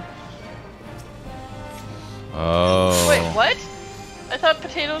poutine. Oh. Wait, what? I thought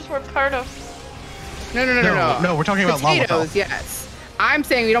potatoes were part of... No. We're talking about potatoes. lalafell. Yes. I'm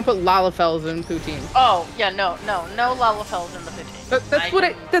saying we don't put lalafels in poutine. Oh, yeah, no lalafels in the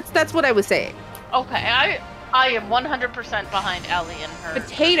poutine. That's what I was saying. Okay, I am 100% behind Allie and her.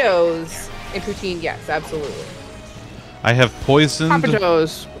 Potatoes in poutine, yes, absolutely. I have poisoned.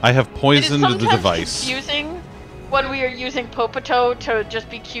 Poppatoes. I have It is poisoned the sometimes device. confusing when we are using popoto to just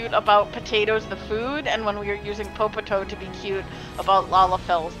be cute about potatoes, the food, and when we are using popoto to be cute about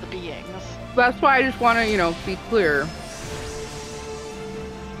lalafels, the beings. That's why I just want to, be clear.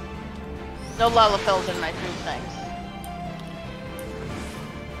 No lalafels in my food things.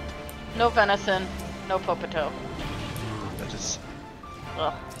 No venison, no popoto. That is.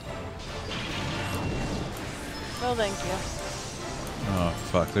 Ugh. No, thank you. Oh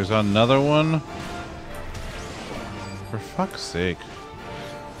fuck! There's another one. For fuck's sake!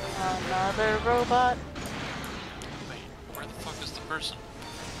 Another robot. Wait, where the fuck is the person?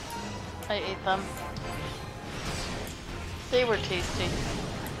 I ate them. They were tasty.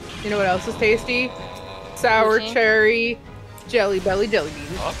 You know what else is tasty? Sour Poutine? cherry jelly belly jelly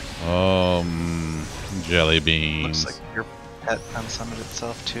beans. Jelly beans. Looks like your pet unsummoned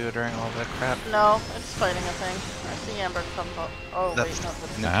itself too during all that crap. No, it's fighting a thing. I see Amber come up. Oh, That's wait,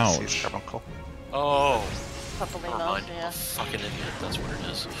 no, the Ouch. Nipsey's carbuncle. Oh, couple never knows, mind. yeah. A fucking idiot. That's what it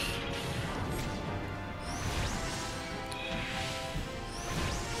is.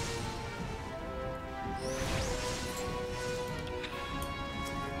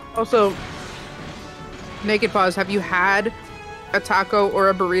 Also, naked pause, have you had a taco or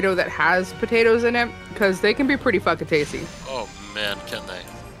a burrito that has potatoes in it? Because they can be pretty fucking tasty. Oh man, can they?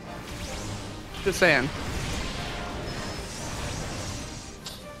 Just saying.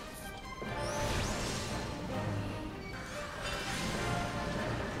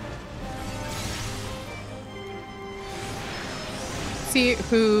 See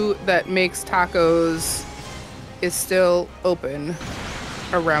who that makes tacos is still open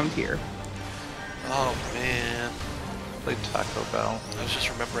around here. Oh man, Played Taco Bell. I was just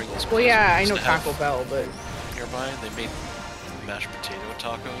remembering those. Well, yeah, I places know used to have Taco Bell, but nearby. They made mashed potato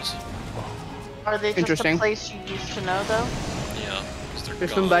tacos. Are they just Interesting. a place you used to know, though? Yeah, 'cause they're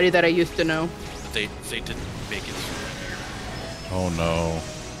there's gone. somebody that I used to know. But they didn't make it through here, Oh no!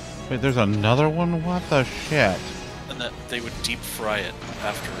 Wait, there's another one. What the shit? and that they would deep fry it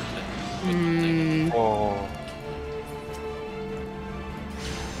after. Oh.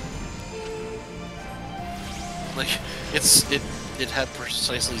 Like it had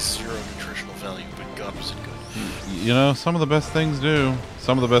precisely 0 nutritional value, but God was it good. You know, some of the best things do.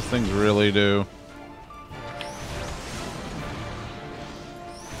 Some of the best things really do.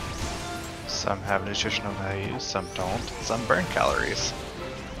 Some have nutritional value, some don't. Some burn calories.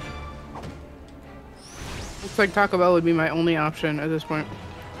 Looks like Taco Bell would be my only option at this point.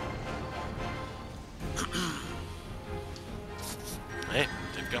 Hey,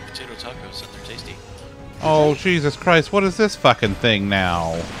 they've got potato tacos and they're tasty. Oh Jesus Christ! What is this fucking thing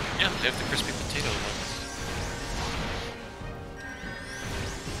now? Yeah, they have the crispy potato ones.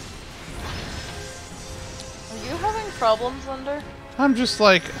 Are you having problems, Linder? I'm just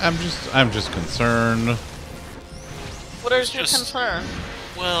concerned. What is It's your just- concern?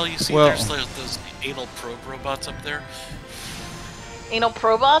 Well, you see, Well- there's like those anal probe robots up there. Anal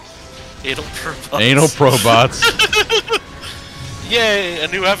probots? Anal probots. Anal probots. Yay! A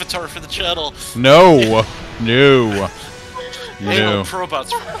new avatar for the channel. No, no. Anal Probots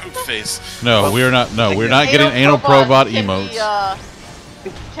from Poop Face. No, we're not. No, we're not getting anal Probot probot emotes.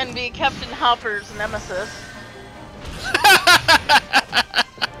 Can be Captain Hopper's nemesis.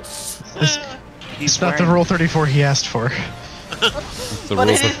 It's not the Rule 34 he asked for. The But rule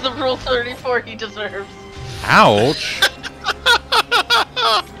it is the Rule 34 he deserves. Ouch!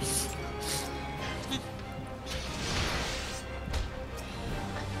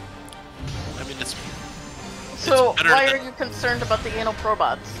 I mean, it's So better why than- are you concerned about the anal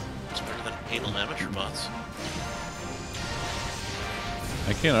probots? better than anal amateur bots.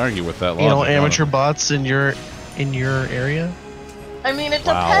 I can't argue with that. Anal logic, amateur honestly. bots in your area? I mean, it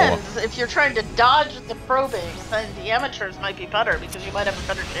Wow. depends. If you're trying to dodge the probing, then the amateurs might be better because you might have a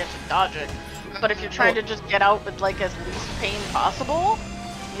better chance of dodging. But if you're trying to just get out with like as least pain possible,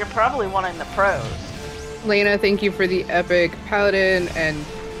 you're probably wanting the pros. Lena, thank you for the epic paladin, and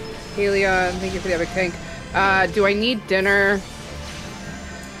Helion, thank you for the epic tank. Do I need dinner?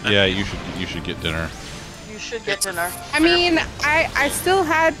 Yeah, you should get dinner. You should get dinner. I mean, I still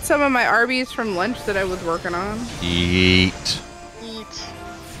had some of my Arby's from lunch that I was working on. Eat. Eat.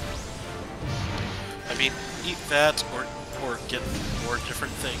 I mean, eat that or get more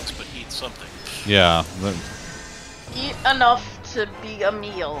different things, but eat something. Yeah. Eat enough to be a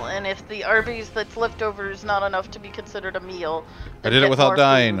meal, and if the Arby's that's left over is not enough to be considered a meal, I then did it get without more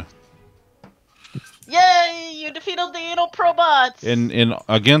dying. food. Yay! You defeated the anal probots. In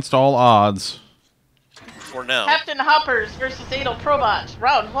against all odds. For now. Captain Hoppers versus anal probots.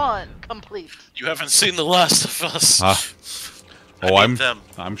 Round 1 complete. You haven't seen The Last of Us. Oh, I mean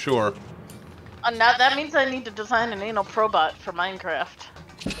I'm sure. Now that means I need to design an anal probot for Minecraft.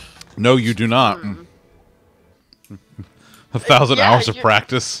 No, you do not. 1,000 Yeah, hours of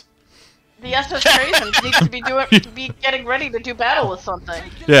practice. The SS Crazens needs to be getting ready to do battle with something.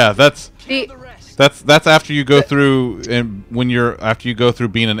 Yeah, that's The, after you go through and after you go through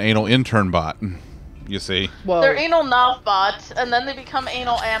being an anal intern bot. You see. whoa. They're anal nav bots, and then they become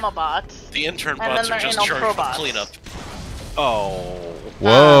anal amabots. The intern And bots then are they're just anal charged with probots. cleanup. Oh.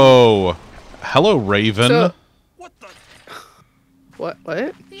 Whoa. Hello, Raven. So- What?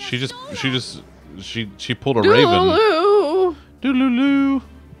 She pulled a Raven. Doodaloo. Doodaloo.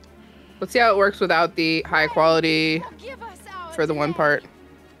 Let's see how it works without the high quality for the one part.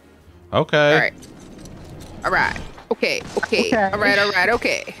 Okay. Alright. Alright. Okay. Alright.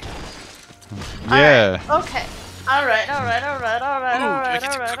 Okay. Yeah. Okay. Alright, we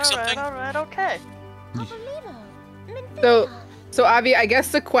get to cook something? okay. So Avi, I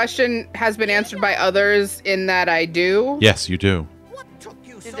guess the question has been answered by others in that I do. Yes, you do. What took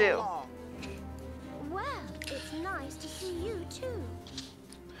you You so do. long? Well, it's nice to see you too.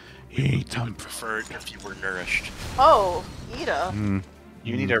 Eat I would prefer it if you were nourished. Oh, Ida.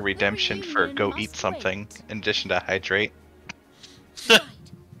 You need a redemption for go eat something in addition to hydrate. Right.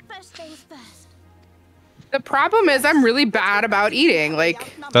 First things first. The problem is I'm really bad about eating.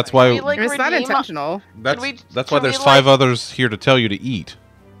 Like, That's why. We, like, it's not redeem- intentional. That's we- that's why can we, there's 5 like- others here to tell you to eat.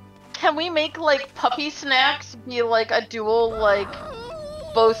 Can we make like puppy snacks be like a dual like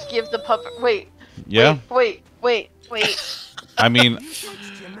both give the pup wait. Yeah. Wait. I mean,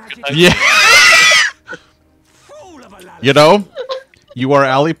 Your yeah. fool of a lad. You know, you are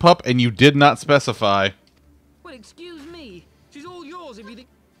Alley Pup, and you did not specify. Well, excuse me. She's all yours if you think.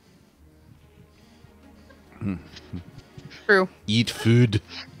 True. Eat food.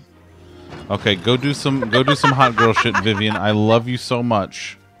 Okay, go do some hot girl shit, Vivian. I love you so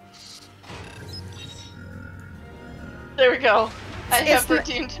much. There we go. I have It's not-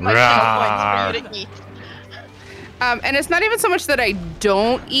 redeemed my channel points for you to eat. And it's not even so much that I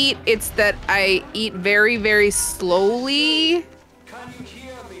don't eat, it's that I eat very, very slowly.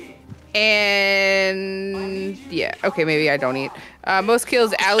 And yeah, okay, maybe I don't eat. Most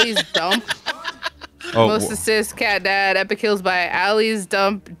kills, Allie's dump. Oh, Most assists, Cat Dad. Epic kills by Allie's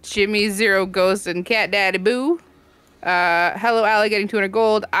dump, Jimmy, Zero Ghost, and Cat Daddy Boo. Hello Allie getting 200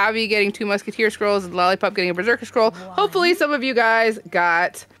 gold, Avi getting 2 Musketeer scrolls, and Lollipop getting a Berserker scroll. Hopefully some of you guys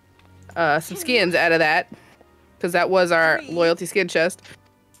got some skins out of that. Because that was our loyalty skin chest.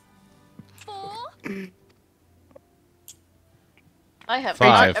 4. I have 5.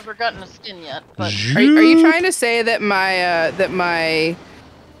 not ever gotten a skin yet, but Are you trying to say that my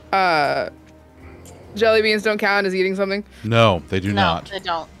jelly beans don't count as eating something? No, they do no, not. they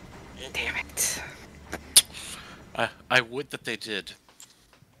don't. Damn it. I would that they did.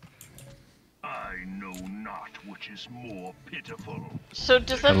 I know not which is more pitiful. So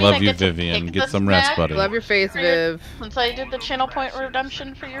does I that mean love I you, get to Vivian. pick Get the some rest, snack buddy. Love your face, Viv. since I did the channel point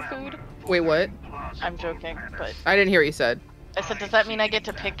redemption for your food? Wait, what? I'm joking, but I didn't hear what you said. I said, does that mean I get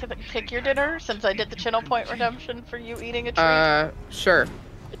to pick your dinner since I did the channel point redemption for you eating a treat? Sure.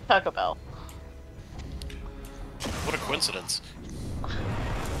 Taco Bell. What a coincidence.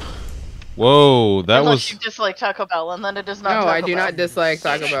 Whoa, that Unless was... you dislike Taco Bell, and then it is not. No, Taco I do Bell. not dislike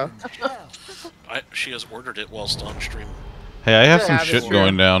Taco Bell. She has ordered it whilst on stream. Hey, I have Good. some Yeah, shit that's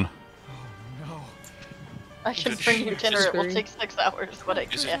going true. down. I should Good bring you shit. dinner. It will Three. take 6 hours, but I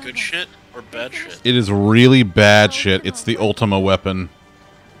Is it can. good shit or bad shit? It is really bad shit. It's the Ultima weapon.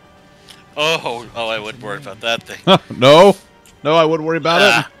 Oh, I wouldn't worry about that thing. No, I wouldn't worry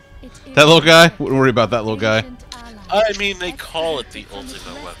about it. That little guy? Wouldn't worry about that little guy. I mean, they call it the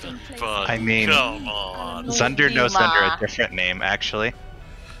ultimate weapon, but I mean, come on. Zunder knows under a different name, actually.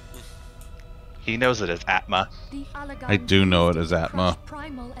 He knows it as Atma. I do know it as Atma.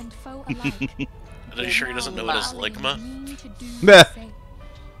 Are you sure he doesn't know it as Ligma? Meh.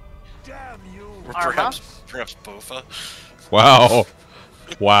 Or Arma? perhaps Bofa? Wow.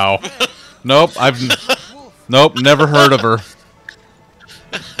 Wow. Nope, nope, never heard of her.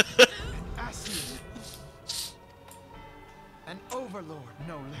 An overlord,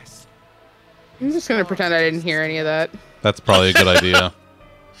 no less. I'm just gonna pretend I didn't hear any of that. That's probably a good idea.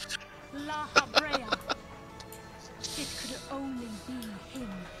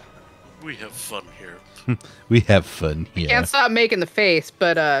 We have fun here. We have fun here. Can't stop making the face,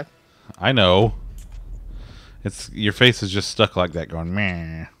 but I know. Your face is just stuck like that, going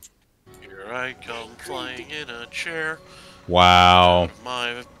meh. Here I come flying in a chair. Wow. Out of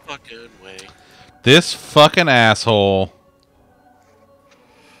my fucking way. This fucking asshole.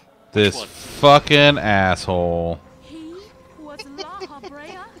 This one? fucking asshole.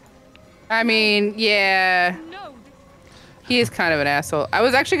 I mean, yeah. He is kind of an asshole. I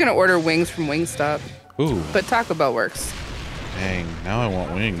was actually gonna order wings from Wingstop, Ooh, but Taco Bell works. dang. Now I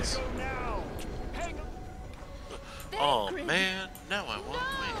want wings. Oh man, now I want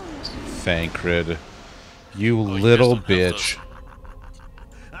wings. Thancred. You Oh, you little guys don't have bitch.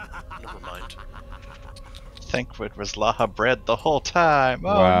 Never mind. Thancred was Laha bread the whole time.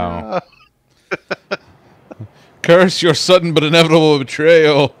 Oh, Wow. no. Curse your sudden but inevitable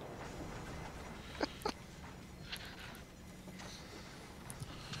betrayal.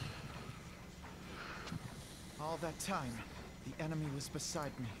 All that time, the enemy was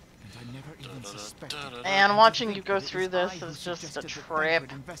beside me, and I never even suspected. And watching you go It through was this I who is just a suggested that trip.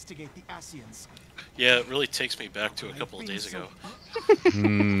 Thancred investigate the Asians. Yeah, it really takes me back to a couple of days ago.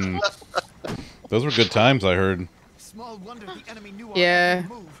 Hmm. Those were good times, I heard. Small wonder the enemy knew our Yeah.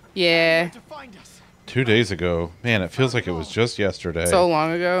 every move. Yeah. Where to find us. 2 days ago. Man, it feels like it was just yesterday. So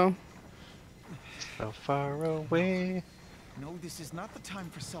long ago. So far away. No, this is not the time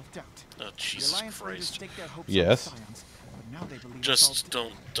for self-doubt. Oh, The Jesus Alliance leaders Christ. stake their hopes Yes. on science, but now they believe Just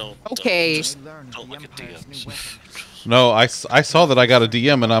don't. Okay. Just They learn of don't the look at Empire's new DMs. weapon. No, I saw that I got a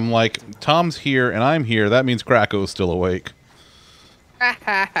DM and I'm like, Tom's here and I'm here. That means Krako's still awake. Ha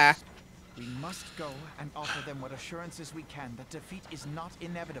ha ha. We must go and offer them what assurances we can that defeat is not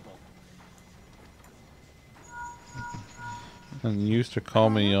inevitable. And you used to call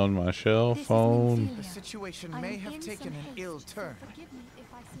me on my cell phone. The situation may have taken an ill turn.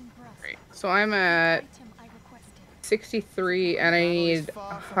 So I'm at 63 and I need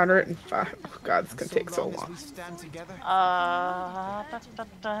 105. Oh god, this is gonna take so long.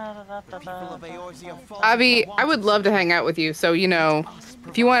 Avi, I would love to hang out with you, so you know,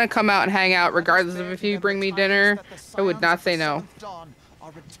 if you want to come out and hang out, regardless of if you bring me dinner, I would not say no.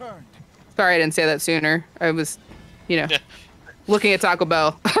 Sorry I didn't say that sooner. I was, you know, looking at Taco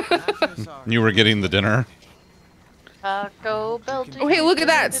Bell. You were getting the dinner. Taco Bell. Oh hey, look at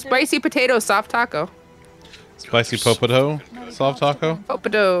that! Spicy potato soft taco. Spicy potato? Soft taco?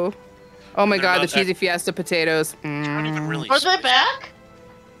 Potato. Oh my They're god, the not cheesy fiesta potatoes. Not even really. Are they back?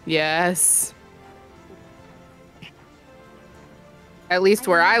 Yes. At least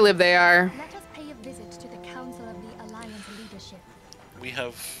where I live, they are. Let us pay a visit to the Council of the Alliance leadership. We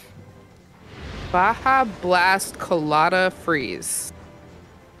have. Baja Blast Colada Freeze.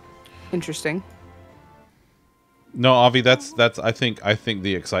 Interesting. No, Avi, that's I think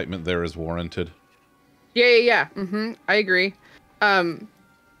the excitement there is warranted. Yeah. I agree.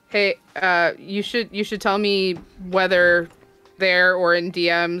 Hey, you should tell me whether there or in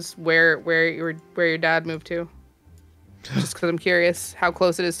DMs where your dad moved to. Just because I'm curious how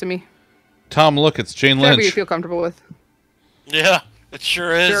close it is to me. Tom, look, it's Jane Whatever Lynch. you feel comfortable with. Yeah, it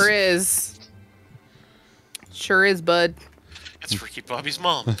sure is. Sure is. Sure is, bud. It's Ricky Bobby's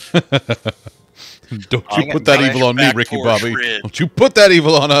mom. Don't I'm you put gonna that evil on me, back Ricky porch Bobby. rid. Don't you put that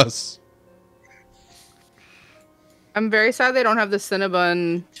evil on us. I'm very sad they don't have the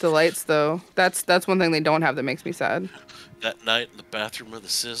Cinnabon delights though. That's one thing they don't have that makes me sad. That night in the bathroom of the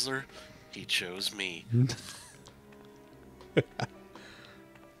Sizzler, he chose me.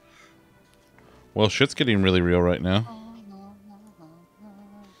 Well, shit's getting really real right now.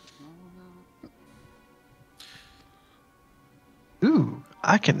 Ooh,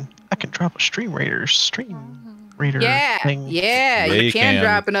 I can drop a stream raider thing. Yeah, Yeah, you you can can.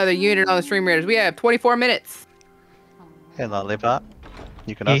 drop another unit on the stream raiders. We have 24 minutes. Hey, Lollipop.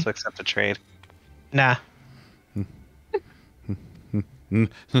 You can Hey. also accept a trade. Nah.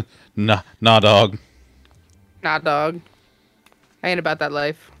 Nah, dog. Nah, dog. I ain't about that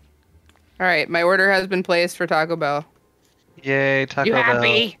life. All right, my order has been placed for Taco Bell. Yay, Taco You Bell.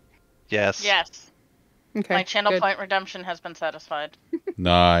 happy? Yes. Yes. Okay. My channel good. point redemption has been satisfied.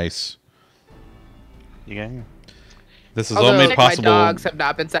 Nice. You got This is Although all made my possible. dogs have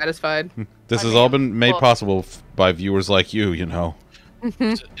not been satisfied. This I has mean, all been made well- possible by viewers like you. You know.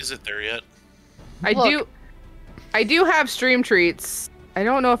 Is it there yet? I do have stream treats. I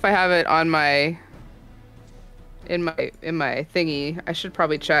don't know if I have it on my in my thingy. I should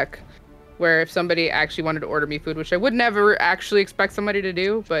probably check where if somebody actually wanted to order me food, which I would never actually expect somebody to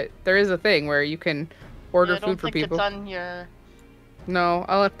do, but there is a thing where you can order I don't food for think people. it's on your No,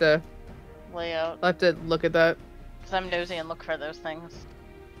 I'll have to layout. look at that. Because I'm nosy and look for those things.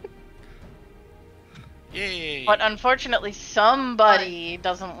 Yay! But unfortunately, somebody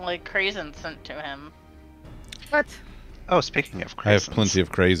doesn't like craisins sent to him. What? Oh, speaking of I have craisins. plenty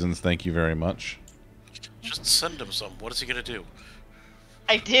of craisins. Thank you very much. Just send him some. What is he gonna do?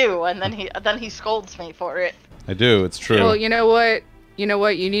 I do, and then he scolds me for it. I do. It's true. Well, you know what? You know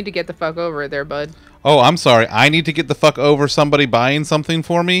what? You need to get the fuck over it there, bud. Oh, I'm sorry. I need to get the fuck over somebody buying something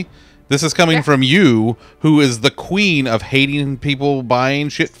for me? This is coming from you, who is the queen of hating people buying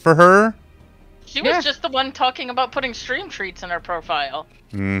shit for her? She was just the one talking about putting stream treats in her profile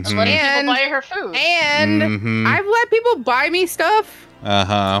Mm-hmm. and letting And- people buy her food. And Mhm. I've let people buy me stuff.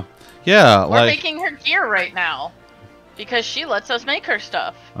 Uh-huh. Yeah, We're like... making her gear right now because she lets us make her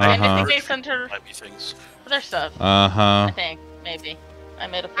stuff. And I Uh-huh. think I sent her Might be things. other stuff. Uh-huh. I think maybe I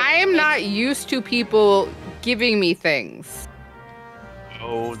made a. I am not used to people giving me things.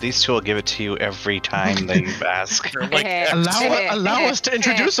 Oh, these two will give it to you every time they ask. They're like, Allow us to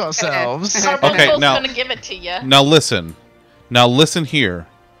introduce ourselves. Our Okay, uncle's now- gonna give it to you. Now listen. Now listen here.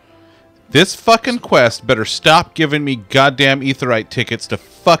 This fucking quest better stop giving me goddamn Aetherite tickets to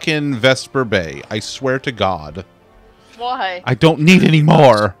fucking Vesper Bay. I swear to God. Why? I don't need any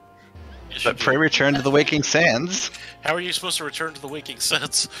more. But pray return to the Waking Sands. How are you supposed to return to the Waking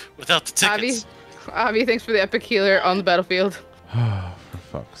Sands without the tickets? Avi, thanks for the epic healer on the battlefield. For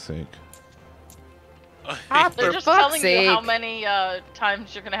fuck's sake. Ah, They're for just fuck's telling you how sake. many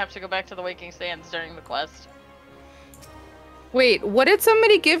times you're gonna have to go back to the Waking Sands during the quest. Wait, what did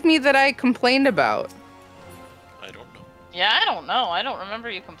somebody give me that I complained about? I don't know. Yeah, I don't know. I don't remember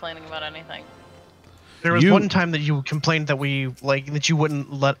you complaining about anything. There was You- one time that you complained that that you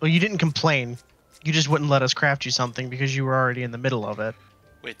wouldn't let. Well, you didn't complain. You just wouldn't let us craft you something because you were already in the middle of it.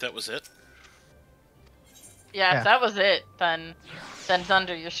 Wait, that was it? Yeah, Yeah. if that was it, then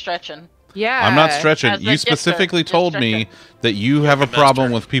Zunder, you're stretching. Yeah. I'm not stretching. As a You specifically gifter, told you're me stretching. that you have a Master.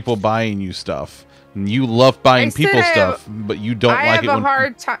 problem with people buying you stuff. And you love buying I said people I have- stuff, but you don't I like have it a when...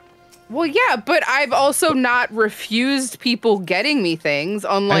 hard time. Well, yeah, but I've also not refused people getting me things,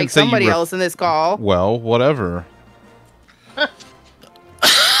 unlike say you somebody ref- else in this call. Well, whatever.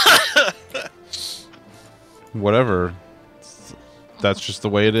 Whatever. That's just the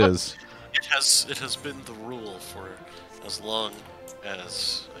way it is. It has been the rule for as long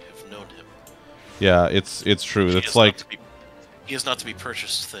as I have known him. Yeah, it's true. He It's is like... not to be- he is not to be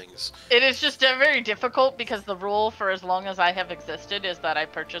purchased things. It is just very difficult because the rule for as long as I have existed is that I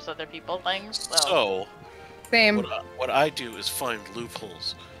purchase other people things. So, Same. what I do is find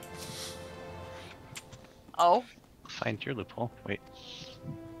loopholes. Oh, Find your loophole. Wait.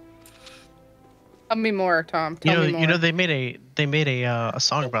 Tell me more, Tom. Tell me more. You know they made a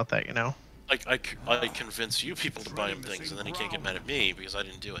song about that. You know. Like I convince you people to buy him things, and then he can't get mad at me because I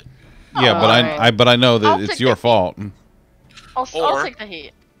didn't do it. Yeah, but Alright. I know that I'll it's take your the- fault. I'll Or- take the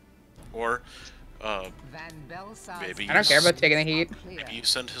heat. Or, maybe I don't care about taking the heat. maybe you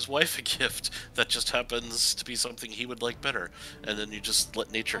send his wife a gift that just happens to be something he would like better, and then you just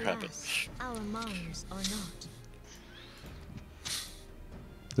let nature happen. Our minds are not.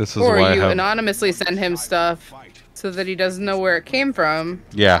 This is Or why I you have... anonymously send him stuff so that he doesn't know where it came from.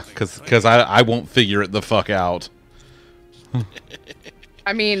 Yeah, because I won't figure it the fuck out.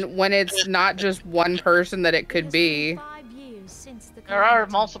 I mean, when it's not just one person that it could be. 5 years since the There are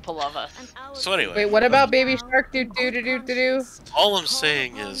multiple of us. So anyway. Wait, what about Baby Shark? Do do do do do do. All I'm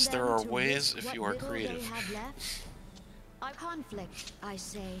saying is there are ways if you are creative. Conflict, I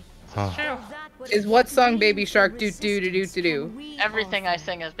say. True. Is what song Baby Shark do do do do do do? Everything I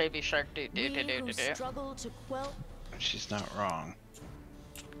sing is Baby Shark do do do do do do. She's not wrong.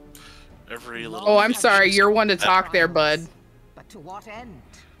 Every little. Oh, I'm sorry. You're one to talk there, bud. But to what end?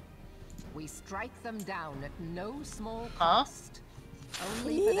 We strike them down at no small Huh? cost.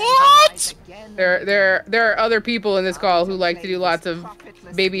 Only for them to What? rise again There are other people in this call who like to do lots of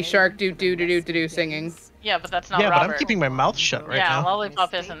Baby Shark do do do do do do singing. Yeah, but that's not Yeah, but Robert. I'm keeping my mouth shut right yeah, now.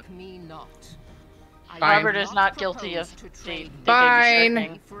 Lollipop isn't. Fine. Robert is not guilty of the Fine. Baby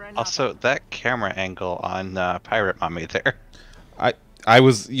Shark thing. Also, that camera angle on Pirate Mommy there. I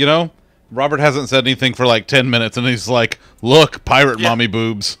was, you know, Robert hasn't said anything for like 10 minutes, and he's like, "Look, pirate mommy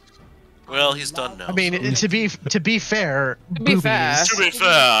boobs." Well, he's done now. I mean, to be fair, To be fair. To be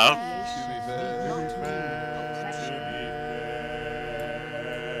fair.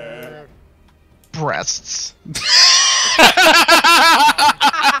 breasts.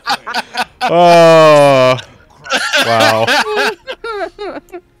 Oh, wow.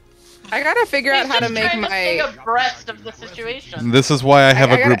 I gotta figure out how to make Trying to stay my. abreast of the situation. This is why I have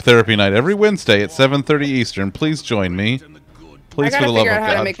I a group gotta- therapy night every Wednesday at 7:30 Eastern. Please join me. I Please, for gotta the love figure of out how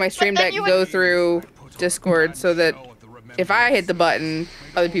to God. make my stream But then deck you go would- through Discord so that if I hit the button,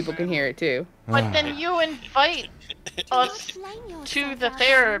 other people can hear it too. But then you invite us to the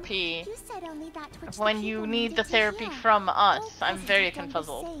therapy when you need the therapy from us. I'm very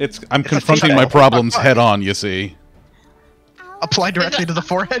confuzzled. I'm confronting my problems head on, you see. Apply directly to the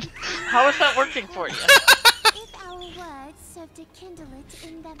forehead. How is that working for you? If our words serve to kindle it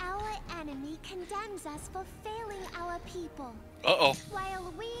in them, our enemy condemns us for failing our people. Uh-oh.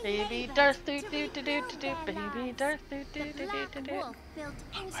 While we Baby labor Darth to do do do do rebuild do do. their Baby lives. Darth do do The do do Black do do. Wolf built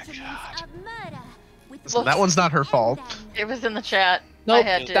instruments of murder with So that one's not her fault. It was in the chat. I Nope,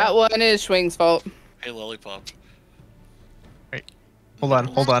 had to. that one is Schwing's fault. Hey, Lollipop. Hold on,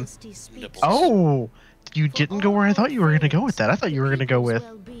 hold on. Nipples. Oh, you didn't go where I thought you were gonna go with that. I thought you were gonna go with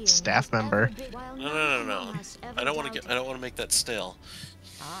staff member. No. I don't want to make that stale.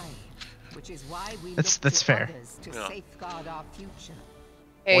 Which is why we That's look to fair. others to Yeah. safeguard our future.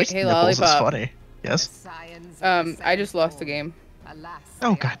 Hey, Moist hey, nipples is Lollipop. funny. Yes. Science of the I just lost the sevenfold. game. Alas, Oh they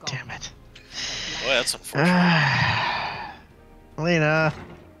are god gone. damn it. Boy, that's unfortunate. Lena,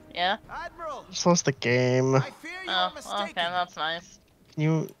 Yeah. Admiral, I just lost the game. I fear you are Oh, mistaken. okay, that's nice.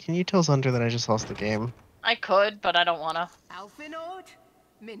 Can you tell Zunder that I just lost the game? I could, but I don't wanna. Alphinaud,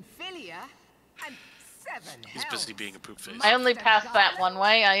 Minfilia, and seven He's busy being a poop face. I only passed that one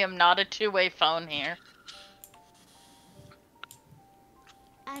way. I am not a two-way phone here.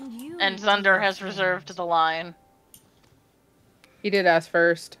 And Zunder has reserved the line. He did ask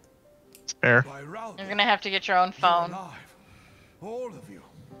first. It's fair. You're gonna have to get your own phone. All of you.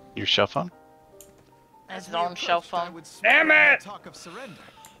 Your cell phone? His own cell phone. Damn it! Talk of surrender.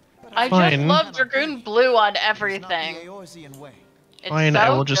 But I Fine. just love Dragoon Blue on it is not the everything. Eorzean way. It's Fine, so I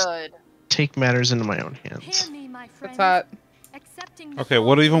will just- good. Take matters into my own hands. It's hot. Okay,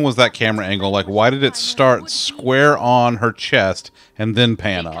 what even was that camera angle? Like, why did it start square on her chest and then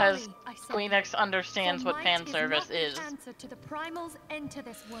pan up? Because Queen X understands what fan service is.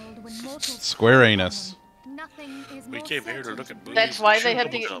 Square anus. We came here to look at boobies. That's why and they chew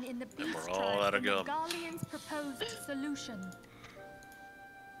had to bubble gum, and we're all out of gum.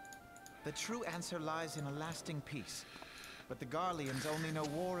 The true answer lies in a lasting peace. But the Garleans only know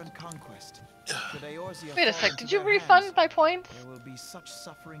war and conquest. Should Eorzea Wait a fall sec, into did you their refund hands, my points? there will be such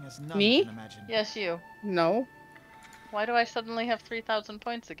suffering as none Me? can imagine. Yes, you. No. Why do I suddenly have 3,000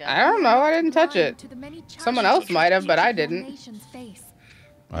 points again? I don't know. I didn't touch it. Someone else might have, but I didn't.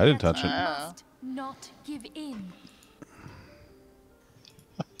 I didn't touch it. Oh. Not give in.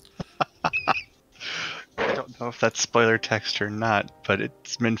 I don't know if that's spoiler text or not, but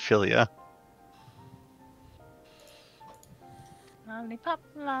it's Minfilia. Lollipop,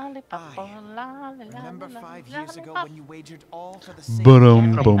 lollipop, Aye. Remember 5 years ago when you wagered all for the same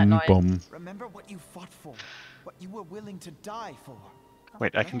Ba-dum, That bum, noise. bum. Remember what you fought for, what you were willing to die for.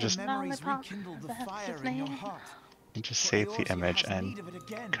 Wait, I Let can the just memories Lollipop, rekindle the that's fire his in your name. heart. save the Eorzea image has and need of it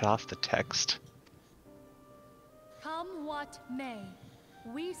again. cut off the text. Come what may,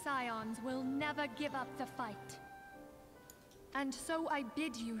 we Scions will never give up the fight. And so I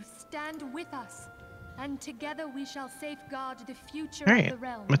bid you stand with us, and together we shall safeguard the future of Alright, the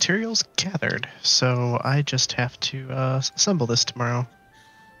realm. materials gathered. So I just have to assemble this tomorrow.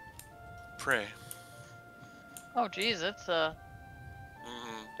 Pray. Oh, geez, it's Mhm.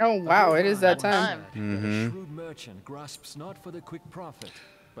 Oh wow, it is that time. A shrewd merchant grasps not for the quick profit,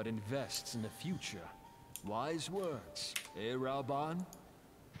 but invests in the future. Wise words, eh, Rauban?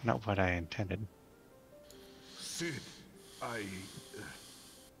 Not what I intended. Sid,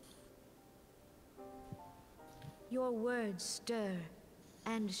 Your words stir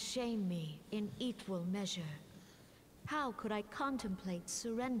and shame me in equal measure. How could I contemplate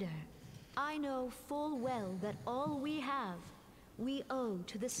surrender? I know full well that all we have, we owe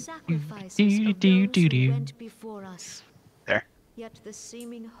to the sacrifices of those who went before us. There. Yet the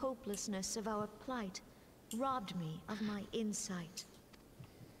seeming hopelessness of our plight robbed me of my insight.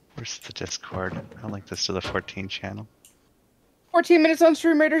 Where's the Discord? I'll link this to the 14 channel. 14 minutes on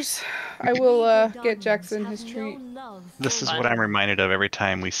Stream Raiders. I will get Jackson his treat. This is what I'm reminded of every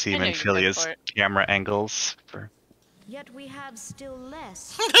time we see Manphilia's camera angles. Yet we have still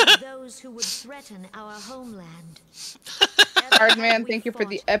less those who would threaten our homeland. Hardman, thank you for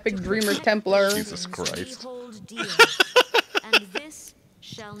the epic Dreamer Templar. Jesus Christ. And this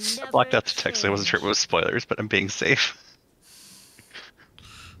shall never I blocked out the text, so I wasn't sure if it was spoilers, but I'm being safe.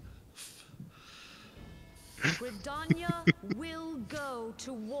 Gridania will go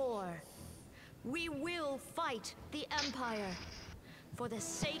to war. We will fight the Empire for the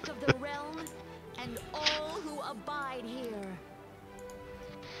sake of the realm and all who abide here.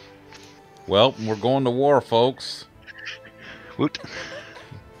 Well, we're going to war, folks. Woot.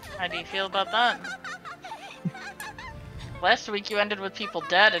 How do you feel about that? Last week you ended with people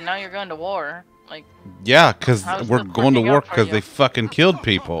dead, and now you're going to war. Like, yeah, because we're going to war because you? they fucking killed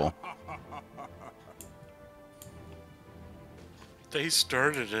people. They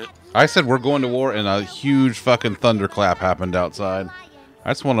started it. I said we're going to war, and a huge fucking thunderclap happened outside. I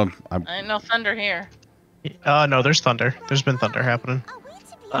just want to. I ain't no thunder here. No, there's thunder. There's been thunder happening.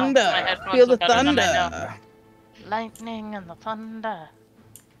 Thunder. Feel the thunder. Lightning and the thunder.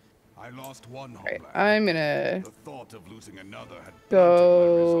 I lost one Right, homeland. I'm gonna The thought of losing another had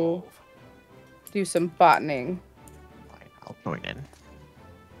go do some botning. I'll join in.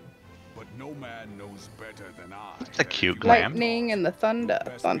 But no man knows better than I. It's a cute glam. Lightning and the thunder.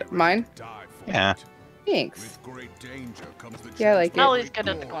 Thunder. Mine? Yeah. Thanks. Great danger comes the Yeah, I like it. Molly's good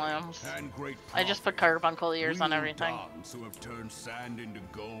at the glams. and great I just put carbuncle ears on we everything. dons who have turned sand into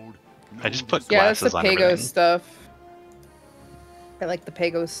gold. I just put Yeah, that's glasses the on Pago everything. stuff. I like the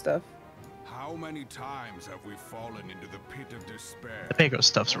Pago stuff. How many times have we fallen into the pit of despair? The Pago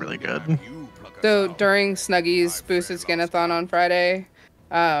stuff's really good. So during Snuggy's Boosted Skinathon on Friday,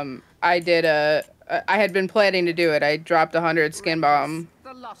 I did I had been planning to do it. I dropped 100 skin bomb,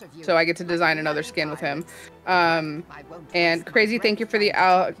 so I get to design another skin with him. And Crazy, thank you for the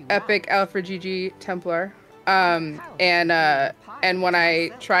epic Alfred GG Templar. And when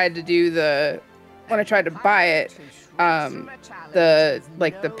I tried to do when I tried to buy it,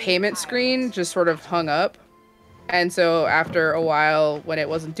 the payment screen just sort of hung up. And so after a while, when it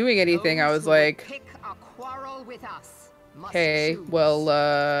wasn't doing anything, I was like, okay, well,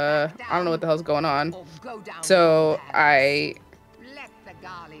 I don't know what the hell's going on. So I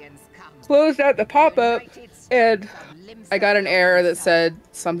closed out the pop-up, and I got an error that said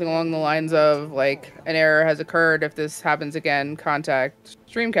something along the lines of, like, an error has occurred. If this happens again, contact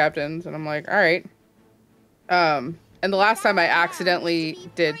stream captains. And I'm like, all right. And the last time I accidentally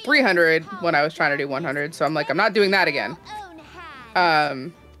did 300 when I was trying to do 100. So I'm like, I'm not doing that again.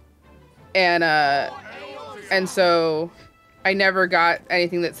 And so I never got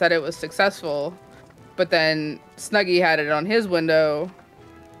anything that said it was successful. But then Snuggy had it on his window,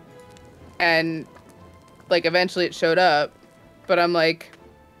 and like eventually it showed up. But I'm like,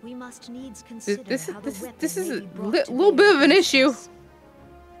 We must needs consider this how the is a weapon may be brought to little bear bit of an issue.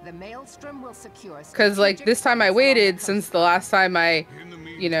 The maelstrom will secure Because like this time I waited since the last time I,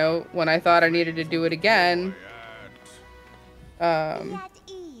 you know, when I thought I needed to do it again. At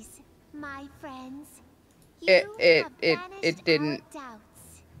ease, my friends. It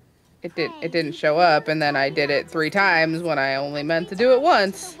didn't show up, and then I did it 3 times when I only meant to do it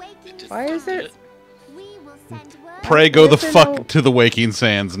once. Why is it? Pray go the fuck to the Waking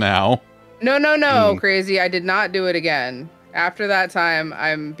Sands now. No, Crazy. I did not do it again. After that time,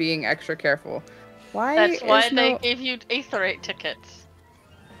 I'm being extra careful. Why? That's why is they no, gave you Aetherite tickets.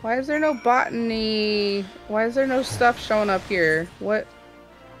 Why is there no botany? Why is there no stuff showing up here? What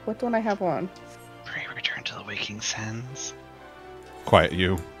don't I have on? Pray return to the Waking Sands. Quiet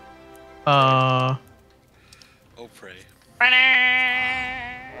you. Oh, pray. I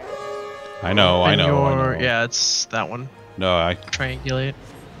know. Yeah, it's that one. No, I triangulate.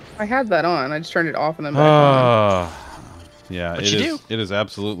 I had that on. I just turned it off and then back on. Yeah, What'd it you is. do? It is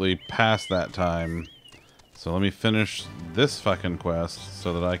absolutely past that time. So let me finish this fucking quest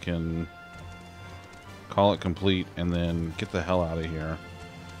so that I can call it complete and then get the hell out of here.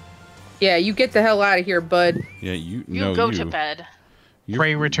 Yeah, you get the hell out of here, bud. Yeah, you go to bed.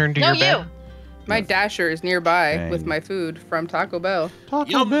 Pray return to No, your bed. My Dasher is nearby with my food from Taco Bell.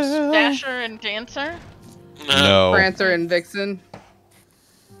 Taco Bell. Dasher and Dancer? No. Prancer and Vixen.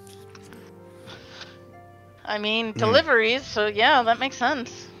 I mean, deliveries, so yeah, that makes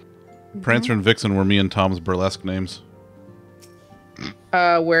sense. Prancer and Vixen were me and Tom's burlesque names.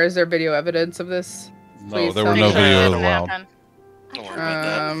 Where is there video evidence of this? No, there were no videos allowed.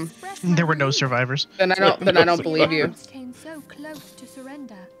 There were no survivors. Then I don't believe you. Came so close to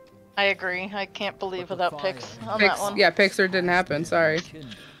surrender. I agree. I can't believe without pics on Pix, that one. yeah, Pixar didn't happen. Sorry.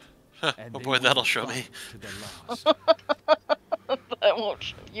 Oh boy, that'll show me. That won't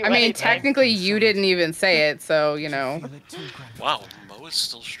show you I mean, anything. technically, you didn't even say it, so you know. Wow, Mo is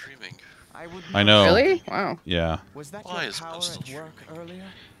still streaming. I know. Really? Wow. Yeah. Why is Mo still streaming?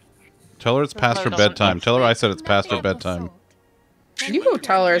 Tell her it's past her bedtime. Tell her I said it's past her bedtime. You go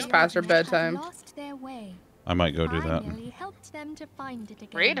tell her it's past her bedtime. I might go do that.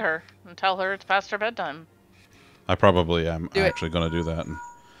 Raid her and tell her it's past her bedtime. I probably am Do it. actually going to do that.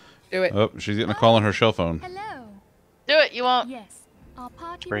 Do it. Oh, she's getting a call on her cell phone. Do it, you won't. Yes. Our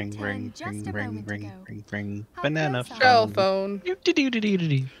party Ring, returned ring, just ring, a ring, moment ring, ago. ring, ring. How Banana close are Cell we? phone.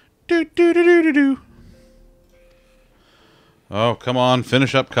 Oh, come on.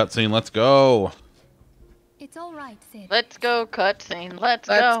 Finish up cutscene. Let's go. It's all right, Sid. Let's go, cutscene. Let's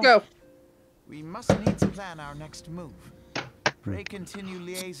go. We must needs plan our next move. Pray continue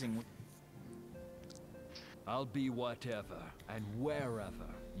liaising with... I'll be whatever and wherever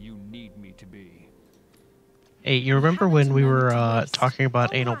you need me to be. Hey, you remember when we were talking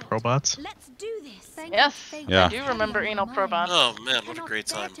about anal probots? Let's do this. Yes, Yeah. I do remember anal probots. Oh man, what a great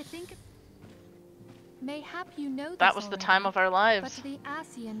time. Mayhap you know That this was the already, time of our but lives. the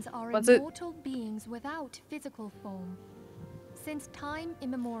Asians are Was it- immortal beings without physical form. Since time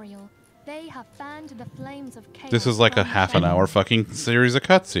immemorial, they have fanned the flames of chaos. This is like a from half an within. hour fucking series of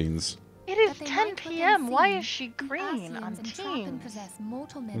cutscenes. It is That they 10 might within p.m. Why seen, is she the green on Asians entrap and Teams? possess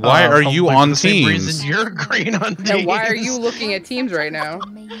mortal men. Why are you Probably on for the same Teams? reason you're green on Teams. And why are you looking at Teams right now?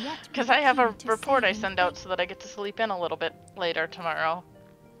 Because I have a report I send out so that I get to sleep in a little bit later tomorrow.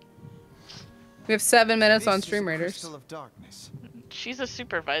 We have 7 minutes on This is Stream a Raiders. crystal of darkness. She's a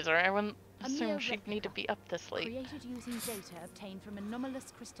supervisor. I wouldn't assume she'd need to be up this late. Created using data obtained from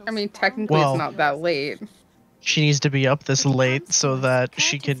anomalous crystals. I mean, technically, Well- it's not that late. She needs to be up this late so that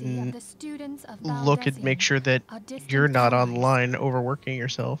she Courtesy of can the students of look and make sure that our distant you're not allies. online overworking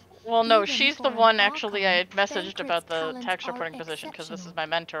yourself. Well, no, Even she's for the an one actually I had Archon, messaged Thancred's about the talents tax are reporting position because this is exceptional.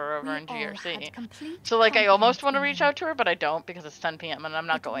 my mentor over We in all GRC. had complete So, like, I almost want to confidence reach in out to her, but I don't because it's 10 p.m. and I'm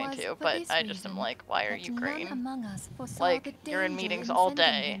not It going was to. for But this I just am reason like, why are that you none green? among us foresaw Like, the you're in danger meetings in all sending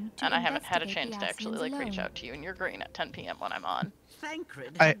day, him to and I haven't had a investigate chance the to actually, Asians like, reach alone. out to you, and you're green at 10 p.m. when I'm on.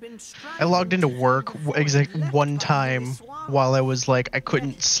 I logged into work one time while I was like I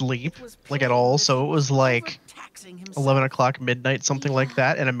couldn't sleep like at all, so it was like 11 o'clock midnight, something like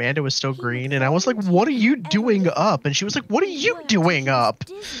that, and Amanda was still green, and I was like, "What are you doing up?" And she was like, "What are you doing up?"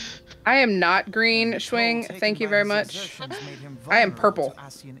 I am not green, Schwing. Thank you very much. I am purple.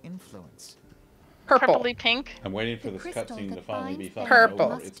 Purple. Purpley pink. I'm waiting for The this crystal cutscene to that finally be binds fucking them Purple.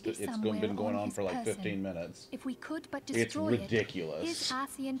 over. must be It's been somewhere going on his for like person. 15 minutes. If we could but It's destroy ridiculous. it, his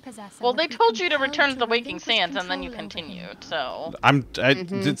Asian possessor Well, would they be told you to compelled return to the Waking relinquish Sands, and then you control over him. continued, so...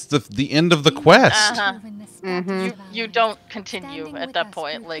 It's the end of the quest. Uh-huh. Proven the status Mhm. of You allies. don't continue Standing at with that us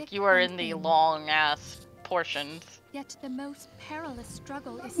point. through Like, thick you are and in the thin. long-ass portions. Yet the most perilous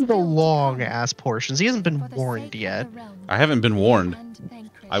struggle is The still to long come. ass portions. He hasn't been For the warned sake of yet. the realm, I haven't been warned. and Thancred.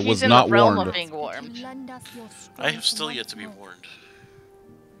 I He's was in not the realm warned. of being That warned. you lend us your I have strength still once yet to be more. warned.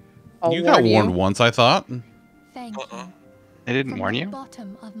 I'll You got warn warned once, I thought. Thank Uh-uh. you. They didn't From warn the you?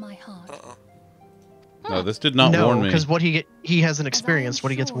 bottom of my heart. No, this did not No, warn me. because what he hasn't As I am experienced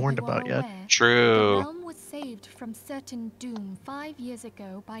what he gets sure warned you are about yet. aware, the True. realm was saved from certain doom 5 years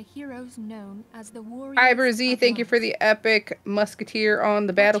ago by heroes known as the Warriors Iver Z, of thank you for Light. the epic musketeer on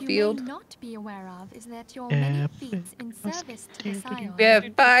the battlefield. What you may not be aware of is that your many Epic feats in service to the Scion We have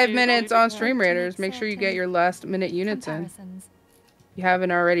 5 do, minutes do, on do. Stream Raiders. Make sure you get your last minute units in. comparisons. If you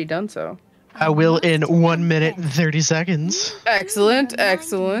haven't already done so. I will in must 1 minute confess, and 30 seconds. Excellent, reminding me of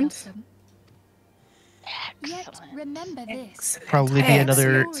excellent. them. Yet remember this. Probably be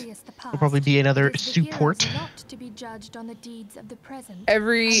another. Glorious the Will probably past, be another it is the hero's support. lot to be judged on the deeds of the present.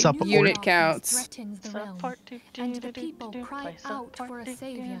 Every Support. unit counts. Threatens the realm, and the people cry out for a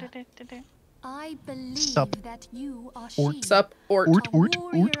savior. I believe Sup. that you are Ort. she, Sup, Ort. a Ort, ort,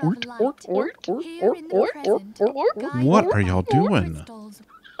 warrior ort, of ort, light, Ort, ort, ort, here in the ort, present, guided What are by y'all doing? crystals.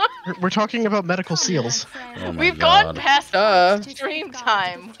 We're talking about medical Come, seals. my friend. Oh my We've God. gone past Duh. stream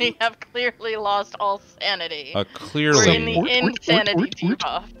time. We have clearly lost all sanity. We're in Clearly. the insanity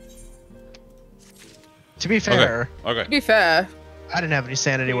debuff. To be fair, Okay. To be fair. I didn't have any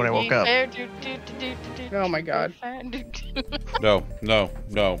sanity when I woke up. Oh my God. No.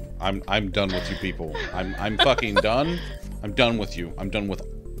 I'm done with you people. I'm fucking done. I'm done with you. I'm done with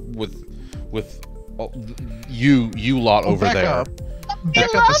you lot over back there. up.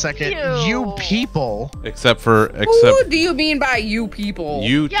 Back up a second. You people. Except for Who do you mean by you people?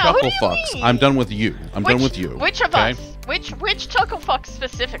 you Yeah, chuckle who do you fucks. mean? I'm done with you. I'm done with you. Which of okay? us? Which Tuckle Fuck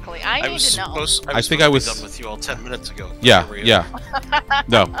specifically? I need to know. I think I was done with you all 10 minutes ago. Yeah, Here we are. yeah.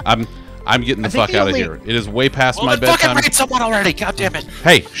 No, I'm getting the I think fuck the out only- of here. It is way past Well, my then fucking bedtime. read someone already. God damn it.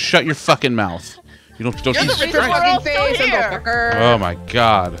 Hey, shut your fucking mouth. You don't You're the you- reason we're all still here. Motherfucker. Oh my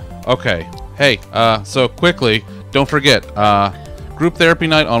god. Okay. Hey, so quickly, don't forget, group therapy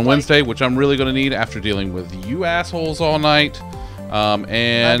night on Wednesday, which I'm really gonna need after dealing with you assholes all night.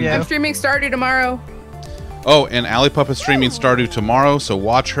 And I'm streaming Stardew tomorrow. oh, and Ali Pup is streaming Stardew tomorrow, so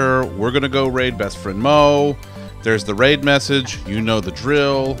watch her. We're gonna go raid best friend Mo. There's the raid message. You know the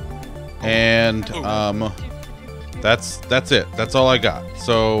drill. And that's it. That's all I got.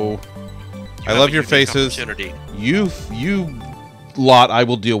 So I love your faces. You lot I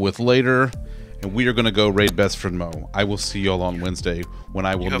will deal with later, and we are gonna go raid best friend Mo. I will see y'all on Wednesday when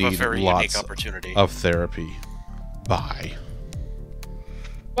I will You have a need very lots unique opportunity. of therapy. Bye.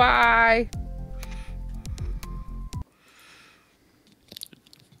 Bye.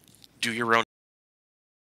 Do your own